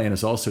our plan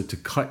is also to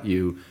cut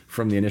you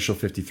from the initial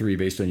 53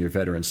 based on your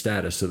veteran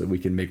status, so that we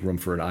can make room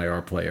for an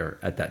IR player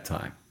at that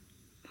time."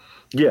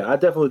 Yeah, I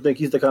definitely think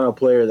he's the kind of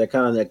player that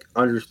kind of like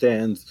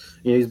understands.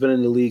 He's been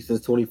in the league since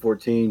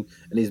 2014,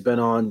 and he's been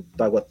on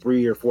like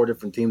 3 or 4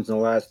 different teams in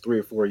the last 3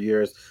 or 4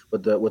 years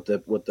with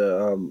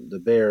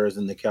the Bears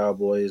and the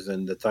Cowboys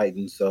and the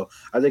Titans. So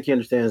I think he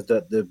understands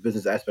the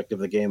business aspect of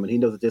the game, and he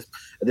knows that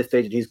at this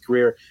stage in his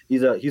career,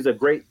 he's a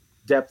great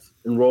depth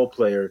and role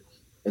player,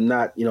 and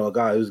not a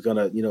guy who's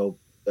gonna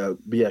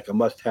be like a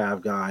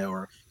must-have guy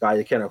or a guy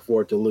you can't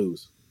afford to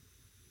lose.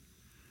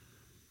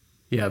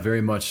 Yeah,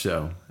 very much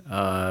so.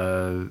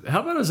 How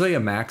about Isaiah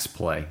Mack's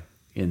play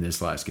in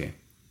this last game?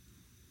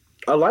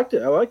 I liked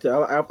it.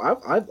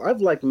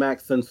 I've liked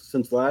Max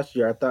since last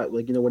year. I thought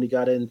when he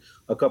got in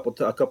a couple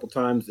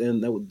times,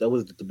 and that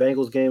was the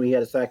Bengals game. He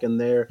had a sack in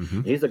there.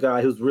 Mm-hmm. He's a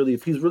guy he's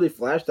really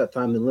flashed that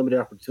time in limited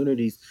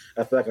opportunities.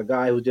 I feel like a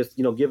guy who just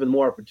given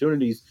more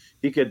opportunities,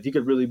 he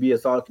could really be a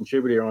solid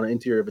contributor on the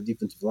interior of a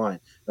defensive line.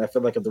 And I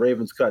feel like if the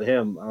Ravens cut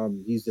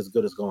him, he's as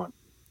good as gone.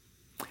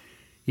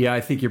 Yeah,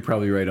 I think you're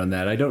probably right on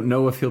that. I don't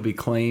know if he'll be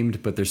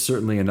claimed, but there's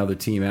certainly another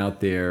team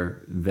out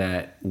there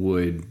that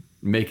would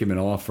make him an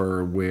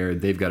offer where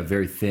they've got a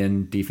very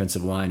thin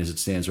defensive line as it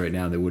stands right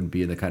now. They wouldn't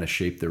be in the kind of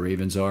shape the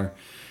Ravens are.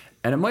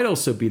 And it might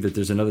also be that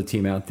there's another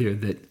team out there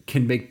that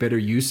can make better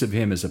use of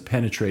him as a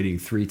penetrating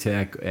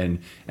 3-tech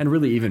and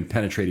really even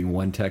penetrating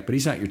 1-tech, but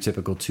he's not your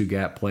typical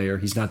 2-gap player.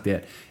 He's not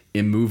that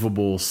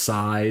immovable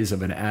size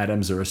of an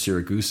Adams or a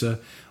Siragusa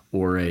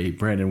or a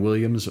Brandon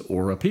Williams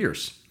or a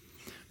Pierce,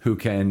 who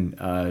can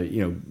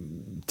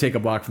take a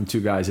block from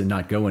 2 guys and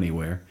not go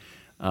anywhere.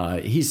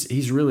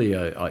 He's really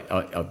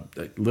a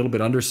little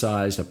bit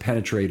undersized, a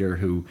penetrator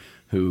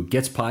who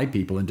gets by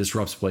people and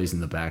disrupts plays in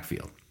the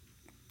backfield.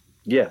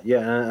 Yeah,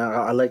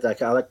 I like that.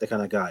 I like the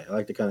kind of guy.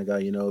 Like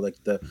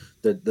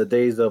the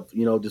days of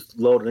just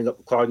loading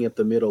up, clogging up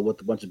the middle with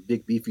a bunch of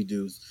big beefy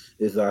dudes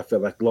is I feel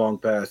like long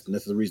past, and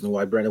this is the reason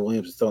why Brandon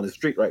Williams is still on the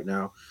street right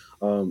now.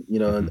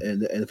 Mm-hmm.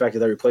 and the fact that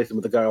they replaced him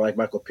with a guy like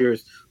Michael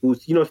Pierce,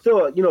 who's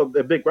still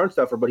a big run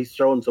stuffer, but he's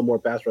shown some more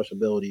pass rush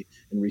ability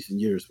in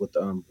recent years with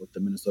the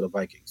Minnesota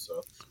Vikings.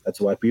 So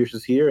that's why Pierce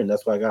is here, and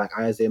that's why a guy like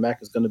Isaiah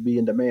Mack is going to be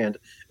in demand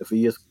if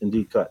he is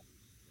indeed cut.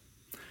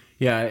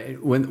 Yeah,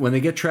 when they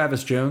get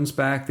Travis Jones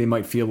back, they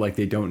might feel like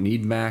they don't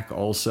need Mack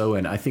also,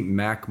 and I think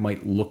Mack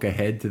might look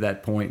ahead to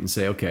that point and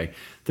say, okay,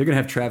 they're going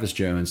to have Travis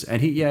Jones, and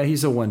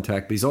he's a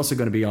 1-tech, but he's also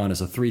going to be on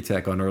as a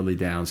 3-tech on early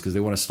downs because they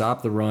want to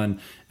stop the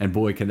run, and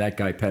boy, can that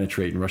guy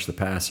penetrate and rush the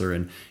passer.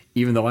 And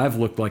even though I've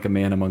looked like a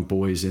man among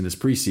boys in this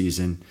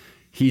preseason,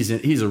 he's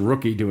a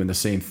rookie doing the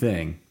same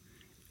thing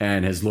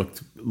and has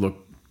looked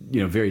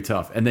very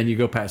tough. And then you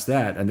go past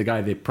that, and the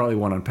guy they probably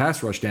want on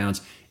pass rush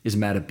downs is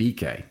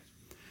Matabike.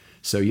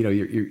 So,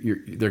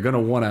 they're going to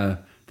want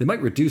to – they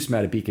might reduce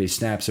Matabike's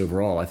snaps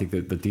overall. I think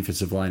that the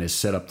defensive line is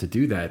set up to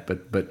do that.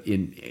 But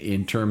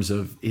in terms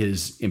of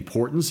his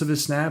importance of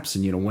his snaps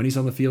and, when he's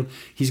on the field,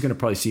 he's going to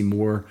probably see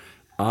more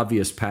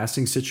obvious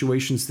passing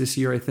situations this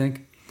year, I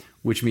think,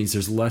 which means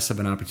there's less of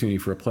an opportunity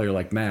for a player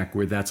like Mack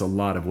where that's a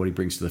lot of what he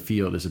brings to the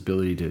field, his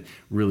ability to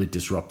really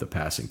disrupt the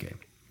passing game.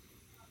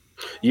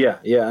 Yeah,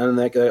 and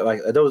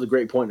that was a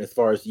great point as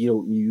far as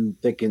you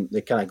thinking,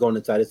 they kind of going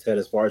inside his head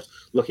as far as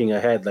looking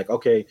ahead. Like,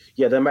 okay,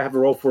 yeah, they might have a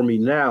role for me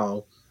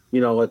now,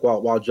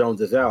 while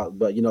Jones is out,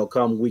 but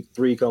come week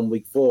 3, come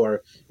week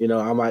 4,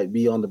 I might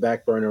be on the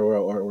back burner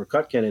or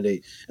cut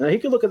candidate. And he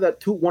could look at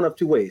that one of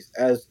two ways,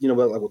 as like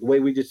the way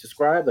we just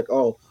described, like,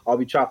 oh, I'll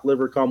be chopped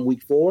liver come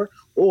week 4,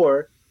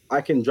 or I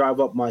can drive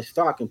up my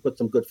stock and put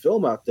some good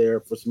film out there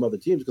for some other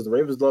teams, because the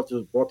Ravens love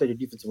to rotate their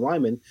defensive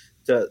linemen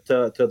to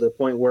the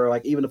point where,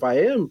 like, even if I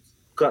am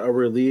cut or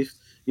released,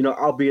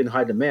 I'll be in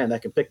high demand. I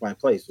can pick my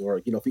place,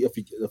 or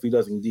if he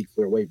does indeed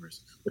clear waivers,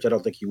 which I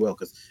don't think he will,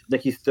 because I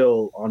think he's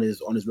still on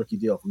his rookie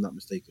deal, if I'm not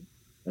mistaken.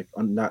 Like,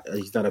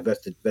 he's not a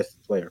vested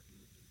player.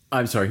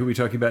 I'm sorry, who are we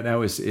talking about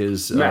now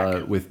is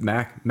Mack. With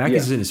Mack. Mack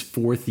is in his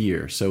 4th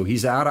year, so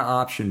he's out of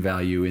option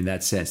value in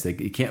that sense.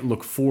 He can't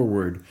look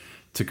forward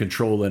to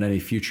control in any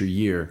future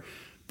year.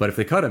 But if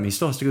they cut him, he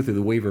still has to go through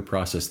the waiver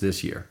process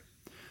this year.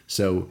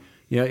 So,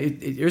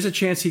 there's a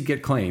chance he'd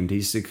get claimed.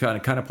 He's the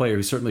kind of player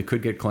who certainly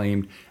could get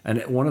claimed.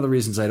 And one of the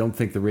reasons I don't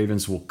think the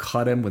Ravens will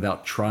cut him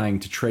without trying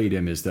to trade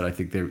him is that I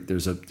think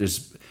there's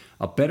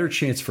a better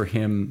chance for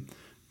him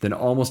than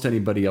almost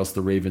anybody else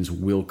the Ravens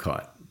will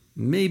cut.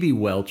 Maybe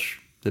Welch,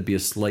 there'd be a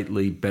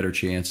slightly better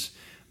chance.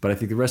 But I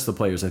think the rest of the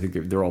players, I think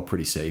they're all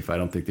pretty safe. I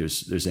don't think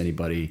there's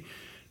anybody...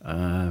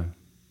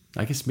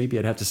 I guess maybe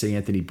I'd have to say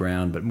Anthony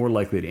Brown, but more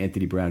likely that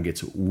Anthony Brown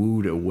gets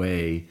wooed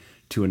away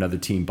to another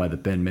team by the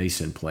Ben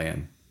Mason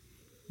plan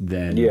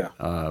than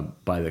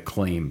by the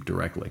claim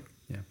directly.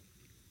 Yeah.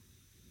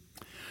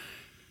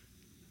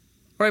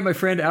 All right, my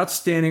friend,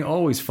 outstanding.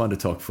 Always fun to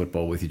talk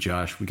football with you,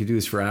 Josh. We could do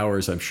this for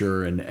hours, I'm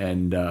sure, and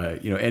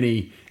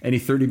any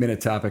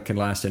 30-minute topic can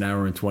last an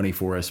hour and 20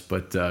 for us.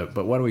 But why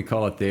don't we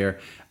call it there?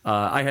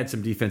 I had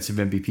some defensive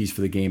MVPs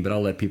for the game, but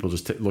I'll let people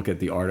just look at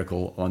the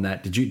article on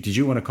that. Did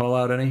you want to call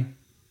out any?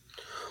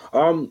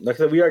 Like I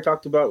said, we already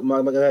talked about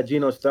my guy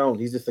Geno Stone.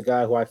 He's just a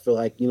guy who I feel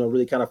like,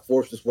 really kind of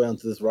forced his way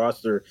onto this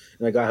roster,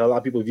 and a guy who a lot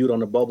of people viewed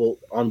on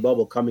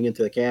bubble coming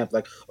into the camp,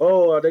 like,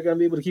 oh, are they going to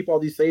be able to keep all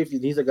these safeties?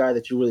 And he's a guy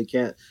that you really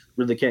can't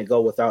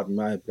go without, in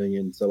my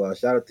opinion. So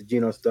shout out to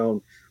Geno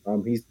Stone.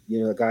 He's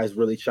a guy who's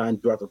really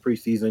shined throughout the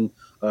preseason.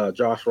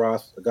 Josh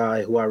Ross, a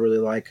guy who I really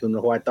like,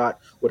 who I thought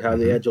would have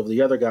the edge over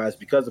the other guys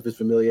because of his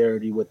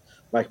familiarity with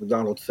Mike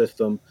Macdonald's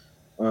system.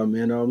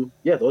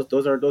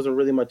 Those are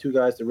really my two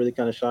guys that really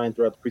kind of shine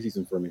throughout the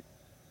preseason for me.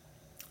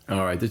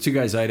 All right, the two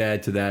guys I'd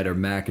add to that are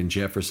Mack and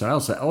Jefferson. I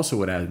also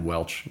would add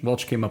Welch.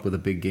 Welch came up with a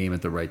big game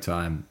at the right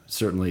time.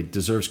 Certainly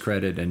deserves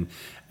credit, and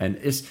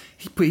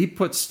he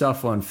put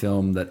stuff on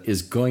film that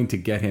is going to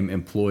get him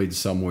employed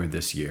somewhere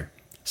this year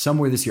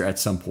at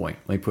some point.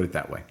 Let me put it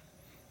that way.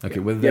 Okay,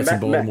 whether that's in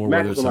Baltimore, Mack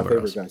whether it's somewhere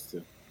else. Guys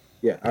too.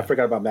 Yeah, I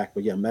forgot about Mack,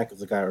 but Mack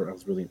is a guy I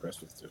was really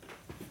impressed with too.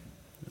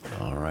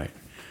 All right.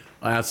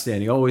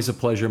 Outstanding. Always a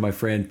pleasure, my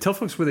friend. Tell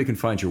folks where they can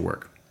find your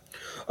work.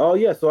 Oh,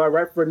 yeah. So I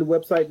write for a new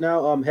website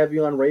now, Heavy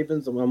on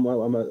Ravens.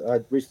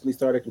 I recently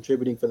started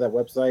contributing for that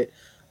website.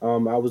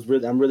 I'm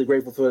really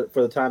grateful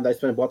for the time that I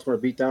spent in Baltimore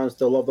Beatdown.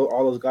 Still love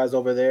all those guys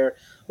over there.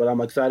 But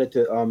I'm excited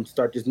to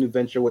start this new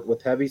venture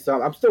with Heavy.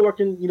 So I'm still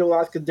working,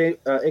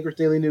 Anchorage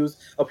Daily News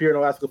up here in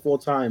Alaska full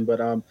time.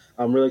 But I'm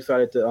really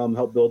excited to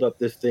help build up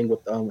this thing with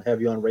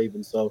Heavy on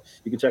Ravens. So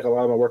you can check a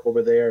lot of my work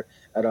over there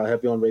at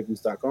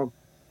heavyonravens.com.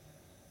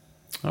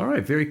 All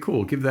right, very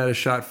cool. Give that a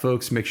shot,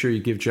 folks. Make sure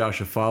you give Josh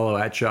a follow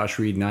at Josh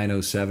Reed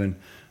 907.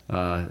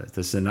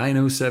 That's the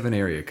 907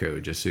 area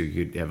code, just so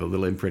you could have a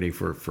little imprinting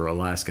for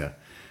Alaska.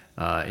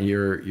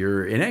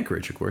 You're in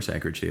Anchorage, of course,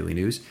 Anchorage Daily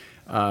News.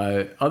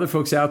 Other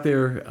folks out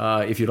there,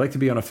 if you'd like to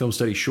be on a film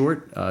study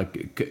short,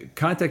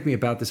 contact me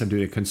about this. I'm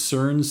doing a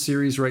concerns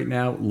series right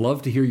now.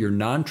 Love to hear your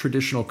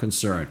non-traditional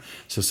concern.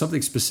 So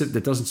something specific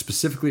that doesn't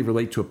specifically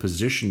relate to a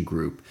position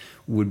group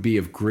would be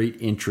of great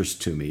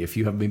interest to me. If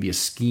you have maybe a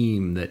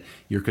scheme that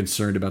you're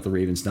concerned about the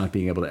Ravens not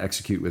being able to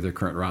execute with their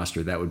current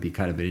roster, that would be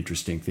kind of an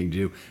interesting thing to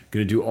do.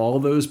 Going to do all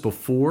those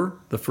before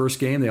the first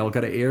game. They all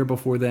got to air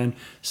before then.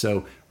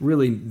 So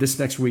really, this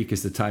next week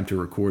is the time to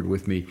record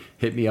with me.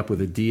 Hit me up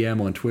with a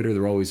DM on Twitter.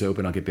 They're always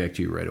open. I'll get back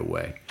to you right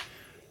away.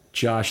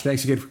 Josh,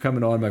 thanks again for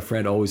coming on, my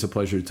friend. Always a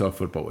pleasure to talk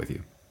football with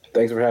you.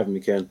 Thanks for having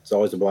me, Ken. It's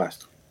always a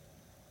blast.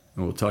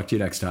 And we'll talk to you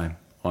next time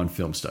on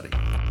Film Study.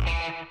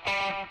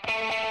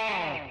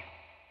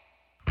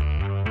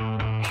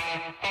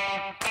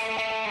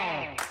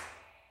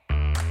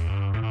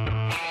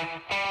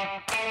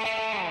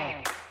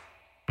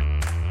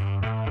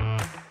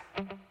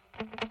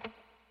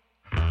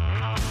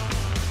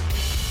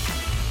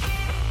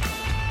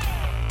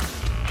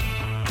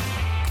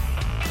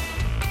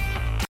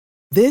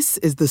 This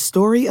is the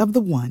story of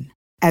the one.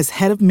 As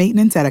head of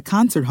maintenance at a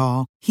concert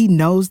hall, he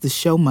knows the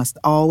show must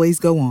always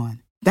go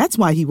on. That's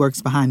why he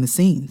works behind the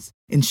scenes,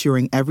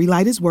 ensuring every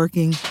light is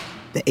working,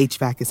 the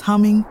HVAC is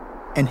humming,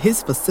 and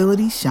his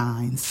facility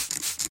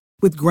shines.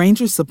 With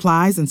Grainger's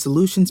supplies and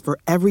solutions for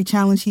every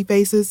challenge he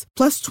faces,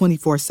 plus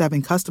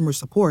 24/7 customer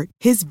support,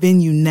 his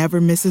venue never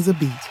misses a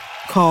beat.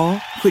 Call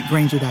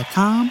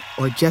quickgrainger.com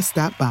or just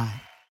stop by.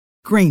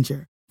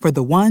 Grainger, for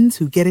the ones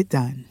who get it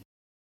done.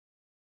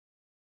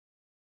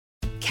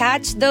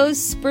 Catch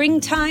those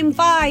springtime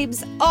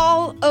vibes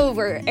all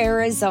over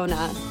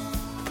Arizona.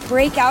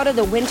 Break out of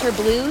the winter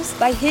blues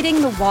by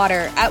hitting the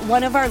water at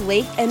one of our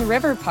lake and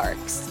river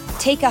parks.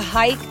 Take a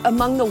hike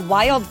among the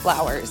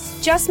wildflowers.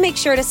 Just make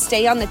sure to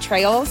stay on the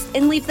trails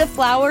and leave the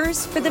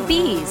flowers for the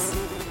bees.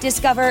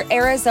 Discover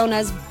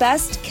Arizona's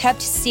best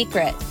kept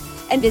secret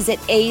and visit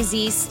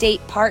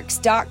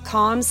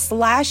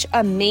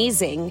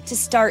azstateparks.com/amazing to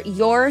start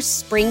your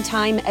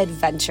springtime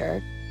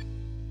adventure.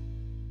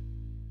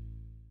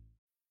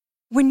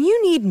 When you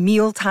need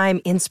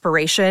mealtime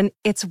inspiration,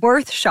 it's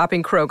worth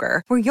shopping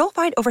Kroger, where you'll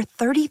find over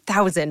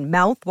 30,000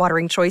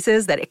 mouth-watering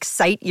choices that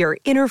excite your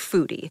inner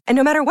foodie. And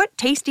no matter what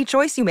tasty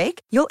choice you make,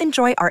 you'll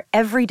enjoy our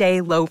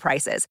everyday low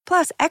prices,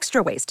 plus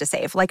extra ways to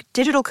save, like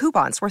digital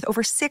coupons worth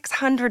over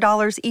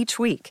 $600 each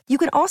week. You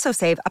can also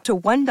save up to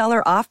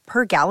 $1 off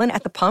per gallon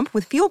at the pump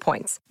with fuel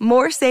points.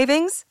 More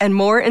savings and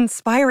more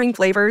inspiring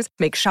flavors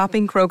make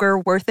shopping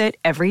Kroger worth it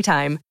every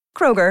time.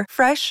 Kroger,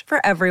 fresh for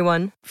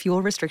everyone.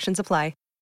 Fuel restrictions apply.